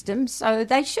system, so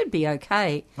they should be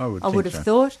okay. I would have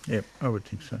thought. Yep, I would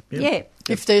think so. Yep. Yeah.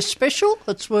 If they're special,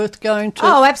 it's worth going to.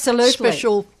 Oh, absolutely.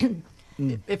 Special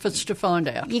efforts to find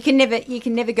out. You can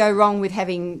never go wrong with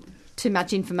having too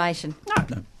much information. No.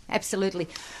 Absolutely.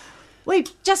 We've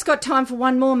just got time for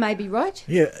one more, maybe, Rog?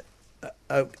 Yeah,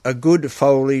 a good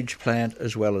foliage plant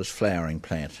as well as flowering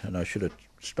plant, and I should have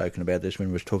spoken about this when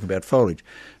we were talking about foliage.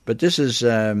 But this is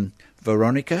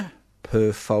Veronica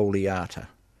perfoliata.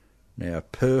 Now,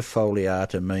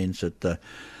 perfoliata means that the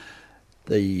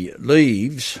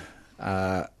leaves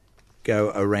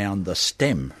go around the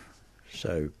stem.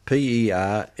 So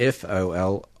Perfoliata.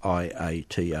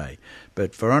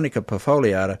 But Veronica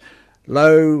perfoliata,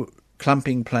 low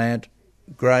clumping plant,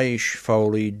 greyish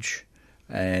foliage,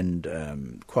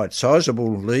 and quite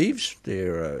sizable leaves.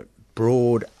 They're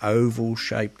broad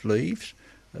oval-shaped leaves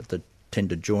that tend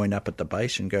to join up at the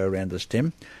base and go around the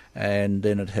stem. And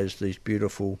then it has these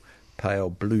beautiful pale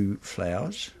blue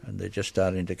flowers, and they're just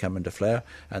starting to come into flower.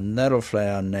 And that'll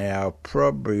flower now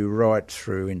probably right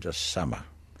through into summer.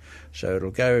 So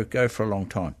it'll go for a long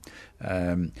time.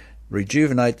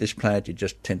 Rejuvenate this plant, you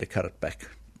just tend to cut it back.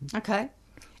 Okay.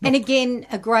 And again,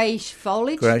 a greyish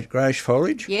foliage? Greyish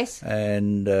foliage. Yes.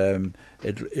 And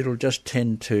it'll just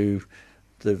tend to...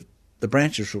 The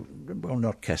branches will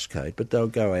not cascade, but they'll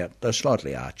go out. They're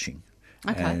slightly arching.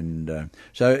 Okay. And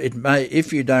so it may,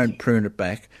 if you don't prune it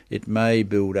back, it may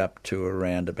build up to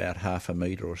around about 1/2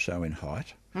 metre or so in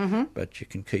height. Mm-hmm. But you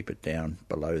can keep it down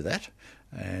below that.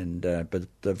 And but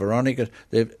the Veronica,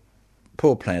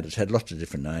 poor plant, it's had lots of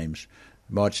different names.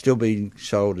 Might still be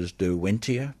sold as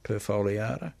Derwentia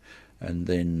perfoliata, and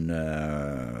then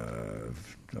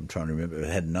I'm trying to remember, it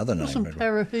had another name. Wasn't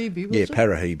Parahebe, was it? Yeah,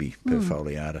 Parahebe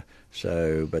perfoliata.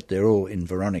 So, but they're all in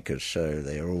Veronicas, so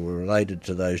they're all related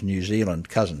to those New Zealand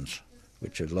cousins,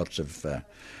 which are lots of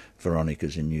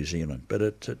Veronicas in New Zealand. But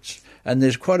it's and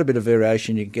there's quite a bit of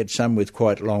variation. You can get some with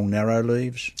quite long, narrow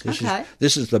leaves.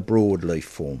 This is the broad leaf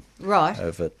form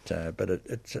of it, but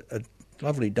it's a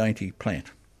lovely, dainty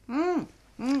plant.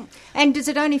 And does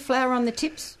it only flower on the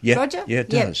tips, Roger? Yeah, it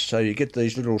does. So you get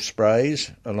these little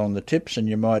sprays along the tips, and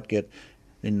you might get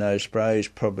in those sprays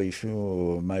probably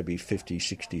maybe 50,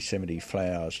 60, 70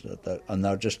 flowers, and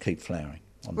they'll just keep flowering.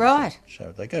 Right.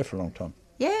 So they go for a long time.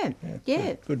 Yeah.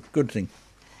 Good thing.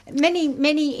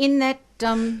 Many in that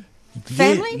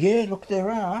family? Yeah, look, there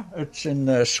are. It's in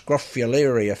the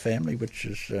Scrophularia family, which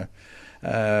is...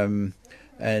 and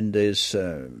there's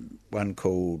one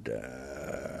called...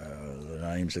 the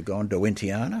names are gone.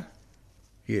 Derwentiana.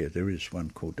 Yeah, there is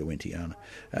one called Derwentiana,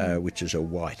 which is a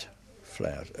white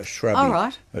flower, a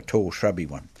shrubby, a tall shrubby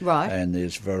one. Right. And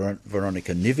there's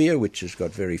Veronica nivea, which has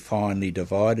got very finely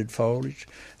divided foliage,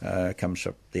 comes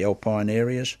up the alpine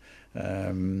areas.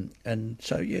 And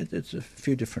so, yeah, there's a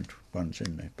few different ones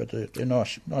in there, but they're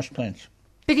nice plants.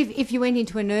 But if you went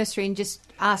into a nursery and just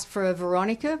asked for a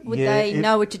Veronica, would they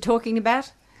know what you're talking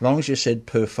about? As long as you said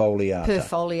perfoliata.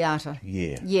 Perfoliata.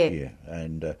 Yeah.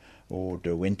 And or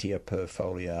Derwentia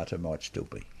perfoliata might still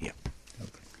be. Yeah.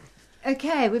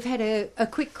 Okay, we've had a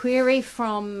quick query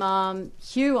from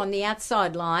Hugh on the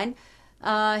outside line.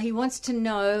 He wants to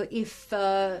know if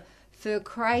for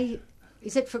Freya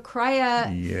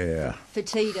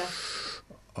foetida?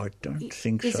 I don't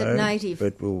think so. Is it native?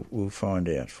 But we'll find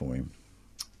out for him.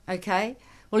 Okay.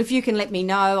 Well, if you can let me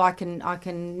know, I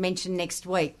can mention next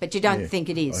week. But you don't think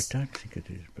it is? I don't think it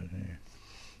is, but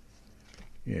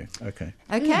yeah, okay.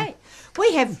 Okay.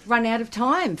 We have run out of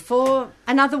time for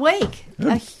another week.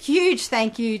 A huge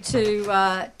thank you to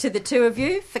the two of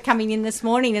you for coming in this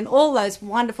morning and all those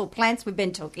wonderful plants we've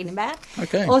been talking about.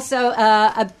 Okay. Also,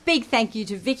 a big thank you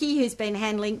to Vicky, who's been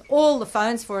handling all the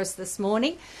phones for us this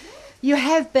morning. You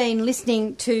have been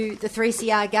listening to the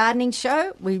 3CR Gardening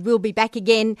Show. We will be back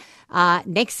again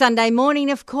next Sunday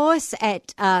morning, of course,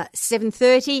 at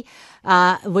 7:30.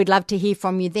 We'd love to hear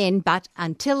from you then, but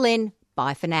until then,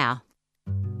 bye for now.